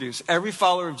 reproduce. Every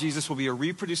follower of Jesus will be a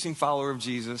reproducing follower of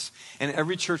Jesus, and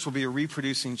every church will be a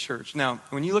reproducing church. Now,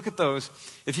 when you look at those,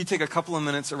 if you take a couple of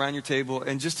minutes around your table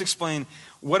and just explain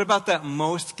what about that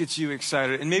most gets you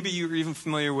excited, and maybe you're even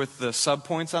familiar with the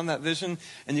subpoints on that vision,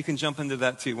 and you can jump into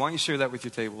that too. Why don't you share that with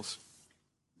your tables?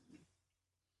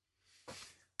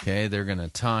 Okay, they're going to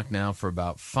talk now for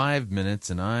about 5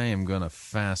 minutes, and I am going to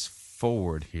fast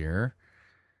forward here.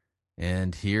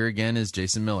 And here again is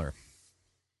Jason Miller.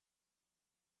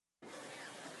 All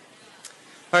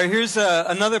right, here's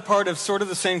another part of sort of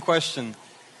the same question.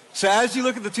 So as you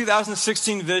look at the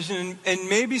 2016 vision, and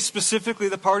maybe specifically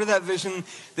the part of that vision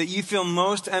that you feel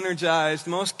most energized,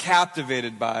 most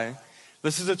captivated by,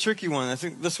 this is a tricky one. I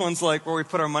think this one's like where we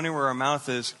put our money where our mouth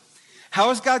is. How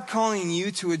is God calling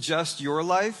you to adjust your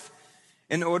life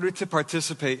in order to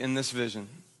participate in this vision,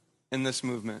 in this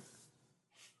movement?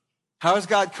 How is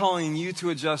God calling you to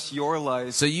adjust your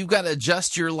life? So you've got to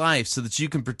adjust your life so that you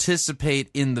can participate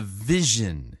in the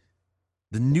vision,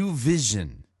 the new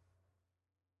vision.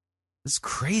 It's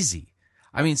crazy.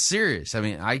 I mean, serious. I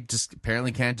mean, I just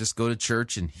apparently can't just go to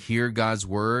church and hear God's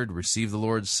word, receive the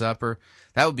Lord's Supper.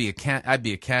 That would be I'd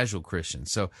be a casual Christian.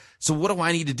 So what do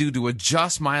I need to do to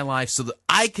adjust my life so that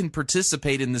I can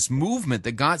participate in this movement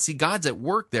that God's at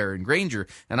work there in Granger,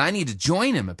 and I need to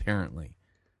join him, apparently.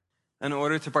 In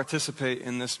order to participate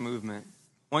in this movement,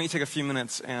 why don't you take a few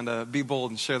minutes and be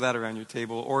bold and share that around your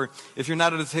table? Or if you're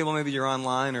not at a table, maybe you're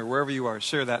online or wherever you are,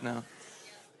 share that now.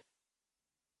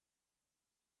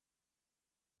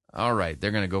 All right,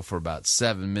 they're going to go for about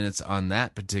 7 minutes on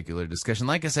that particular discussion.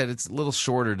 Like I said, it's a little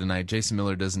shorter tonight. Jason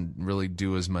Miller doesn't really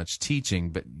do as much teaching,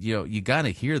 but you got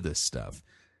to hear this stuff.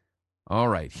 All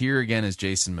right, here again is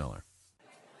Jason Miller.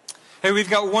 Hey, we've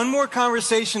got one more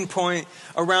conversation point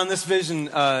around this vision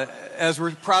as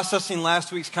we're processing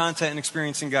last week's content and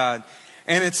experiencing God.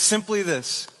 And it's simply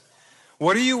this.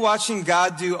 What are you watching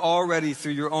God do already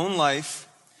through your own life,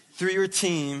 through your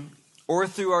team, or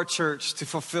through our church to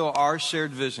fulfill our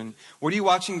shared vision? What are you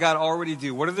watching God already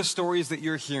do? What are the stories that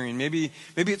you're hearing? Maybe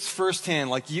it's firsthand,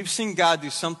 like you've seen God do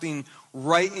something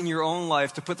right in your own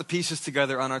life to put the pieces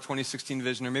together on our 2016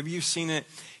 vision. Or maybe you've seen it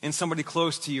in somebody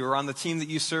close to you or on the team that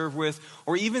you serve with,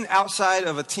 or even outside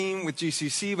of a team with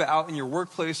GCC, but out in your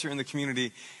workplace or in the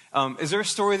community. Is there a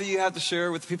story that you have to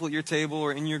share with the people at your table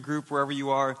or in your group, wherever you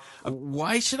are?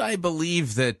 Why should I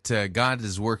believe that God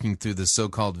is working through the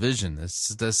so-called vision? This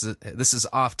is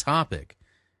off topic.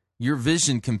 Your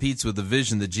vision competes with the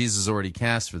vision that Jesus already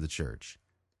cast for the church.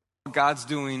 God's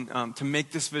doing to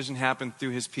make this vision happen through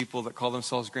his people that call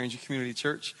themselves Granger Community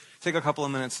Church. Take a couple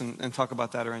of minutes and talk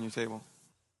about that around your table.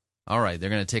 All right, they're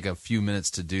going to take a few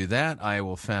minutes to do that. I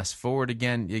will fast forward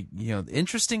again.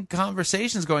 Interesting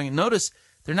conversations going. Notice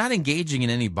they're not engaging in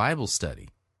any Bible study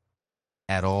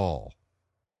at all.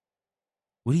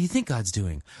 What do you think God's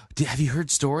doing? Have you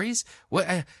heard stories?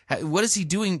 What is he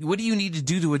doing? What do you need to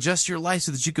do to adjust your life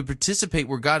so that you could participate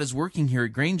where God is working here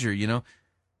at Granger?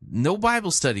 No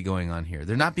Bible study going on here.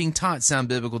 They're not being taught sound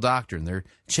biblical doctrine. They're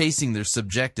chasing their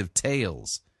subjective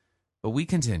tales. But we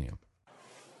continue.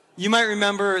 You might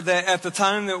remember that at the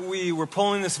time that we were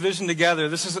pulling this vision together,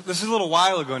 this is a little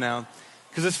while ago now,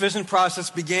 because this vision process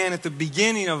began at the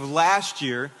beginning of last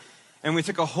year, and we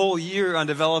took a whole year on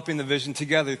developing the vision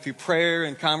together through prayer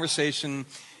and conversation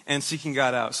and seeking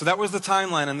God out. So that was the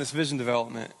timeline on this vision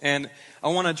development. And I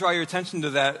want to draw your attention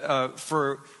to that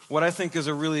for what I think is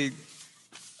a really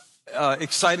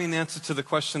exciting answer to the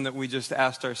question that we just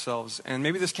asked ourselves. And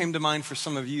maybe this came to mind for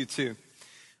some of you too.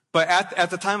 But at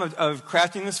the time of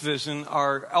crafting this vision,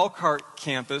 our Elkhart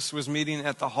campus was meeting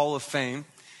at the Hall of Fame,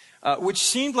 which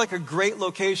seemed like a great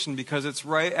location because it's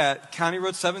right at County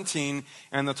Road 17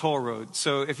 and the toll road.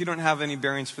 So if you don't have any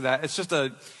bearings for that,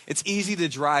 it's easy to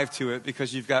drive to it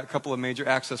because you've got a couple of major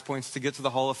access points to get to the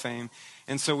Hall of Fame.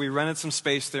 And so we rented some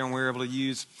space there and we were able to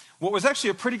use what was actually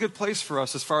a pretty good place for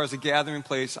us as far as a gathering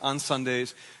place on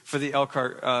Sundays for the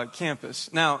Elkhart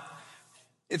campus. Now,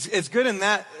 it's good in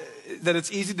that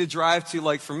it's easy to drive to,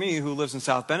 like for me, who lives in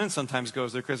South Bend and sometimes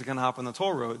goes there because I can hop on the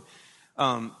toll road.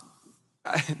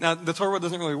 Now, the toll road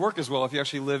doesn't really work as well if you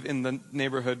actually live in the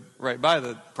neighborhood right by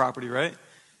the property, right?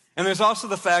 And there's also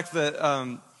the fact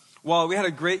that while we had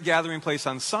a great gathering place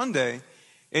on Sunday,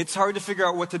 it's hard to figure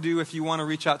out what to do if you want to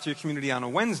reach out to your community on a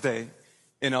Wednesday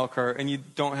in Elkhart and you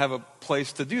don't have a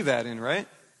place to do that in, right?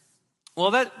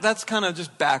 Well, that's kind of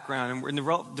just background, and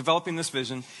we're developing this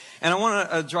vision. And I want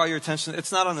to draw your attention.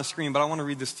 It's not on the screen, but I want to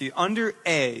read this to you. Under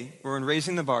A, we're in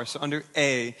Raising the Bar, so under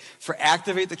A, for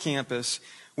Activate the Campus,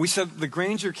 we said the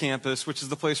Granger campus, which is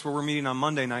the place where we're meeting on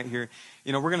Monday night here,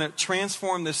 we're going to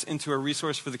transform this into a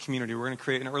resource for the community. We're going to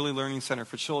create an early learning center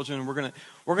for children. We're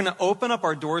going to open up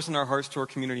our doors and our hearts to our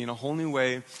community in a whole new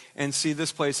way and see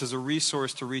this place as a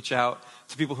resource to reach out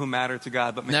to people who matter to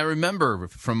God. Now remember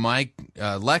from my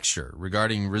lecture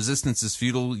regarding resistance is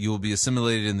futile, you will be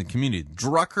assimilated in the community.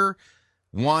 Drucker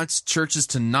wants churches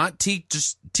to not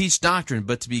teach doctrine,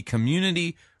 but to be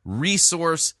community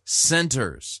resource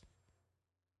centers.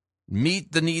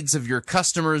 Meet the needs of your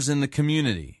customers in the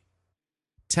community.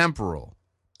 Temporal,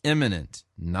 imminent,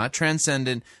 not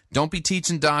transcendent. Don't be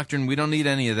teaching doctrine. We don't need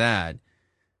any of that.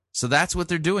 So that's what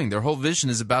they're doing. Their whole vision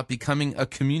is about becoming a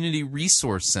community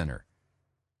resource center.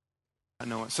 I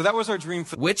know it. So that was our dream.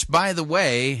 Which, by the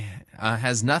way,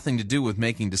 has nothing to do with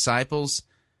making disciples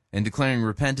and declaring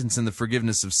repentance and the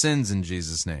forgiveness of sins in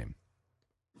Jesus' name.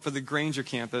 For the Granger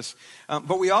campus.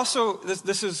 But we also,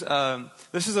 this is a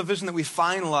vision that we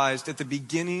finalized at the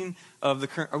beginning of the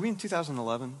current, are we in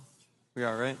 2011? We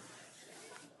are, right?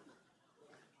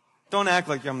 Don't act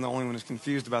like I'm the only one who's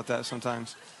confused about that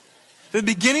sometimes. The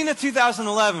beginning of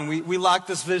 2011, we locked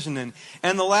this vision in.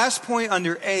 And the last point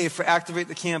under A for Activate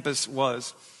the Campus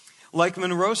was, like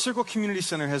Monroe Circle Community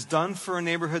Center has done for a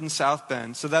neighborhood in South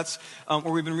Bend. So that's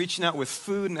where we've been reaching out with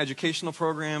food and educational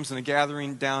programs and a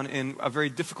gathering down in a very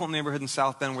difficult neighborhood in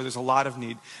South Bend where there's a lot of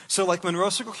need. So like Monroe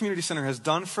Circle Community Center has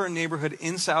done for a neighborhood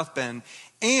in South Bend,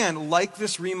 and like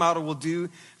this remodel will do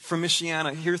for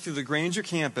Michiana here through the Granger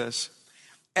campus,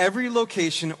 every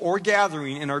location or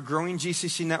gathering in our growing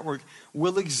GCC network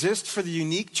will exist for the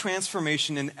unique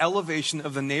transformation and elevation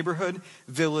of the neighborhood,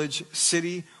 village,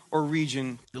 city, or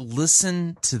region.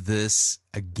 Listen to this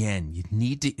again. You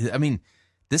need to,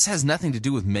 this has nothing to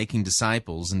do with making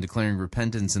disciples and declaring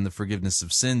repentance and the forgiveness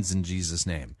of sins in Jesus'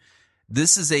 name.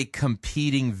 This is a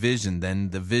competing vision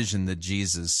than the vision that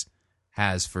Jesus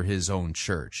has for his own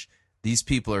church. These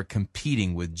people are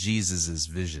competing with Jesus'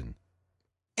 vision.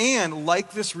 And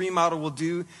like this remodel will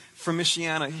do for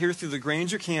Michiana here through the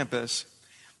Granger campus,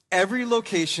 every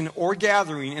location or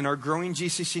gathering in our growing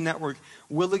GCC network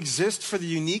will exist for the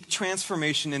unique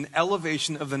transformation and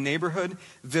elevation of the neighborhood,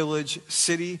 village,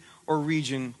 city, or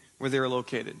region where they are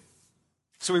located.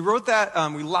 So we wrote that,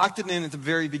 we locked it in at the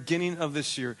very beginning of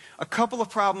this year. A couple of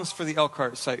problems for the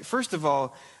Elkhart site. First of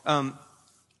all,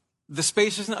 the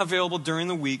space isn't available during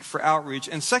the week for outreach.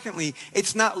 And secondly,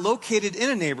 it's not located in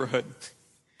a neighborhood.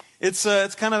 It's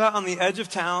kind of out on the edge of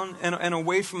town and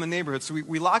away from the neighborhood. So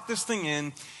we lock this thing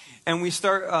in, and we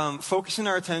start focusing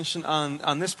our attention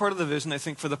on this part of the vision, I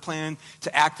think, for the plan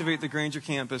to activate the Granger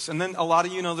campus. And then a lot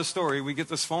of you know the story. We get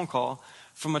this phone call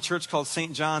from a church called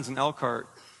St. John's in Elkhart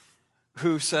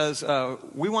who says,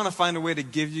 we want to find a way to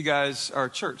give you guys our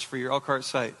church for your Elkhart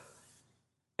site.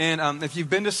 And if you've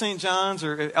been to St. John's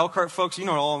or Elkhart folks, you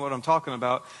know all what I'm talking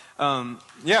about.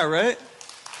 Yeah, right?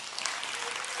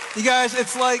 You guys,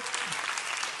 it's like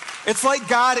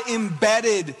God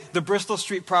embedded the Bristol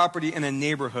Street property in a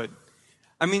neighborhood.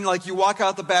 I mean, like you walk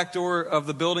out the back door of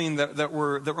the building that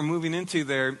we're moving into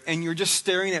there, and you're just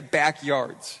staring at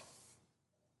backyards,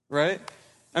 right?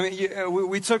 I mean,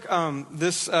 we took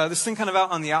this thing kind of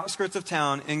out on the outskirts of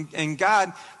town, and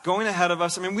God going ahead of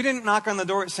us. I mean, we didn't knock on the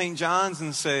door at St. John's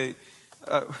and say,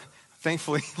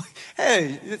 thankfully,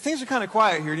 hey, things are kind of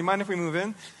quiet here. Do you mind if we move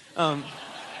in?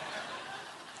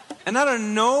 And out of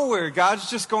nowhere, God's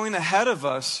just going ahead of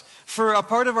us for a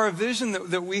part of our vision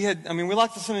that we had. I mean, we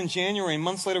locked this in January, and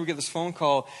months later we get this phone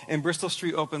call, and Bristol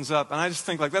Street opens up. And I just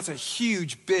think, like, that's a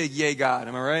huge, big yay, God.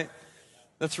 Am I right?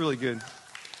 That's really good.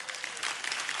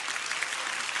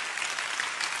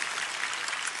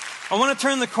 I want to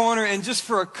turn the corner and just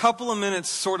for a couple of minutes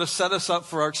sort of set us up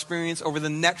for our experience over the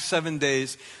next 7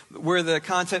 days where the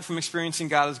content from Experiencing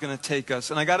God is going to take us.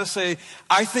 And I got to say,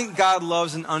 I think God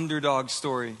loves an underdog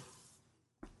story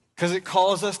because it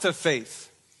calls us to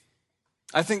faith.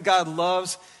 I think God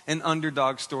loves an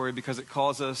underdog story because it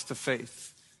calls us to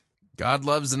faith. God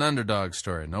loves an underdog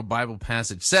story. No Bible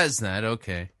passage says that.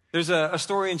 Okay. There's a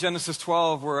story in Genesis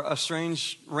 12 where a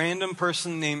strange, random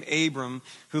person named Abram,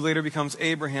 who later becomes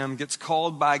Abraham, gets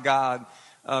called by God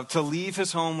to leave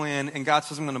his homeland, and God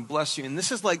says, I'm going to bless you. And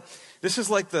this is like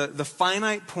the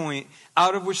finite point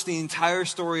out of which the entire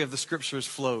story of the scriptures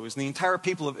flows. The entire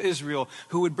people of Israel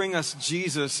who would bring us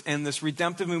Jesus and this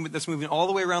redemptive movement that's moving all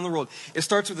the way around the world. It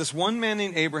starts with this one man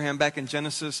named Abraham back in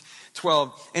Genesis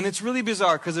 12. And it's really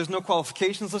bizarre because there's no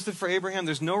qualifications listed for Abraham.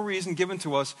 There's no reason given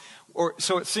to us, or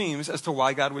so it seems, as to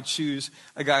why God would choose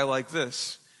a guy like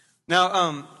this.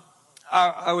 Now,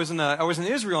 I was in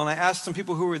Israel, and I asked some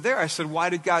people who were there, I said, why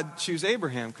did God choose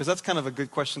Abraham? Because that's kind of a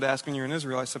good question to ask when you're in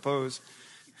Israel, I suppose.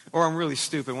 Or I'm really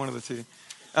stupid, one of the two.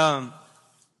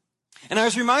 And I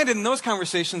was reminded in those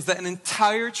conversations that an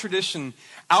entire tradition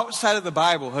outside of the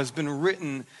Bible has been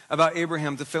written about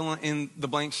Abraham to fill in the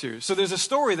blanks here. So there's a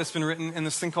story that's been written in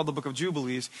this thing called the Book of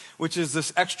Jubilees, which is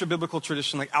this extra biblical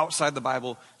tradition, like outside the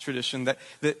Bible tradition, that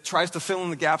tries to fill in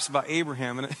the gaps about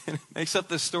Abraham. And it makes up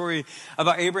this story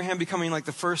about Abraham becoming like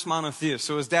the first monotheist.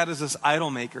 So his dad is this idol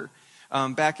maker.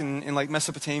 Back in like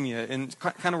Mesopotamia, and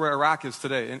kind of where Iraq is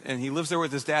today. And he lives there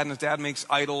with his dad, and his dad makes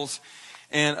idols.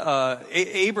 And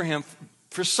Abraham,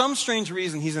 for some strange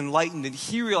reason, he's enlightened, and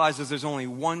he realizes there's only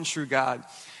one true God.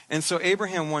 And so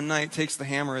Abraham one night takes the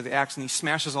hammer or the axe, and he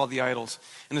smashes all the idols.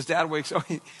 And his dad wakes up,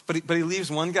 but he leaves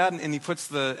one God, and he puts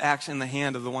the axe in the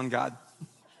hand of the one God.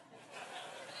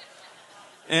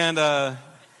 And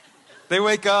they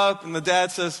wake up, and the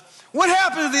dad says, what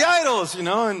happened to the idols? You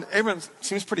know, and Abraham,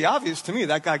 seems pretty obvious to me.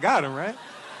 That guy got him, right?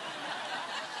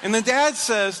 And the dad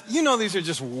says, you know these are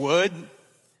just wood.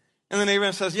 And then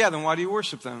Abraham says, yeah, then why do you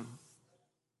worship them?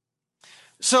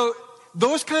 So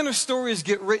those kind of stories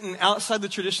get written outside the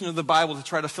tradition of the Bible to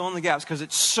try to fill in the gaps because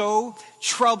it's so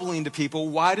troubling to people.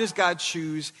 Why does God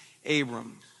choose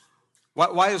Abram?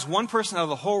 Why does one person out of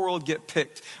the whole world get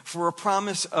picked for a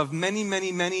promise of many,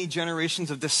 many, many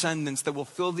generations of descendants that will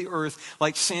fill the earth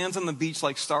like sands on the beach,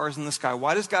 like stars in the sky?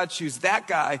 Why does God choose that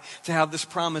guy to have this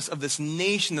promise of this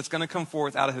nation that's going to come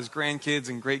forth out of his grandkids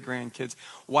and great-grandkids?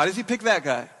 Why does he pick that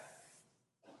guy?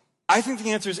 I think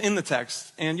the answer is in the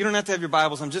text, and you don't have to have your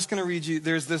Bibles. I'm just going to read you.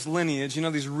 There's this lineage, you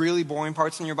know, these really boring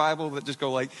parts in your Bible that just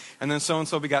go like, and then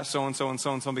so-and-so begot so-and-so, and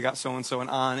so-and-so begot so-and-so, and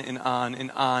on and on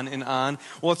and on and on.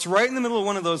 Well, it's right in the middle of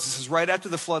one of those. This is right after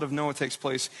the flood of Noah takes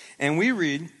place. And we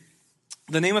read,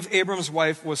 the name of Abram's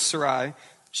wife was Sarai.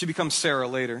 She becomes Sarah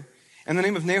later. And the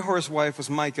name of Nahor's wife was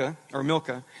Milcah,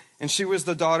 and she was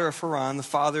the daughter of Haran, the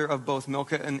father of both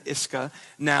Milcah and Iscah.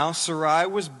 Now Sarai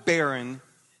was barren.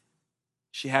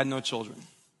 She had no children.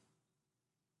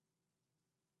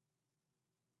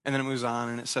 And then it moves on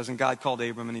and it says, and God called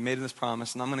Abram and he made him this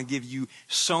promise, and I'm going to give you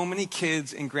so many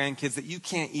kids and grandkids that you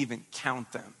can't even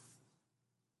count them.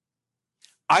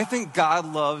 I think God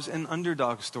loves an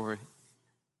underdog story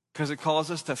because it calls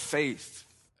us to faith.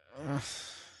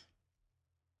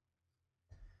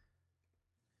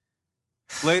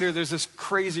 Later, there's this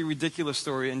crazy, ridiculous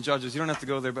story in Judges. You don't have to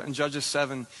go there, but in Judges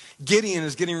 7, Gideon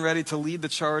is getting ready to lead the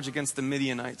charge against the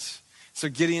Midianites. So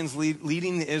Gideon's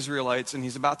leading the Israelites, and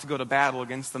he's about to go to battle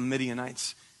against the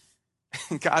Midianites.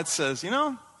 And God says, you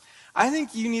know, I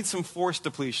think you need some force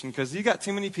depletion because you got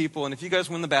too many people, and if you guys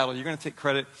win the battle, you're going to take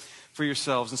credit for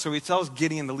yourselves. And so he tells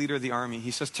Gideon, the leader of the army,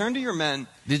 he says, turn to your men.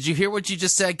 Did you hear what you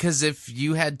just said? Because if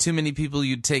you had too many people,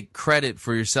 you'd take credit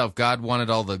for yourself. God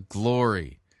wanted all the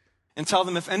glory. And tell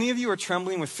them, if any of you are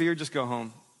trembling with fear, just go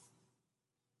home.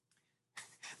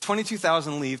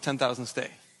 22,000 leave, 10,000 stay.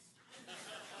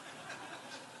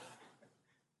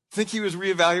 Think he was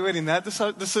reevaluating that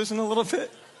decision a little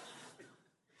bit?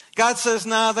 God says,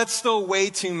 nah, that's still way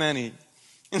too many.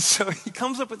 And so he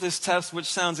comes up with this test, which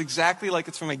sounds exactly like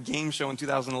it's from a game show in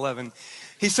 2011.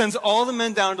 He sends all the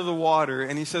men down to the water,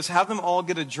 and he says, have them all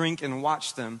get a drink and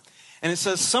watch them. And it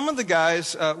says some of the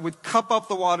guys would cup up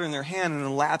the water in their hand and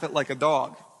then lap it like a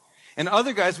dog. And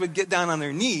other guys would get down on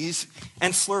their knees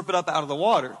and slurp it up out of the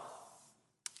water.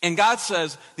 And God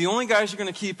says, the only guys you're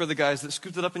going to keep are the guys that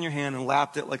scooped it up in your hand and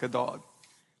lapped it like a dog.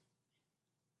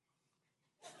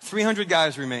 300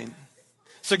 guys remain.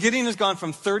 So Gideon has gone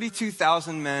from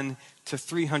 32,000 men to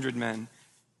 300 men.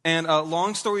 And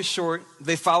long story short,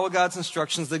 they follow God's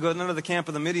instructions. They go down to the camp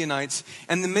of the Midianites,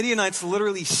 and the Midianites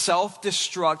literally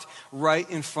self-destruct right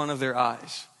in front of their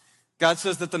eyes. God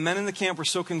says that the men in the camp were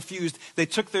so confused, they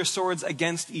took their swords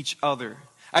against each other.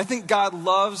 I think God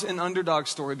loves an underdog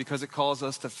story because it calls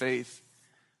us to faith.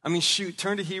 I mean, shoot,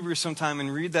 turn to Hebrews sometime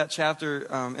and read that chapter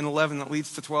in 11 that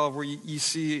leads to 12 where you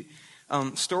see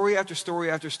story after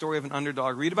story after story of an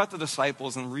underdog. Read about the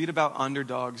disciples and read about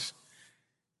underdogs.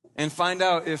 And find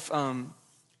out if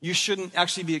you shouldn't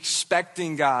actually be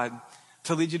expecting God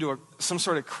to lead you to some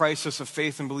sort of crisis of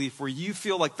faith and belief where you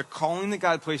feel like the calling that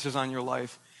God places on your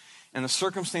life and the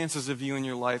circumstances of you in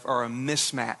your life are a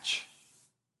mismatch,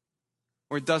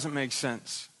 or it doesn't make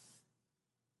sense.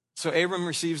 So Abram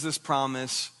receives this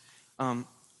promise.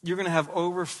 You're going to have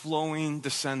overflowing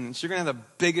descendants. You're going to have the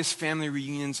biggest family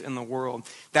reunions in the world.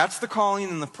 That's the calling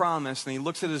and the promise. And he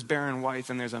looks at his barren wife,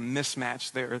 and there's a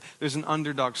mismatch there. There's an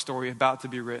underdog story about to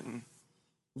be written.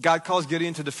 God calls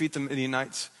Gideon to defeat the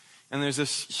Midianites. And there's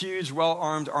this huge,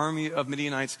 well-armed army of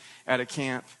Midianites at a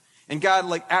camp. And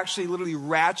God actually literally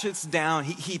ratchets down.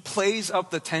 He plays up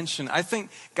the tension. I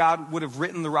think God would have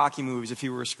written the Rocky movies if he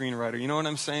were a screenwriter. You know what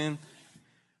I'm saying?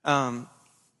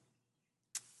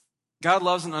 God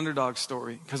loves an underdog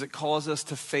story because it calls us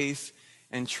to faith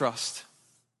and trust.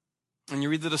 And you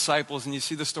read the disciples and you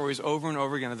see the stories over and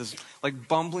over again of this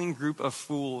bumbling group of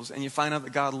fools, and you find out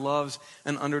that God loves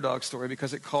an underdog story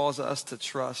because it calls us to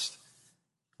trust.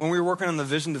 When we were working on the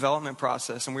vision development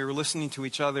process and we were listening to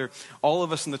each other, all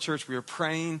of us in the church, we were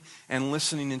praying and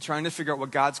listening and trying to figure out what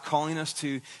God's calling us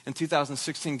to in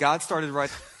 2016. God started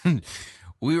right.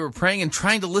 We were praying and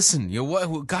trying to listen. God,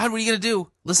 what are you going to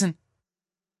do? Listen.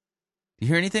 You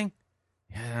hear anything?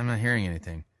 Yeah, I'm not hearing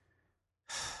anything.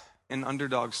 An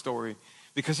underdog story,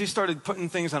 because he started putting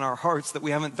things on our hearts that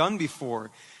we haven't done before.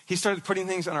 He started putting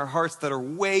things on our hearts that are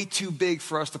way too big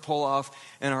for us to pull off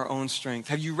in our own strength.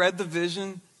 Have you read the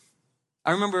vision?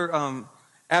 I remember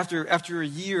after a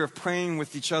year of praying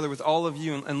with each other, with all of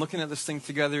you, and looking at this thing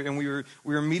together, and we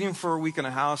were meeting for a week in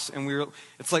a house, and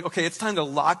it's like, okay, it's time to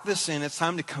lock this in. It's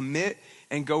time to commit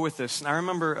and go with this. And I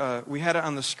remember we had it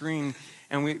on the screen.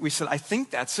 And we said, I think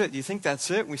that's it. Do you think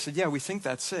that's it? We said, yeah, we think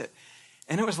that's it.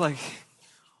 And it was like,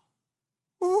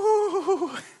 ooh,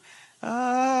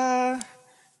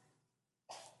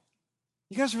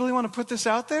 you guys really want to put this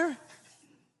out there?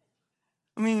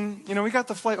 I mean, we got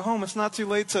the flight home. It's not too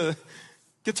late to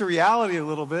get to reality a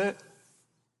little bit.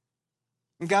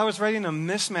 And God was writing a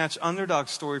mismatch underdog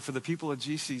story for the people of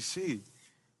GCC.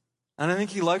 And I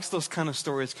think he likes those kind of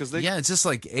stories because Yeah, it's just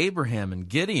like Abraham and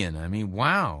Gideon. I mean,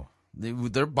 wow.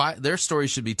 Their story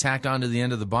should be tacked on to the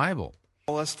end of the Bible.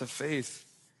 Call us to faith.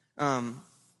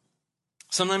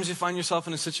 Sometimes you find yourself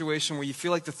in a situation where you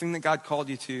feel like the thing that God called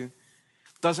you to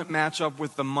doesn't match up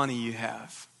with the money you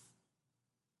have.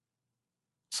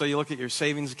 So you look at your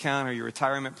savings account or your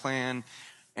retirement plan,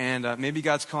 and maybe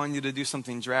God's calling you to do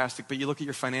something drastic, but you look at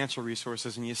your financial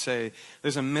resources and you say,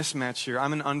 there's a mismatch here.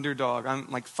 I'm an underdog. I'm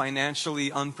like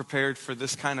financially unprepared for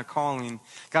this kind of calling.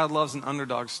 God loves an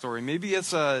underdog story. Maybe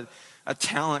it's a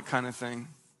talent kind of thing.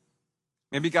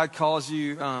 Maybe God calls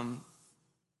you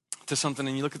to something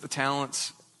and you look at the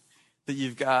talents that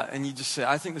you've got and you just say,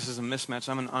 I think this is a mismatch.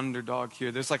 I'm an underdog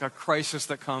here. There's like a crisis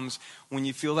that comes when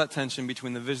you feel that tension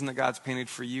between the vision that God's painted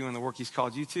for you and the work he's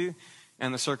called you to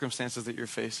and the circumstances that you're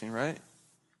facing, right?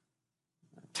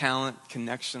 Talent,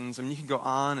 connections. I mean, you can go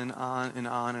on and on and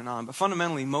on and on. But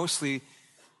fundamentally, mostly,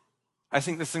 I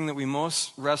think the thing that we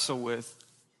most wrestle with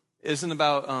isn't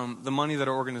about the money that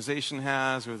our organization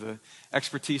has or the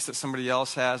expertise that somebody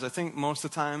else has. I think most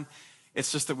of the time,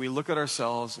 it's just that we look at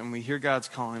ourselves and we hear God's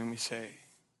calling and we say,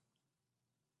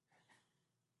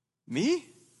 me?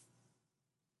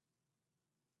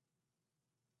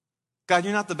 God,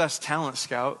 you're not the best talent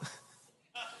scout.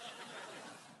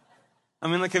 I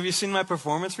mean, like, have you seen my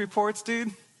performance reports, dude?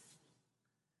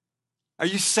 Are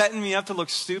you setting me up to look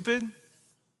stupid?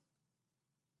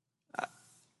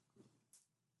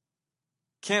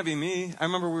 Can't be me. I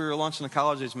remember we were launching a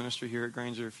college age ministry here at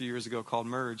Granger a few years ago called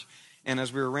Merge. And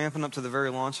as we were ramping up to the very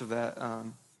launch of that, I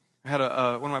had one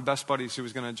of my best buddies who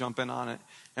was going to jump in on it.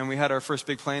 And we had our first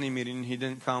big planning meeting, and he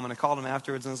didn't come. And I called him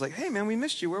afterwards, and I was like, hey, man, we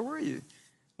missed you. Where were you?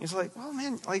 He's like, well,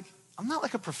 man, like, I'm not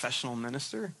like a professional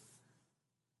minister.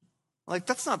 Like,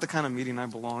 that's not the kind of meeting I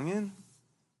belong in.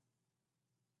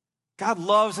 God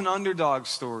loves an underdog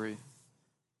story.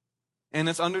 And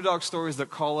it's underdog stories that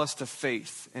call us to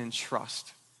faith and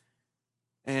trust.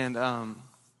 And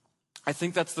I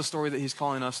think that's the story that he's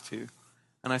calling us to.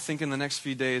 And I think in the next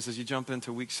few days, as you jump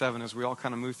into week 7, as we all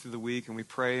kind of move through the week and we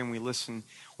pray and we listen,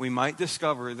 we might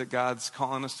discover that God's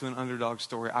calling us to an underdog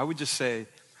story. I would just say,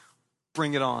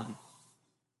 bring it on.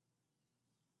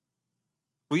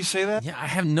 Will you say that? Yeah, I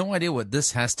have no idea what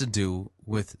this has to do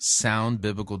with sound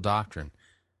biblical doctrine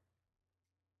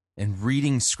and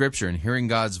reading Scripture and hearing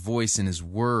God's voice in His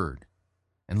Word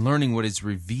and learning what is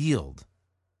revealed.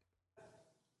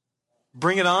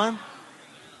 Bring it on.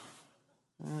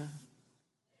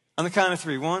 On the count of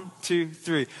 3. 1, 2,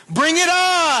 3. Bring it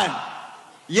on!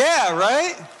 Yeah,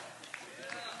 right?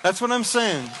 That's what I'm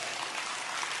saying.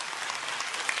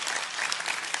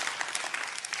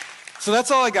 So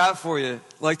that's all I got for you,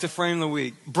 like to frame the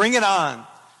week. Bring it on.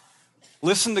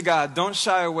 Listen to God. Don't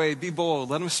shy away. Be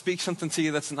bold. Let Him speak something to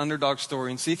you that's an underdog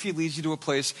story and see if He leads you to a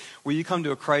place where you come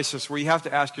to a crisis where you have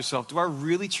to ask yourself, do I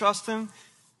really trust Him?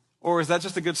 Or is that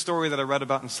just a good story that I read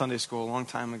about in Sunday school a long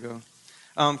time ago?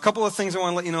 A couple of things I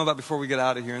want to let you know about before we get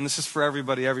out of here, and this is for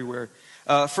everybody everywhere.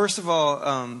 First of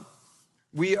all,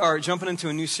 we are jumping into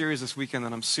a new series this weekend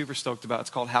that I'm super stoked about. It's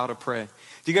called How to Pray.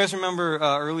 Do you guys remember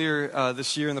earlier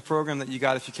this year in the program that you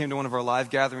got, if you came to one of our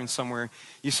live gatherings somewhere,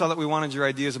 you saw that we wanted your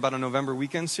ideas about a November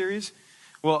weekend series?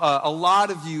 Well, a lot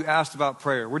of you asked about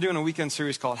prayer. We're doing a weekend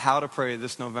series called How to Pray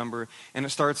this November, and it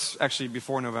starts actually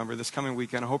before November, this coming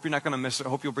weekend. I hope you're not going to miss it. I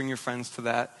hope you'll bring your friends to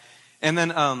that. And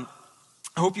then I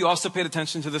hope you also paid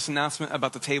attention to this announcement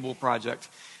about the Table Project.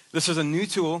 This is a new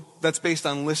tool that's based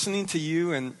on listening to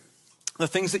you and the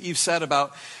things that you've said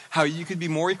about how you could be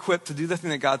more equipped to do the thing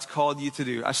that God's called you to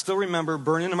do. I still remember,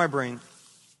 burned into my brain,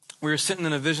 we were sitting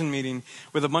in a vision meeting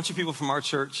with a bunch of people from our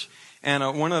church,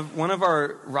 and one of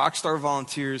our rock star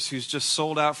volunteers who's just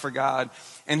sold out for God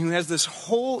and who has this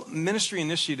whole ministry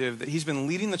initiative that he's been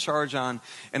leading the charge on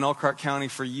in Elkhart County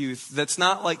for youth that's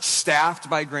not like staffed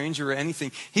by Granger or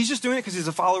anything. He's just doing it because he's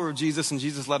a follower of Jesus and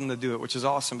Jesus led him to do it, which is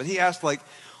awesome. But he asked, like,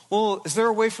 well, is there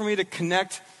a way for me to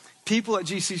connect people at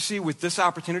GCC with this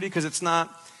opportunity? Because it's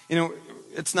not,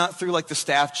 it's not through like the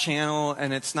staff channel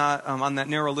and it's not on that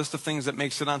narrow list of things that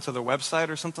makes it onto the website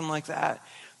or something like that.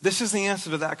 This is the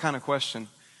answer to that kind of question.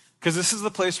 Because this is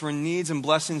the place where needs and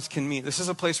blessings can meet. This is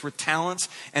a place where talents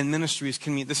and ministries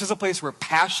can meet. This is a place where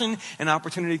passion and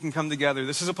opportunity can come together.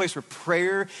 This is a place where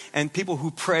prayer and people who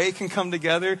pray can come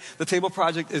together. The Table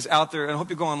Project is out there, and I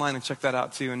hope you go online and check that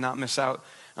out too and not miss out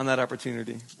on that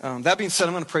opportunity. That being said,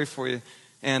 I'm going to pray for you,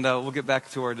 and we'll get back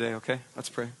to our day, okay? Let's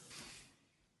pray.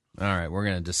 All right, we're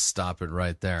going to just stop it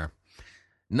right there.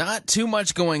 Not too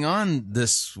much going on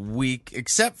this week,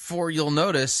 except for, you'll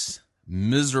notice,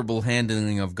 miserable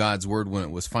handling of God's word when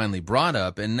it was finally brought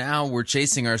up, and now we're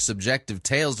chasing our subjective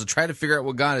tails to try to figure out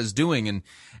what God is doing,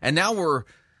 and now we're,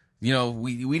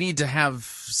 we need to have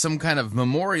some kind of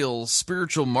memorial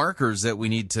spiritual markers that we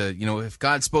need to, if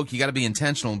God spoke, you got to be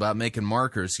intentional about making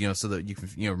markers, so that you can,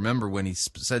 remember when he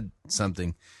said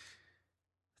something.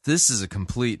 This is a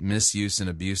complete misuse and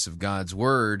abuse of God's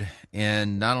word,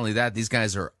 and not only that, these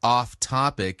guys are off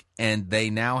topic, and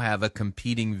they now have a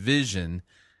competing vision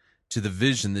to the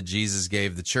vision that Jesus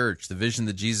gave the church. The vision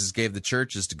that Jesus gave the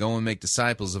church is to go and make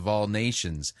disciples of all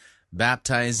nations,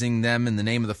 baptizing them in the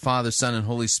name of the Father, Son, and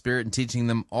Holy Spirit, and teaching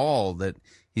them all that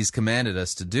he's commanded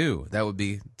us to do. That would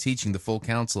be teaching the full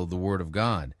counsel of the Word of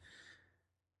God.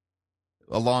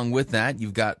 Along with that,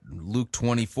 you've got Luke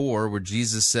 24, where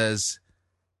Jesus says,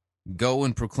 go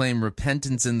and proclaim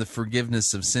repentance and the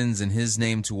forgiveness of sins in his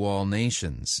name to all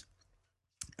nations.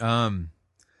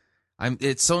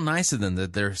 It's so nice of them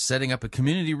that they're setting up a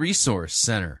community resource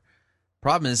center.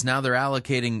 Problem is now they're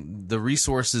allocating the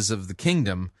resources of the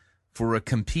kingdom for a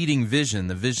competing vision,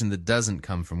 the vision that doesn't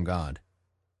come from God.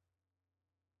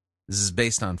 This is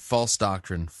based on false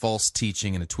doctrine, false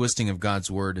teaching, and a twisting of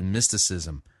God's word and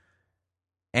mysticism.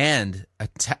 And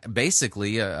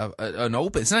basically an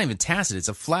open, it's not even tacit, it's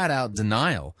a flat-out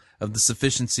denial of the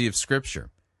sufficiency of Scripture.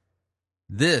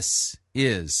 This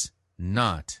is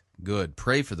not good.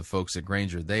 Pray for the folks at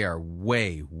Granger. They are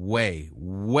way, way,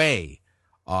 way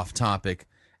off topic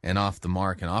and off the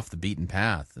mark and off the beaten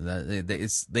path.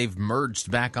 They've merged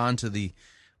back onto the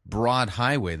broad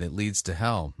highway that leads to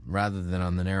hell rather than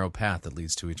on the narrow path that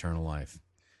leads to eternal life.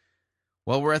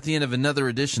 Well, we're at the end of another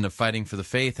edition of Fighting for the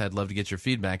Faith. I'd love to get your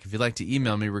feedback. If you'd like to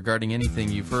email me regarding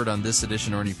anything you've heard on this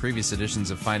edition or any previous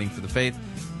editions of Fighting for the Faith,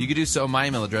 you can do so. My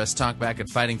email address,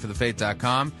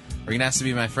 talkback@fightingforthefaith.com. Or you can ask to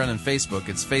be my friend on Facebook.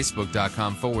 It's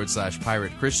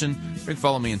facebook.com/Pirate Christian. Or you can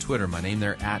follow me on Twitter. My name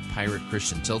there, @Pirate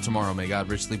Christian. Till tomorrow, may God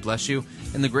richly bless you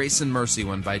in the grace and mercy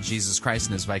won by Jesus Christ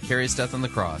and his vicarious death on the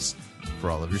cross for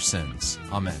all of your sins.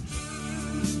 Amen.